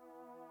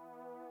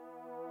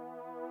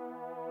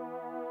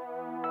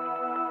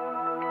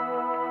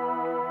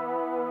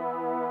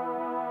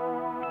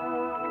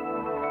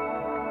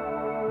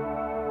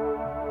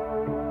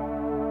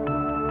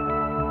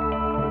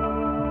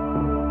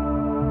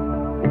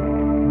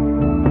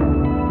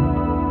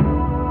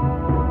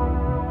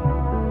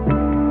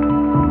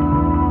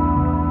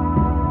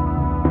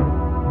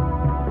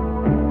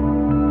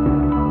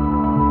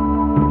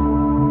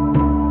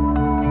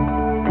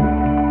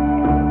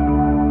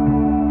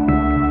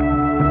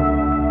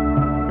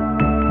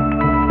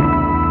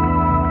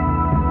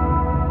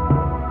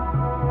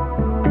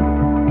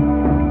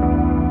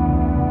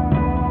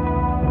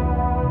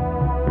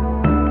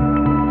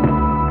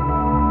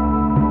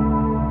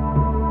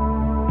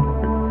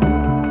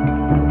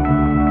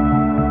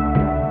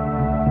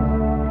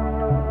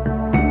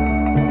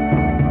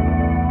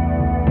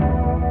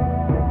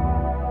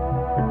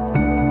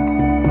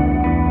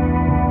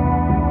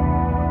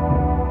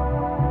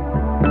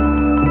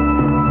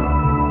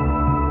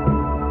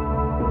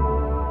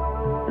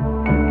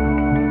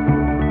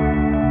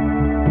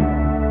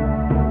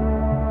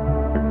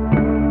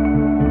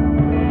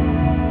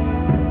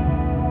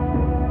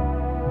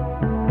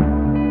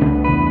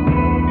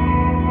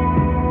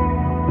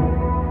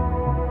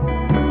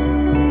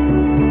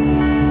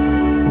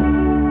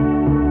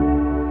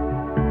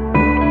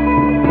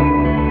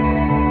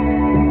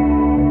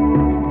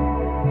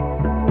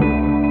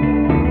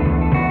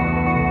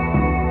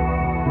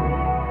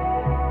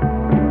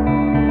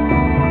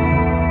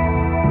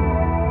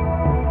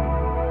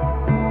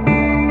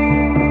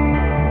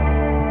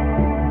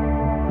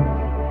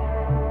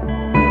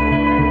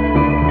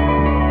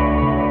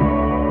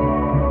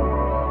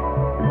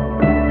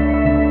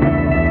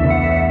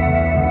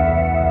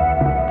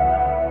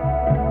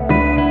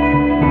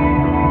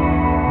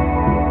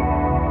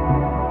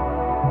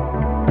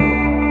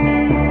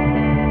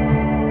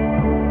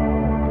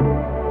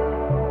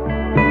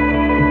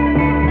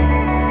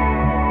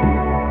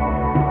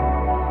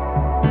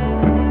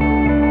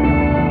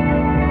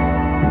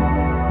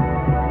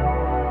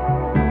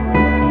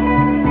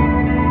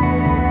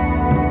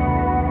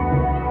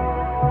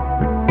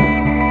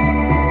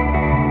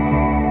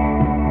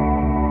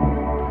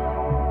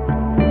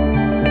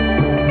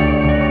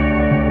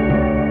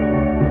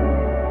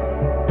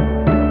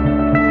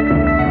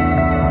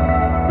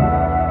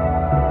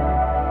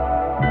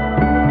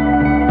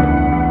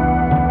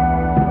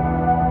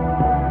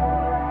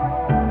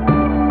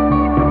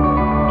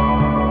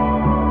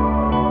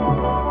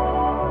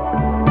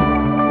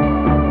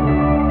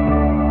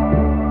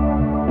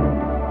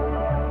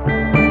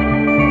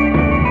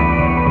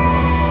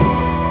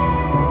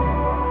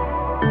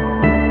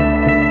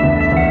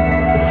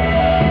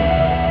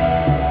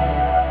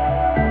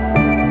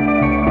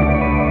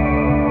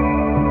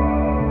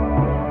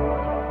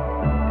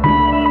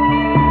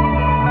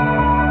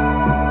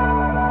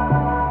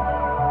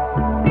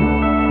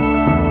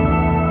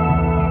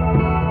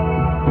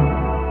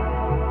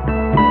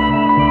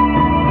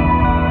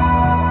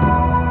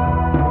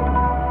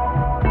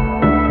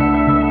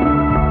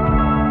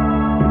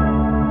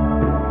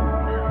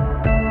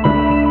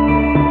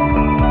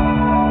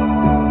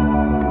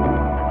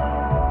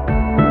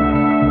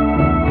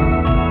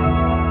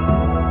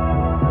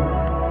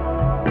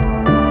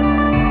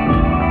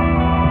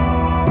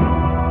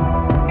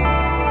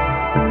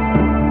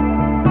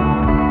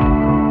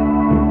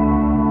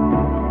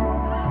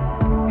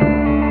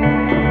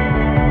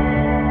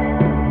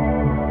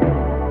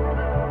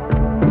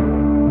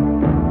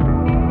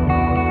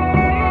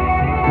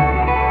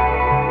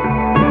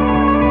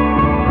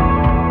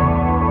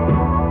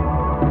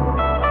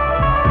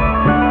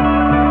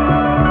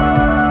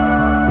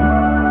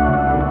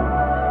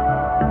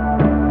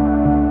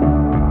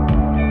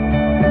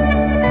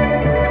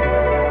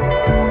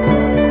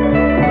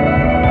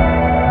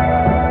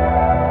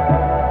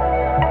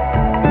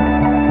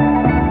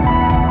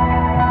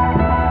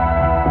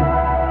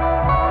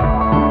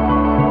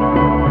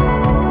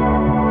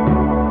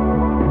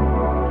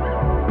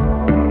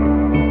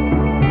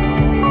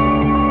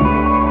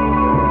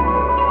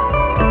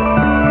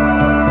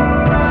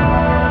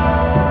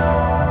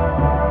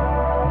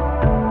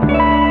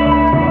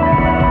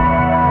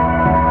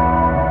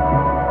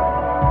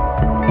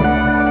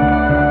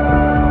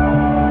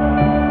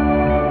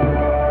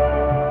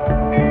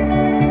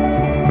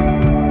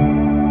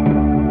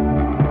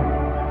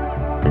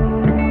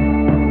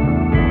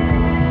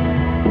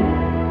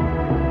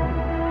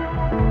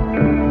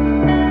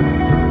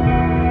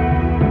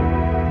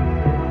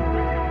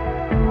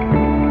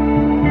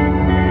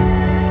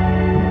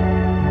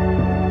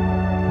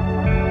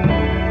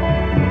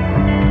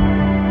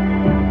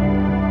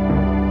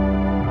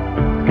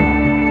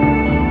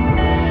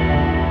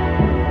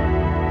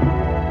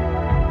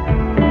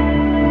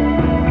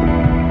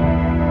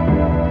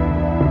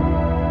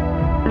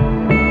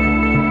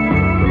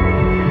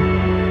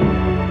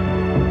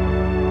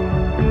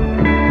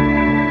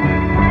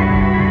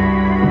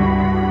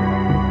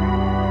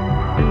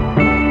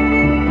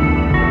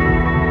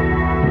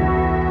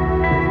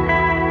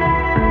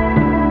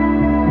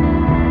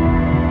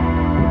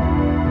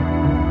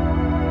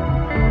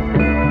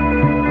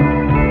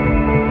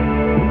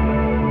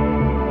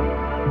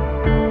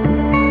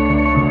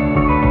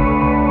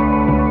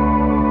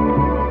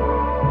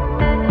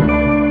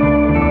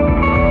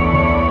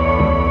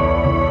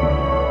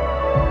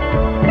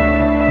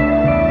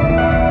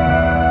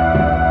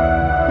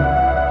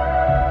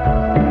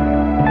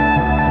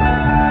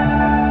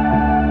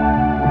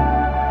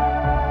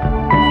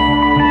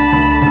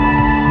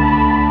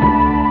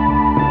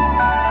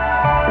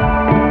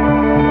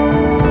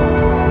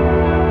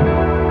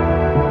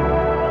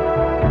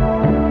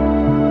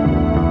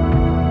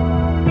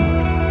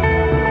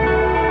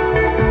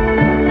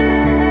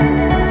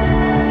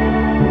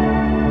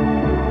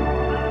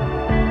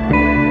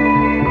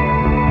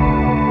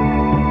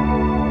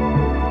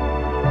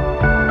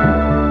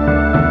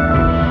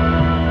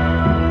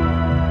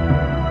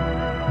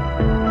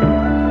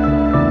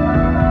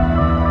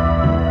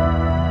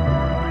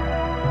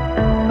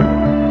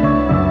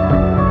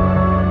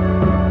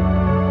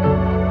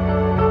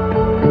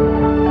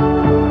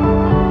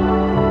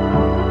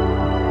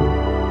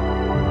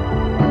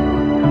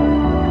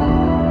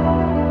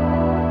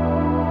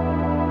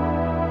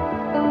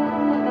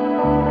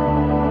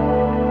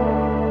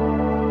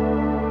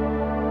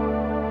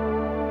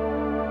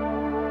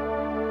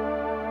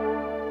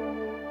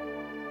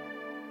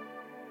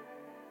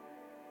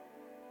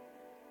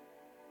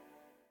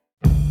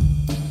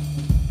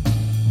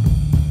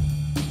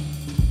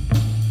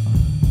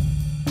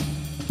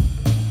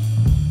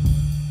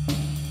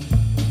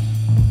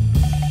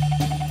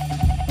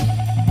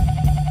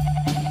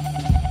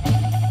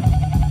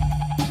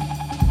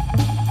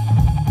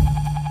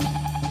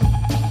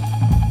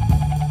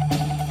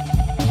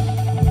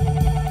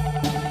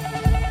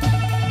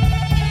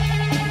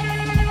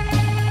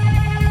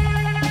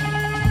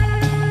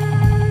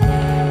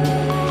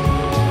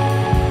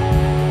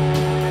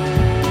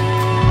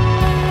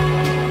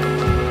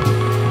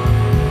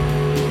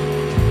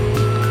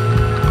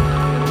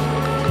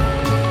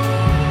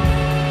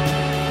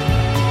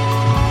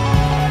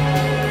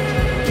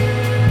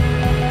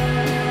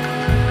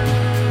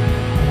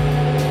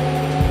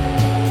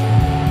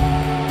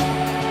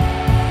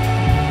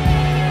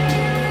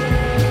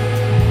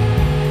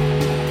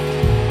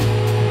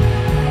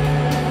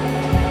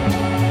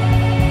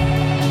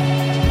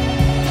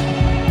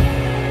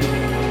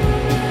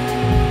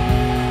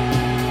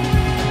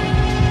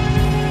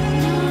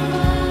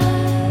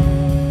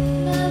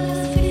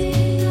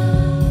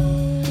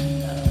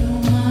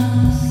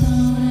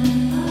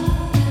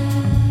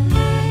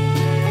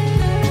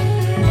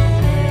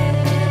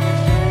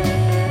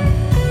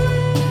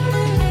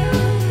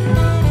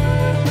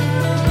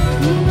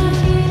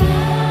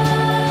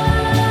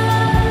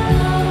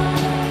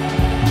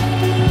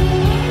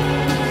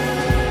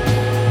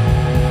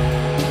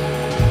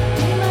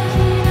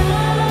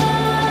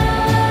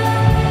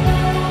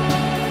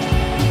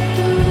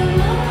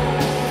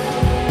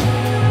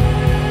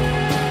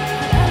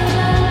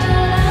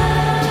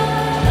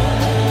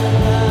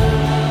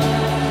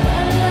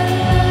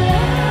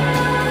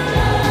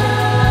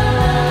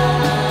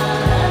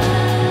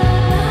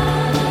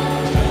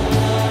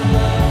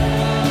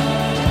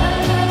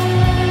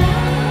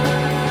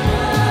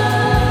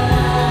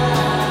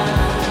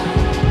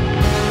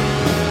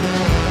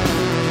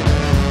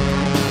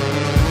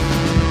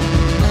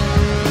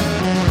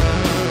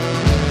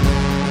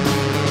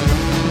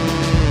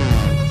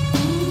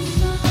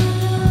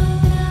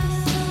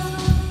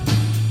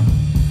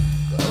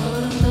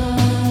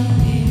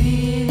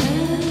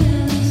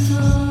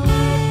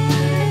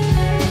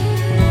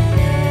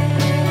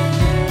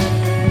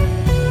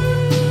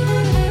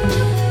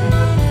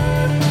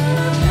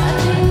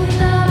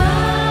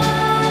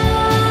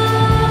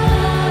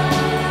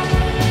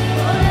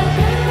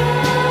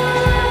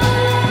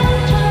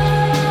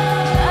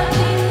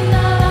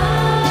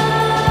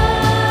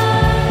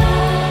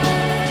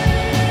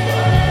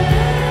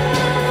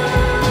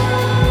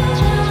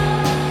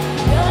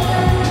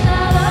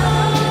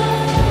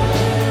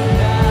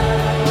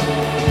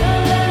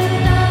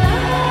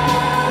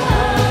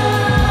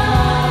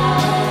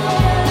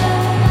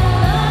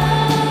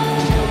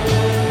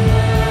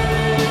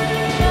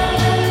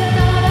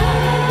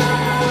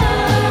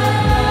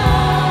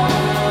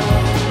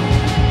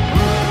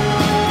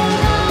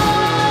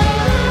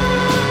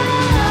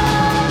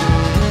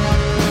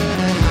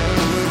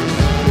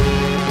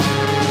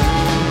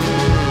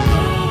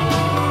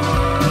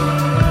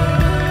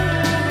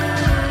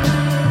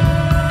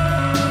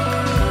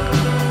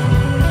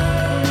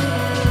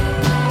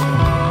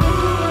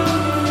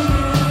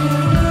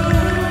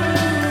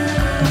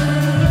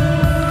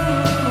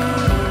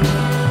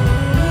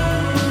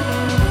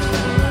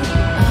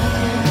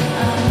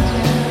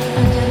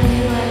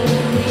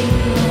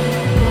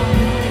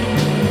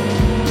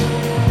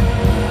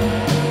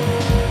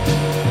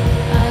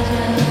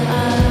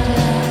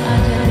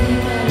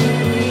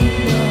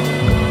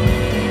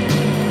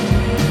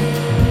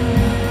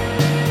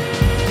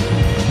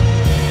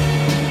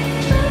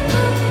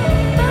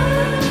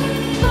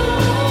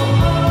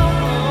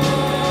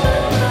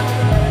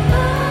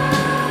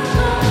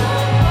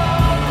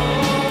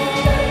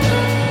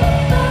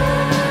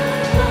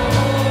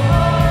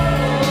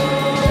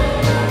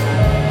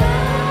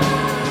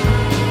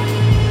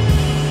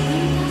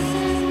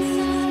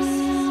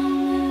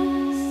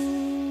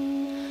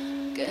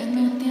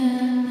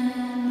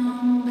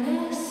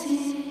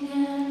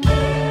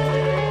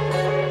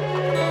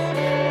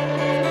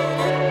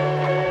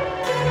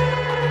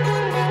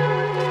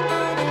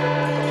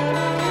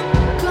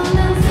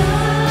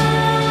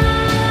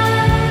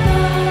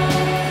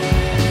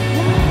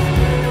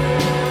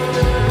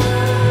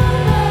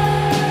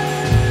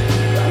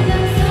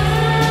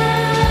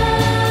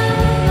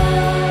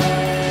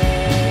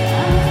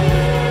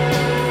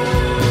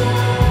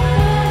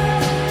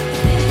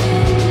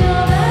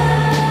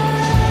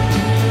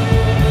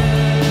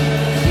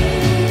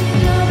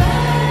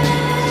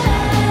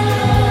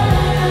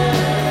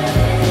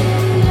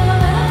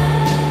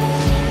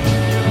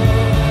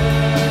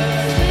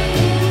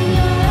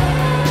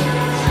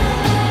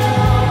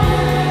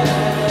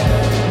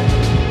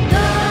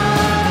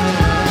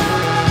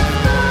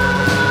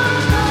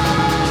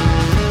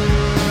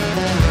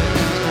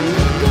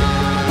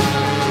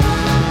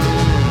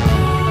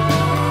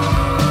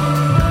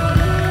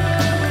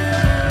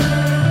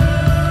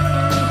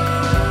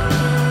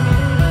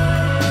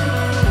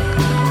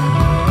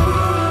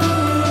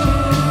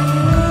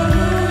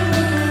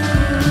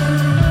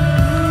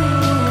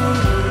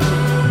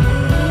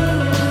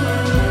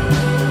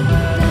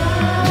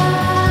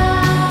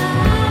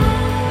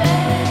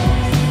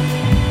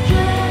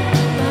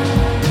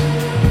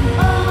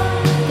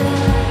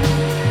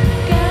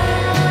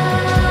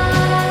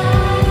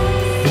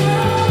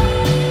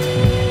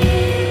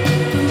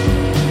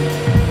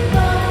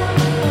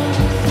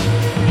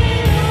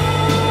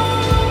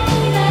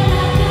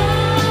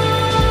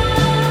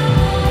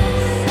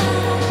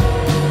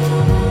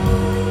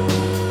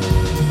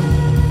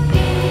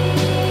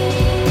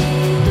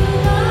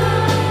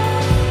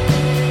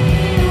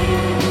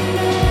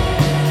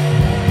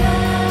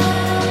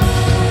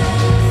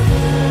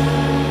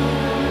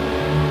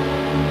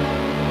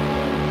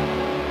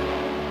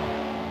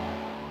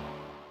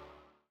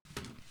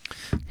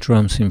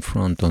 Drums in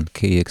Front on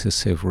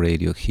KXSF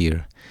Radio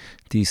here.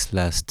 This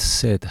last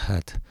set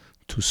had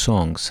 2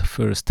 songs.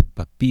 First,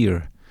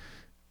 Papir.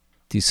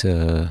 This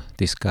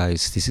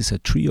is a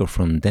trio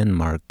from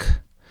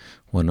Denmark,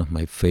 one of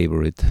my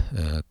favorite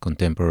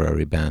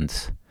contemporary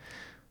bands.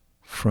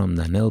 From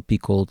an LP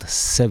called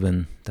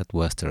 7, that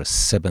was their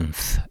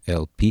 7th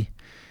LP.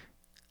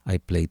 I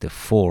played the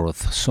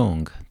 4th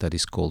song that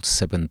is called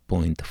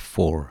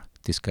 7.4.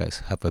 These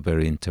guys have a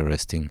very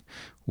interesting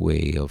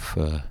way of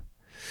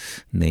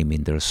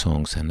naming their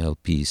songs and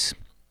LPs.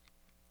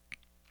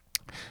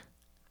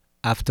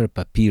 After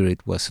Papir,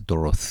 it was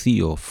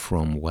Doroteo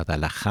from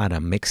Guadalajara,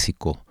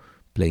 Mexico,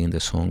 playing the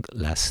song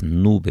Las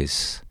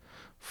Nubes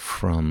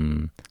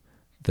from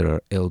their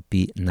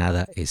LP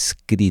Nada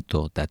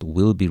Escrito that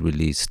will be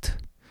released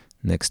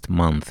next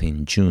month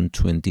in June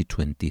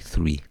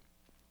 2023.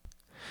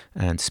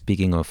 And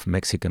speaking of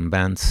Mexican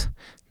bands,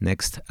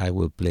 next I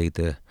will play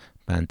the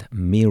band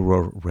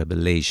Mirror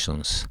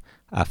Revelations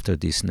after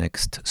this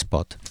next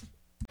spot.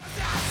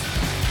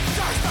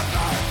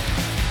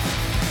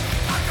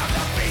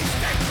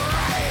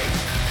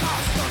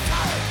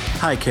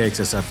 Hi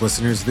KXSF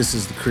listeners, this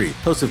is The Creep,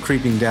 host of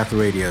Creeping Death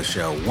Radio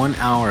Show, 1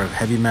 hour of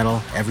heavy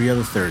metal every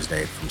other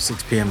Thursday from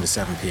 6 p.m. to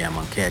 7 p.m.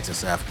 on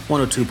KXSF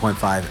 102.5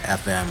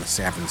 FM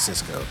San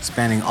Francisco,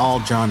 spanning all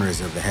genres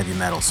of the heavy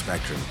metal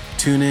spectrum.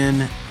 Tune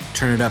in,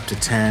 turn it up to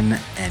 10,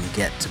 and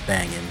get to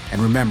banging.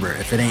 And remember,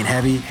 if it ain't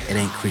heavy, it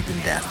ain't creeping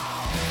death.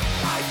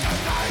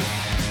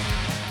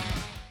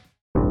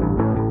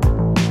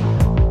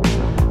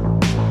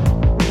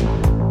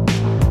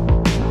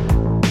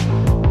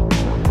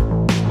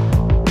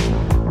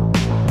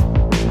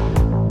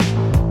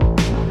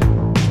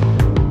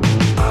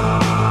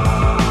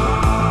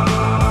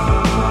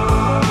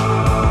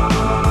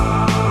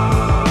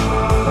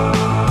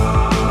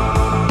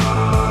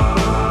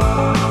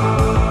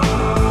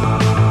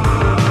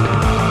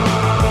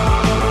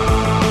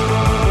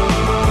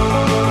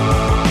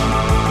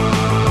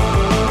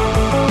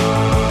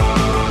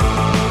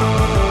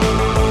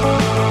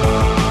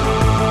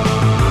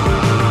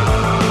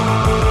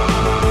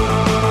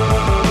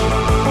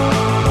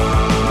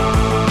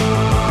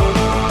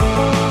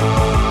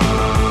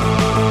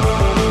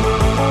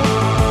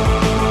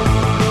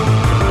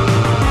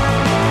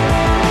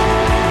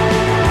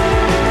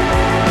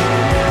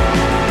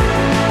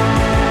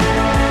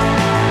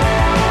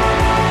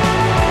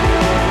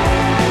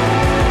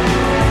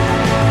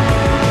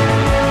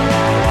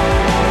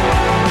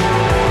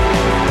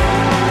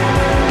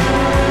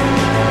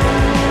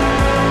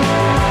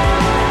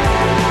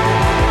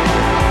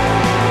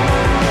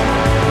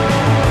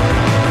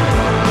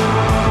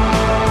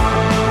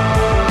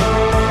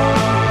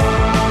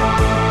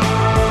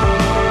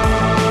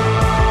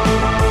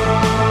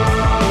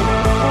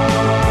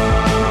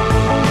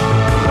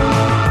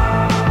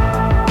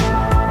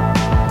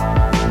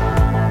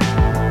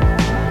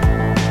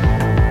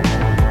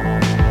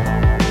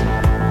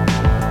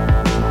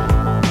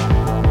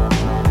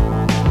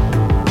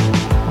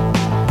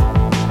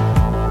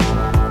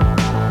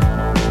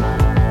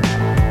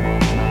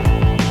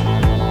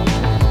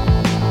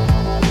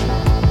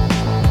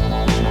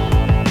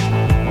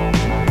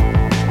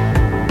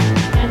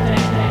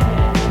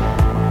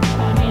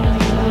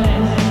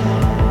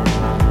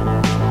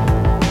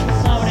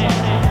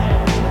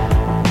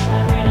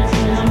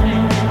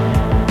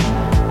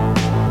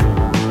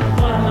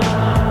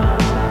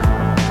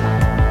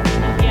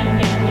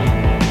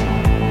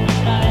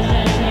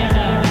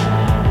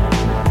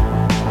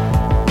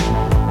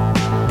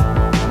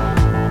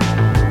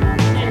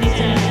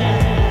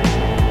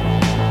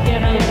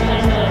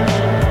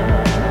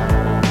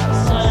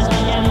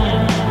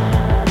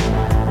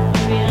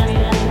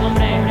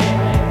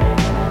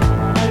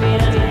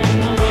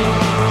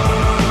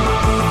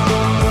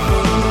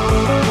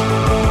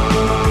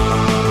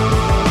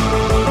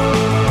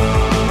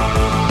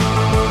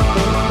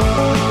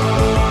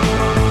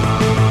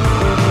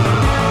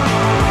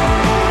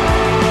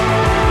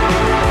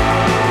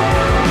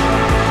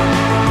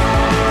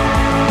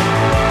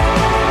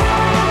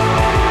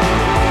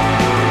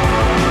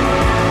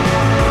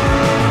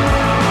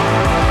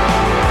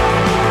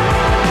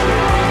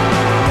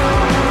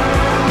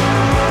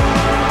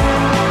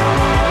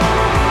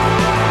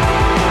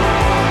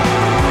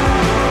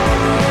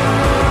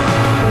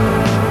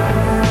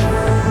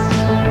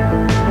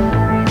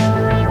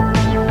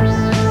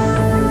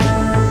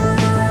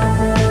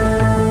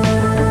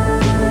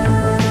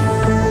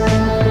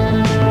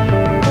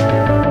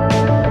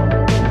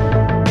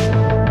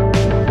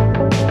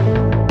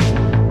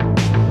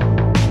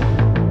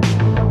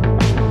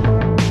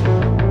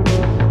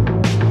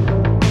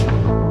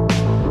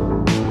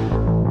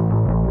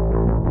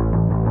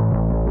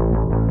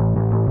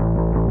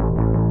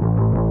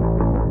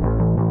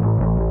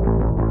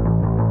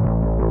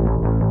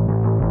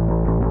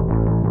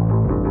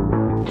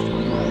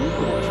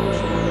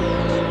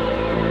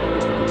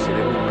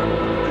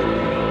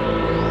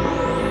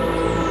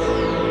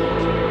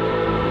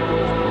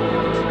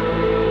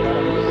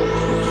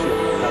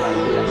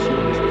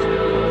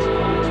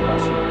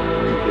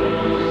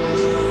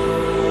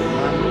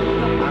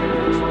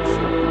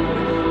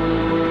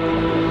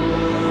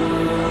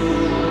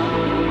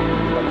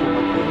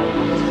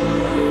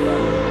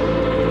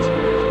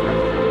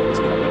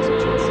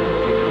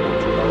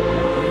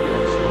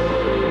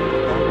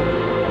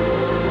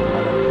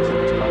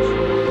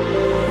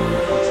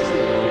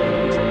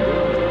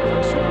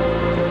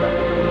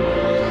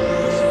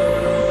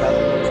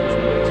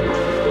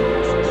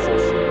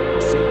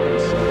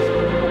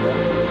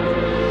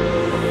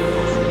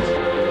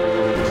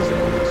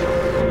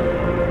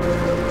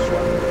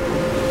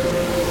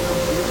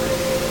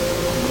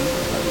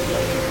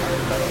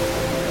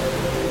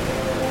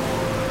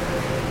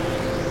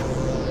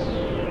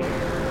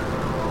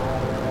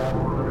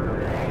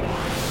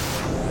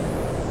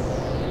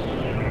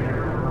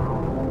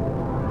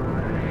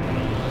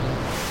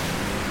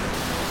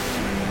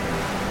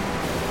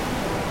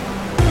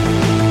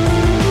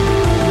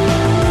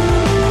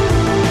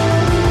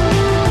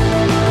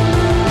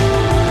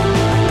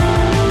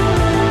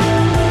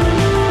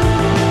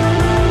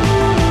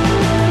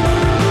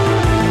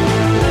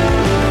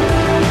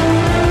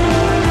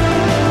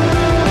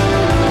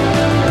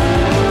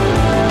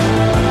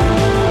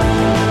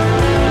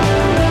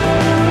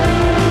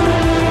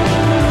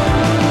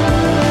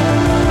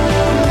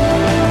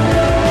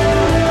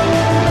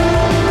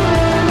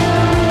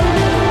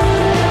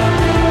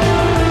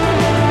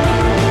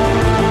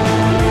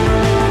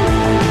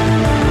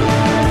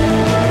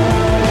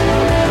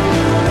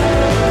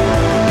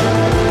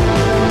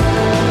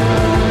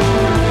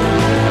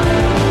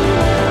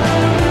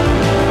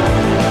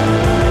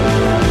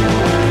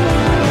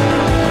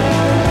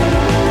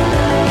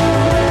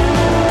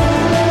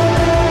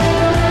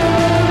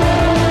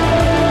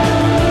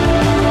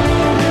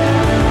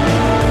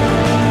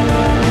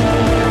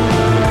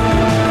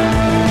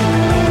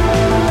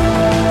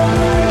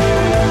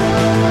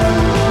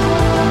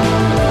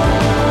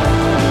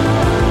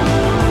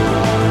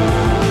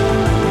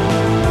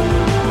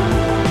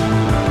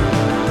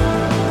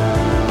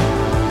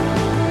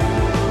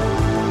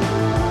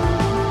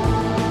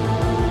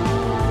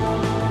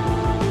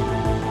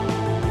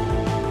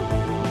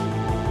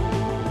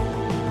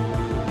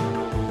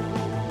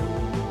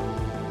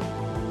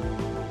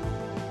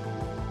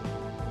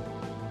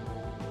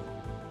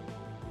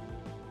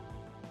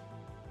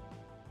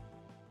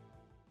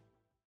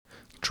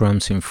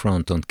 Drums in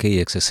Front on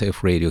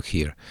KXSF Radio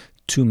here.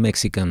 Two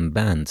Mexican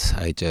bands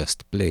I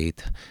just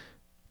played.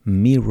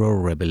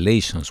 Mirror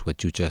Revelations,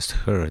 what you just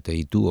heard,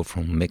 a duo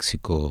from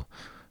Mexico,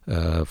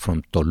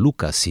 from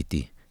Toluca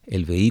City.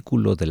 El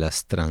Vehículo de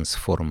las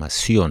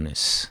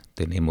Transformaciones,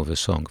 the name of a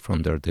song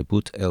from their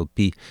debut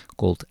LP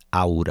called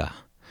Aura,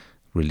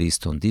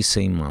 released on this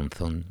same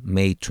month, on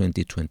May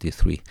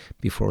 2023.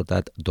 Before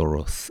that,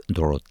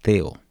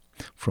 Doroteo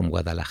from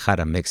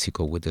Guadalajara,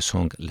 Mexico, with the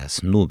song Las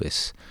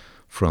Nubes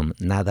from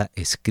Nada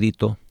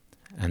Escrito,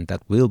 and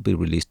that will be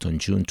released on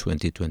June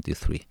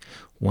 2023.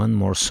 One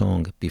more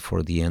song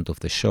before the end of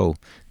the show,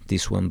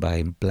 this one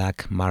by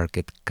Black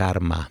Market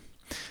Karma.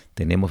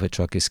 The name of the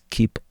track is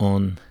Keep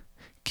On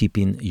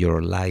Keeping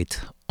Your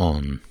Light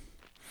On.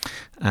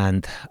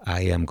 And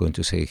I am going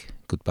to say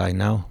goodbye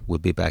now. We'll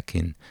be back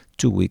in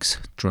 2 weeks.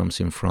 Drums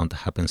in Front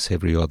happens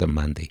every other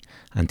Monday.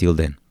 Until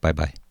then,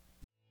 bye-bye.